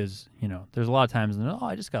that because, you know, there's a lot of times,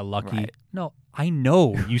 I just got lucky. Right. No, I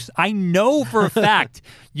know. I know for a fact.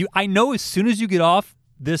 I know as soon as you get off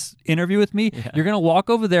this interview with me, you're going to walk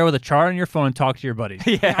over there with a chart on your phone and talk to your buddies.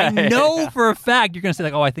 I know for a fact you're going to say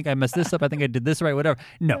like, I think I messed this up. I think I did this right, whatever.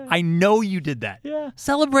 No, I know you did that. Yeah.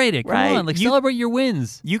 Celebrate it. Come on. Like celebrate your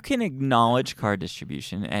wins. You can acknowledge card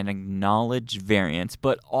distribution and acknowledge variance,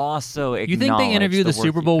 but also acknowledge You think they interview the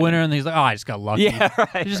Super Bowl winner and he's like, I just got lucky. Yeah,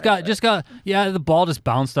 right. The ball just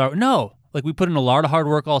bounced out. No. Like we put in a lot of hard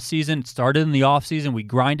work all season. It started in the off season. We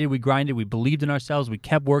grinded. We believed in ourselves. We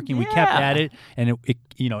kept working. We kept at it. And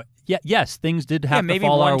yes, things did have to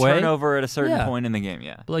fall our way. Maybe one turnover at a certain point in the game.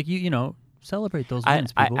 Yeah, but like celebrate those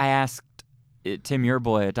wins. People. I asked Tim, your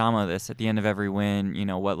boy Adamo, this at the end of every win. You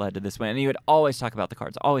know what led to this win, and he would always talk about the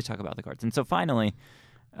cards. And so finally,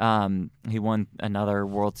 he won another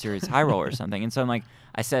World Series high roll or something. And so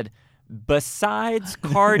I said, besides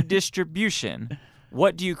card distribution,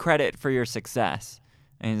 what do you credit for your success?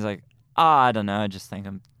 And he's like, I don't know. I just think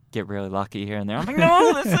I'm get really lucky here and there. I'm like,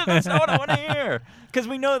 no, that's not what I want to hear. Because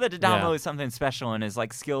we know that Adamo is something special and his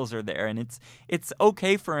skills are there. And it's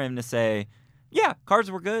okay for him to say, yeah, cards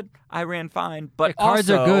were good. I ran fine. But cards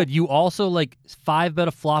are good. You also 5 bet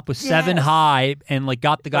a flop with 7 high and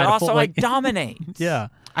got the guy to also dominate. Yeah.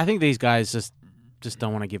 I think these guys just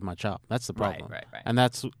don't want to give much up. That's the problem. Right. And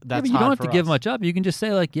that's but you don't have to give much up. You can just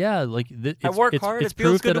say I work hard. It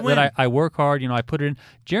feels good to win. I work hard. I put it in.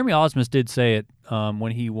 Jeremy Osmus did say it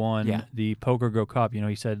when he won the PokerGO Cup.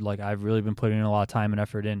 He said I've really been putting in a lot of time and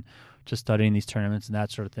effort in just studying these tournaments and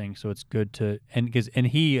that sort of thing. So it's good to and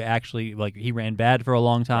he actually he ran bad for a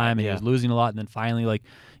long time and he was losing a lot and then finally it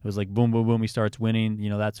was boom boom boom he starts winning.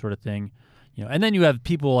 That sort of thing. And then you have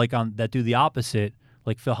people that do the opposite.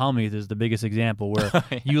 Like Phil Hellmuth is the biggest example where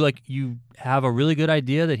you have a really good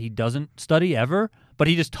idea that he doesn't study ever, but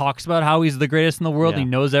he just talks about how he's the greatest in the world. And he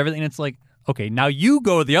knows everything. It's okay, now you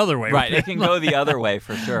go the other way. Right, it can go the other way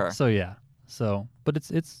for sure. But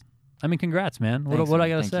it's. I mean, congrats, man. Thanks, what I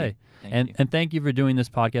gotta say? Thank you. And thank you for doing this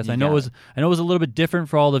podcast. I know it was a little bit different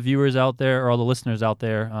for all the viewers out there or all the listeners out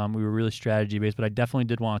there. We were really strategy based, but I definitely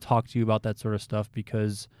did want to talk to you about that sort of stuff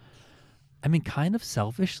because, I mean, kind of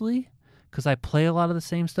selfishly. Because I play a lot of the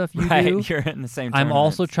same stuff you do. You're in the same tournaments. I'm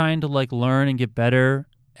also trying to learn and get better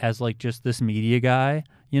as just this media guy,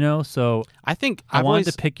 So I think I wanted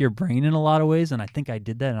to pick your brain in a lot of ways, and I think I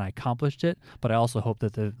did that and I accomplished it. But I also hope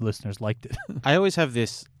that the listeners liked it. I've always had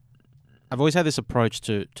this approach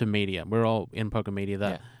to media. We're all in poker media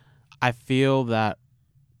that I feel that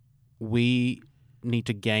we need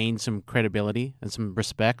to gain some credibility and some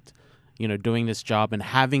respect, doing this job and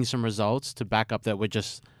having some results to back up that we're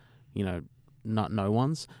just not no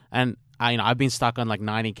ones. And I've been stuck on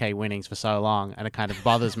 90K winnings for so long, and it kind of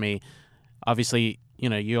bothers me. Obviously,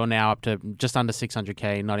 you're now up to just under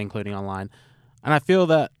 600K, not including online. And I feel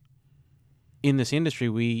that in this industry,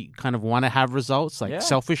 we kind of want to have results,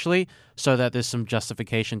 selfishly, so that there's some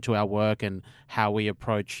justification to our work and how we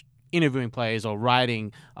approach interviewing players or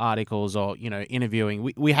writing articles or, interviewing.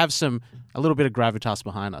 We have a little bit of gravitas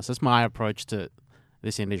behind us. That's my approach to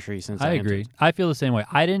this industry since I agree. entered. I feel the same way.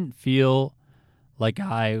 I didn't feel like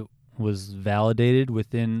I was validated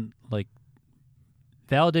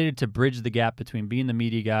validated to bridge the gap between being the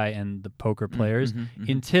media guy and the poker players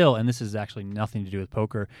until, and this is actually nothing to do with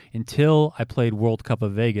poker, until I played World Cup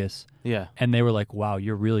of Vegas. Yeah. And they were like, wow,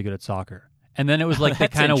 you're really good at soccer. And then it was they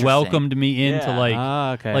kind of welcomed me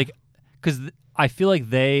into because I feel like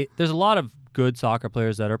there's a lot of good soccer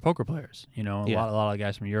players that are poker players, a lot of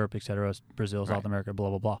guys from Europe, etc., Brazil, South America, blah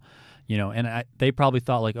blah blah, and they probably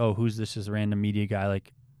thought who's this just random media guy?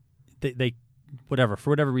 They whatever, for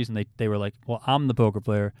whatever reason they were like, well, I'm the poker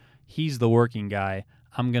player, he's the working guy,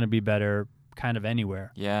 I'm gonna be better kind of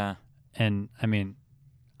anywhere. Yeah. And I mean,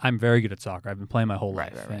 I'm very good at soccer. I've been playing my whole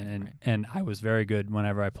life, and I was very good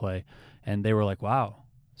whenever I play, and they were like, wow.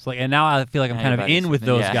 And now I feel like I'm kind of in with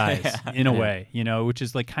those guys in a way, which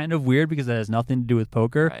is kind of weird because that has nothing to do with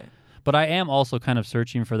poker. Right. But I am also kind of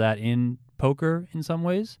searching for that in poker in some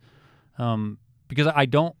ways, because I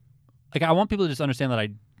don't I want people to just understand that I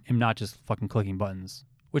am not just fucking clicking buttons,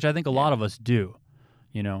 which I think a lot of us do.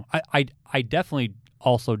 I definitely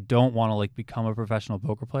also don't want to like become a professional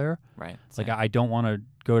poker player. Right. Like I don't want to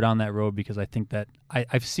go down that road because I think that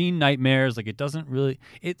I've seen nightmares. Like it doesn't really.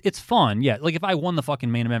 It's fun, yeah. Like if I won the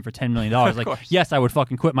fucking main event for $10 million, like yes, I would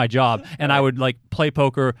fucking quit my job and I would like play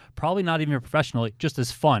poker. Probably not even professionally, just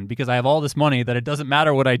as fun because I have all this money that it doesn't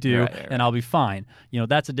matter what I do and I'll be fine. You know,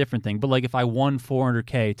 that's a different thing. But like if I won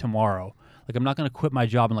 $400K tomorrow, like I'm not going to quit my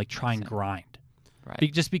job and like try and grind.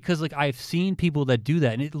 Right. Just because like I've seen people that do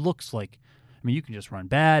that and it looks like. I mean, you can just run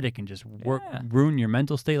bad. It can just ruin your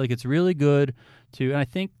mental state. Like, it's really good to, and I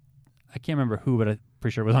think, I can't remember who, but I'm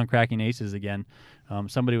pretty sure it was on Cracking Aces again.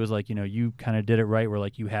 Somebody was like, you know, you kind of did it right where,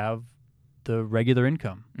 like, you have the regular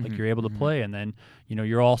income. Like, you're able to play. And then, you know,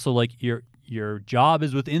 you're also, like, your job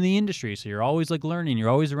is within the industry. So you're always, like, learning. You're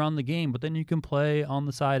always around the game. But then you can play on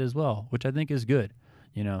the side as well, which I think is good.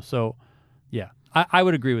 You know, so, yeah. I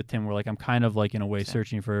would agree with Tim where, like, I'm kind of, like, in a way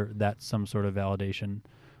searching for that some sort of validation.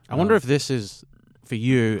 I wonder if this is for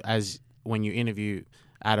you as when you interview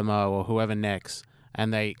Adamo or whoever next,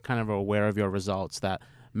 and they kind of are aware of your results that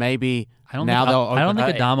maybe I don't think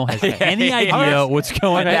Adamo has any idea what's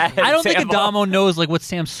going on. I don't think Adamo knows like what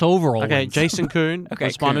Sam Soverall wins. Jason Kuhn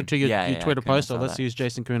responded to your Twitter post, so let's use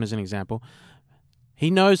Jason Kuhn as an example.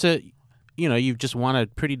 He knows that, you know, you've just won a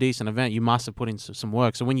pretty decent event. You must have put in some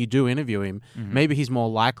work. So when you do interview him, maybe he's more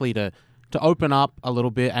likely to open up a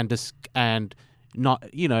little bit and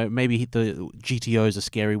not, you know, maybe the GTO is a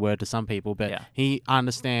scary word to some people, but he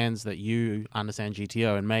understands that you understand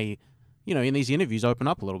GTO and may, you know, in these interviews open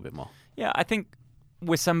up a little bit more. Yeah, I think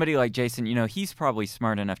with somebody like Jason, you know, he's probably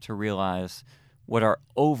smart enough to realize what our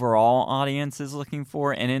overall audience is looking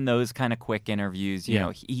for. And in those kind of quick interviews, you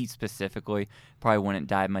know, he specifically probably wouldn't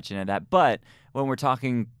dive much into that. But when we're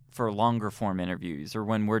talking for longer form interviews or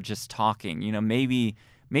when we're just talking, you know, maybe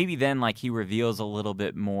then like he reveals a little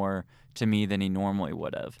bit more to me than he normally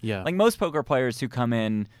would have. Yeah. Like most poker players who come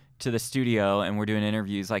in to the studio and we're doing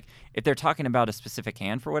interviews, like if they're talking about a specific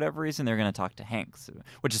hand for whatever reason, they're going to talk to Hanks,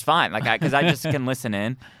 which is fine. Like because I just can listen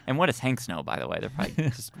in. And what does Hanks know, by the way? They're probably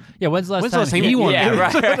just when's the last time he won? Yeah,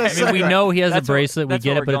 right. I mean, we know he has a bracelet, we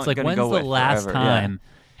get it, but it's like when's the last forever. time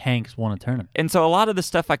Hanks won a tournament? And so a lot of the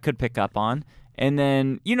stuff I could pick up on, and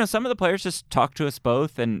then you know some of the players just talk to us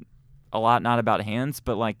both and. A lot not about hands,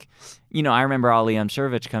 but like, you know, I remember Ali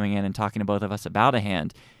Amsherovich coming in and talking to both of us about a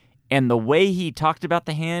hand. And the way he talked about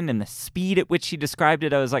the hand and the speed at which he described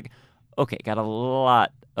it, I was like, okay, got a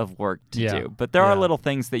lot of work to do. But there are little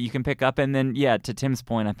things that you can pick up. And then, to Tim's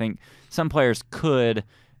point, I think some players could,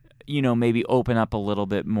 you know, maybe open up a little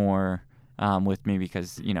bit more with me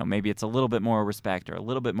because, you know, maybe it's a little bit more respect or a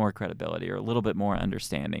little bit more credibility or a little bit more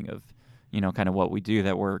understanding of, you know, kind of what we do,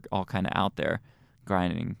 that we're all kind of out there.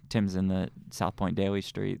 Grinding. Tim's in the South Point Daily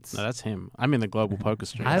streets. No, that's him. I'm in the Global Poker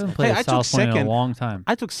streets. I haven't played South Point in a long time.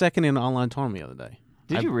 I took second in an online tournament the other day.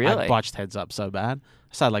 Did you really? I botched heads up so bad.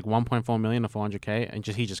 I started like 1.4 million to 400K, and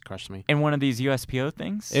he just crushed me. In one of these USPO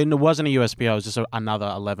things? It wasn't a USPO. It was just another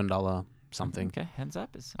 $11 something. Okay, heads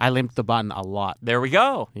up. I limped the button a lot. There we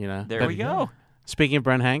go. You know. There we go. Speaking of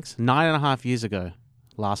Brent Hanks, 9.5 years ago,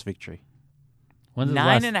 last victory. When's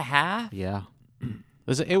 9.5? Yeah.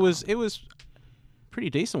 It was pretty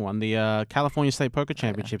decent one. The California State Poker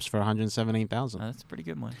Championships for $117,000. That's a pretty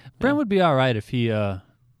good one. Brent would be all right if he. How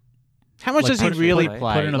much does he really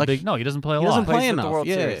play? Put in a big. No, he doesn't play a lot. He doesn't play Plays enough. the World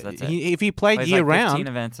Series, that's it. If he played Plays year like round, 15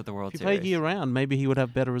 events at the World if he Series. played year round, maybe he would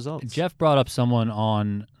have better results. Jeff brought up someone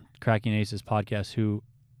on Cracking Aces podcast who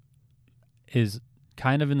is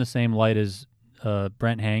kind of in the same light as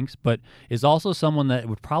Brent Hanks, but is also someone that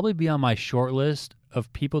would probably be on my short list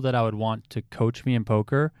of people that I would want to coach me in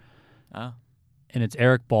poker. Oh. And it's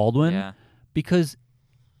Eric Baldwin, because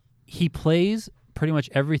he plays pretty much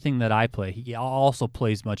everything that I play. He also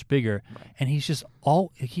plays much bigger, and he's just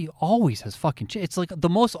he always has fucking chips. It's like the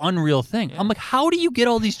most unreal thing. I'm like, how do you get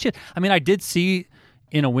all these chips? I mean, I did see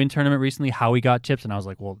in a win tournament recently how he got chips, and I was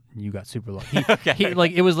like, well, you got super lucky. He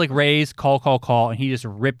like it was like raise, call, and he just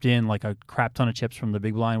ripped in like a crap ton of chips from the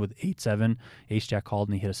big blind with 8-7. Ace Jack called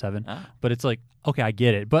and he hit a 7. Oh. But it's like, okay, I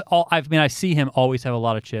get it. But I see him always have a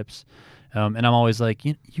lot of chips. And I'm always like,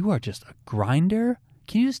 you are just a grinder?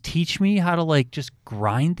 Can you just teach me how to like just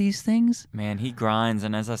grind these things? Man, he grinds,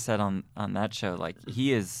 and as I said on that show, like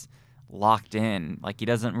he is locked in. Like he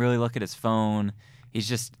doesn't really look at his phone. He's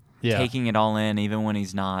just taking it all in, even when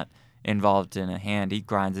he's not involved in a hand. He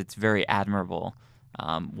grinds. It's very admirable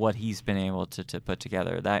what he's been able to put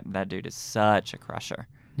together. That dude is such a crusher.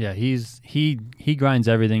 Yeah, he grinds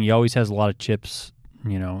everything. He always has a lot of chips,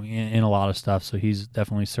 you know, in a lot of stuff. So he's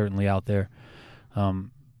definitely certainly out there.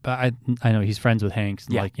 But I know he's friends with Hanks.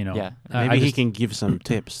 And yeah, like, you know, yeah. Maybe he can give some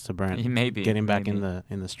tips to Brent. Maybe get him back in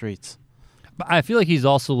the streets. But I feel like he's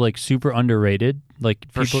also like super underrated.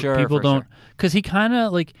 Like people don't, because he kind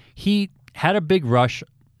of like he had a big rush.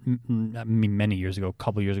 I mean, many years ago, a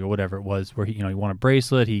couple years ago, whatever it was, where he won a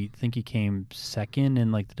bracelet. He came second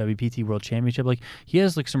in like the WPT World Championship. Like he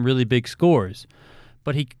has like some really big scores,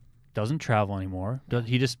 but he doesn't travel anymore.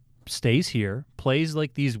 He just stays here, plays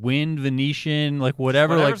like these Win, Venetian, like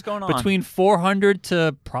whatever's going on. Between 400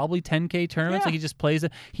 to probably 10K tournaments. Like he just plays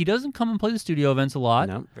it. He doesn't come and play the studio events a lot.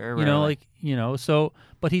 No, very rarely. So,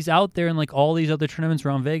 but he's out there in like all these other tournaments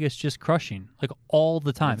around Vegas just crushing like all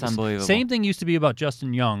the time. It's unbelievable. Same thing used to be about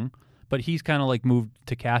Justin Young, but he's kind of like moved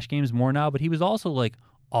to cash games more now, but he was also like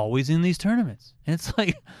always in these tournaments. And it's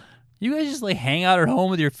like, you guys just like hang out at home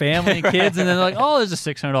with your family and kids, and then they're like, oh, there's a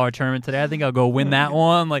 $600 tournament today. I think I'll go win that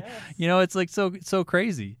one. Like, it's like so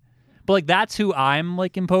crazy. But like that's who I'm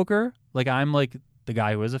like in poker. Like I'm like the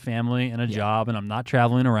guy who has a family and a job, and I'm not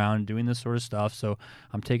traveling around doing this sort of stuff. So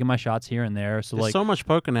I'm taking my shots here and there. So there's so much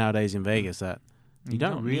poker nowadays in Vegas that you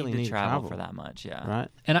don't really need to travel for that much. Yeah, right.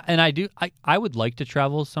 And I would like to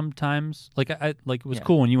travel sometimes. Like it was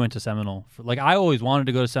cool when you went to Seminole. Like I always wanted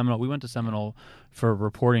to go to Seminole. We went to Seminole for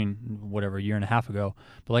reporting whatever a year and a half ago.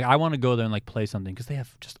 But like I want to go there and like play something because they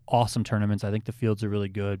have just awesome tournaments. I think the fields are really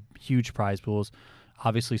good, huge prize pools,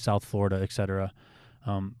 obviously South Florida, etc.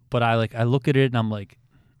 But I look at it and I'm like,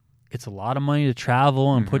 it's a lot of money to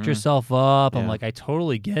travel and put yourself up. I'm like, I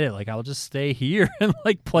totally get it. Like, I'll just stay here and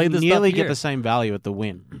like play this stuff here. Nearly get the same value at the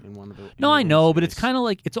Win in one of the. No, I know, but it's kind of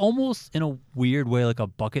like it's almost in a weird way like a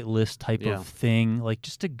bucket list type of thing. Like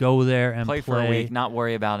just to go there and play for a week, not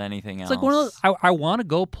worry about anything else. It's like one of those. I want to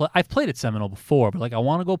go play. I've played at Seminole before, but like I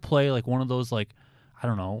want to go play like one of those like I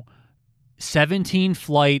don't know. 17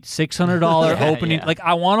 flight $600 opening. Like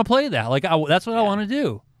I want to play that. Like that's what I want to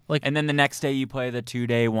do. Like, and then the next day you play the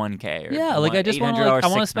 2-day 1K. Like I just want to. I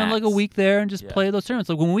want to spend like a week there and just play those tournaments.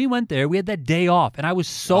 Like when we went there, we had that day off, and I was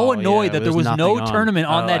so annoyed that there was no tournament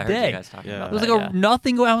on that day. It was like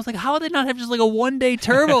nothing going. I was like, how do they not have just like a 1-day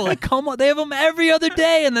turbo? Like come on, they have them every other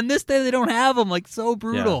day, and then this day they don't have them. Like so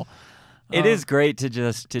brutal. Yeah. It is great to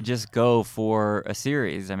just go for a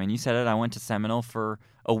series. I mean, you said it. I went to Seminole for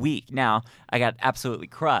a week. Now I got absolutely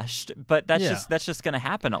crushed, but that's just going to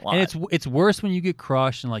happen a lot. And it's worse when you get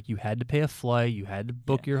crushed and like you had to pay a flight, you had to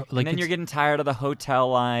book your like. And then you're getting tired of the hotel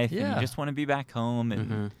life, and you just want to be back home.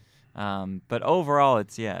 And but overall,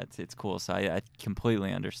 it's cool. So I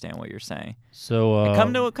completely understand what you're saying. So and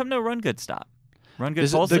come to a Run Good stop. Run Good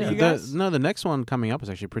Tulsa, you guys? No, the next one coming up is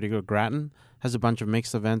actually pretty good. Grattan has a bunch of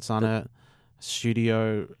mixed events on it.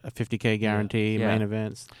 Studio, a 50K guarantee, main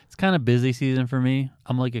events. It's kind of busy season for me.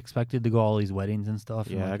 I'm like expected to go all these weddings and stuff.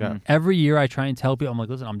 Yeah, and, I got every year I try and tell people, I'm like,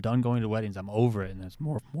 listen, I'm done going to weddings. I'm over it, and there's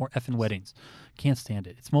more effing weddings. Can't stand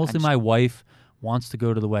it. It's mostly my wife wants to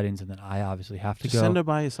go to the weddings, and then I obviously have to go. Send her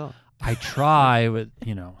by yourself. I try, but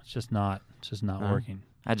it's just not working.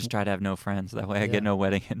 I just try to have no friends. That way I get no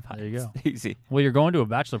wedding invites. There you go. It's easy. Well, you're going to a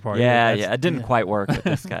bachelor party. Yeah. It didn't quite work with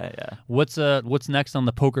this guy. Yeah. What's next on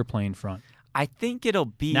the poker playing front? I think it'll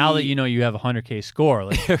be now that you have a 100K score.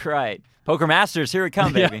 Like, right. Poker Masters, here we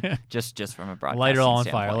come, baby. Just from a broadcasting light it all on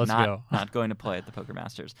standpoint. fire. Let's go. Not going to play at the Poker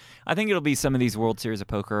Masters. I think it'll be some of these World Series of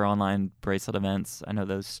Poker online bracelet events. I know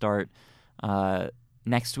those start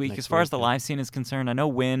next week. As far as the live scene is concerned, I know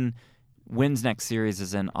Wynn's next series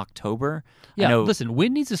is in October. Yeah, listen,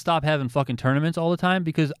 Wynn needs to stop having fucking tournaments all the time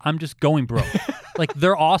because I'm just going broke. Like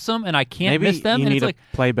they're awesome and I can't miss them. You and need it's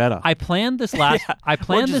to play better. I planned this last. I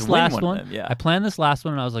planned this last one. I planned this last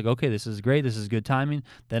one, and I was like, okay, this is great. This is good timing.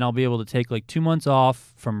 Then I'll be able to take like 2 months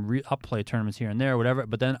off from. I'll play tournaments here and there, or whatever.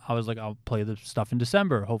 But then I was like, I'll play the stuff in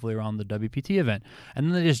December, hopefully around the WPT event. And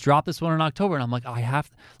then they just dropped this one in October, and I'm like, I have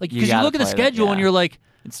to, like because you look at the schedule and you're like,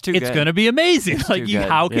 it's going to be amazing. Like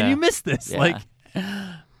how can you miss this? Yeah.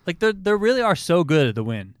 Like they really are so good at the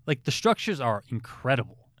Win. Like the structures are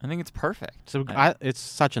incredible. I think it's perfect. So it's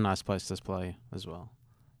such a nice place to play as well.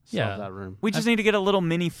 Love that room. We just need to get a little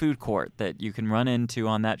mini food court that you can run into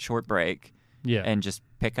on that short break. Yeah, and just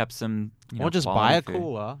pick up some. Or just buy a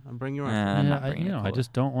cooler and bring your own. I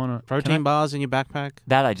just don't want to. Protein bars in your backpack.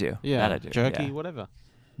 That I do. Yeah, that I do. Jerky, whatever.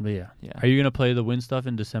 But yeah. Are you gonna play the Win stuff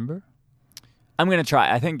in December? I'm gonna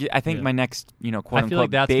try. I think my next quote unquote I feel like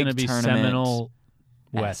that's big gonna be tournament Seminole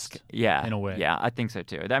West. Yeah, in a way. Yeah, I think so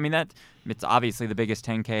too. I mean it's obviously the biggest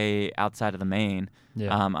 10K outside of the main.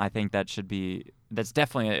 Yeah. I think that's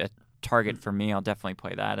definitely a target for me. I'll definitely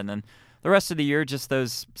play that, and then the rest of the year just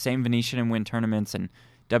those same Venetian and Win tournaments and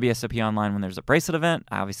WSOP online when there's a bracelet event.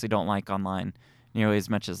 I obviously don't like online nearly as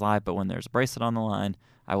much as live, but when there's a bracelet on the line,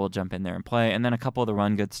 I will jump in there and play. And then a couple of the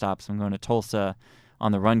Run Good stops. I'm going to Tulsa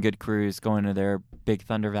on the Run Good cruise, going to their big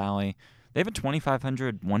Thunder Valley. They have a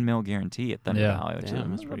 2,500 $1 million guarantee at Thunder Yeah. Valley, which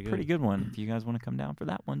Damn, is that's a pretty good one. If you guys want to come down for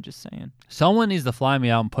that one, just saying. Someone needs to fly me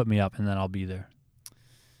out and put me up, and then I'll be there.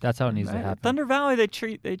 That's how it needs to happen. Thunder Valley, they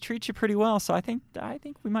treat you pretty well, so I think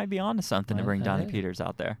we might be onto something to bring Donnie Peters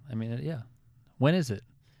out there. I mean, yeah. When is it?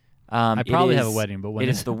 I probably have a wedding, but when it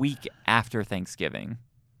is is the week after Thanksgiving.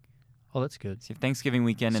 Oh, that's good. So you have Thanksgiving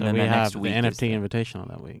weekend, and So then we the have next the week NFT Invitational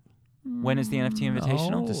that week. When is the NFT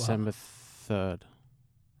Invitational? No. December 3rd.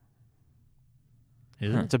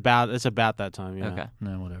 Is it? It's about that time. Yeah. Okay.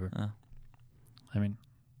 No, whatever. Oh. I mean,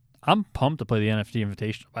 I'm pumped to play the NFT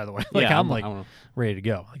Invitational, by the way. I'm ready to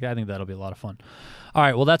go. I think that'll be a lot of fun. All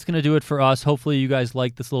right, well, that's going to do it for us. Hopefully you guys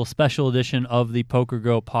like this little special edition of the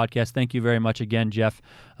PokerGo podcast. Thank you very much again, Jeff,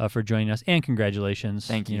 for joining us, and congratulations.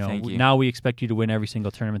 Thank you. Thank you. Now we expect you to win every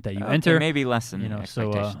single tournament that you enter. Maybe less than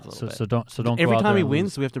expectations a little bit. So don't Every go out time there he and wins,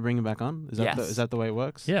 lose. do we have to bring him back on? Is that the way it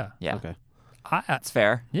works? Yeah. Yeah. Okay. That's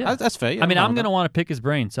fair. Yeah. That's fair. Yeah, I mean, I'm going to want to pick his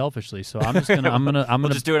brain selfishly, so I'm just going to we'll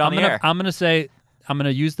just do it on the air. I'm going to say I'm going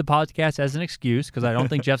to use the podcast as an excuse because I don't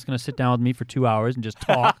think Jeff's going to sit down with me for 2 hours and just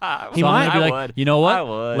talk. He so I'm might. going to be like, you know what? I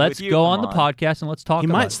would. Let's go on the podcast and let's talk He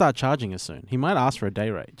about might it. start charging us soon. He might ask for a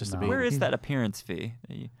day rate just to be. Where is that appearance fee?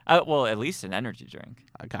 Well, at least an energy drink.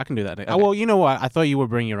 I can do that. Okay. Well, you know what? I thought you would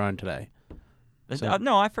bring your own today. So-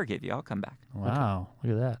 No, I forgive you. I'll come back. Wow.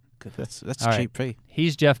 Look at that. That's All a right. cheap fee.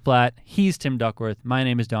 He's Jeff Platt. He's Tim Duckworth. My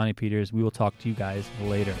name is Donnie Peters. We will talk to you guys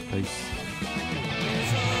later. Peace.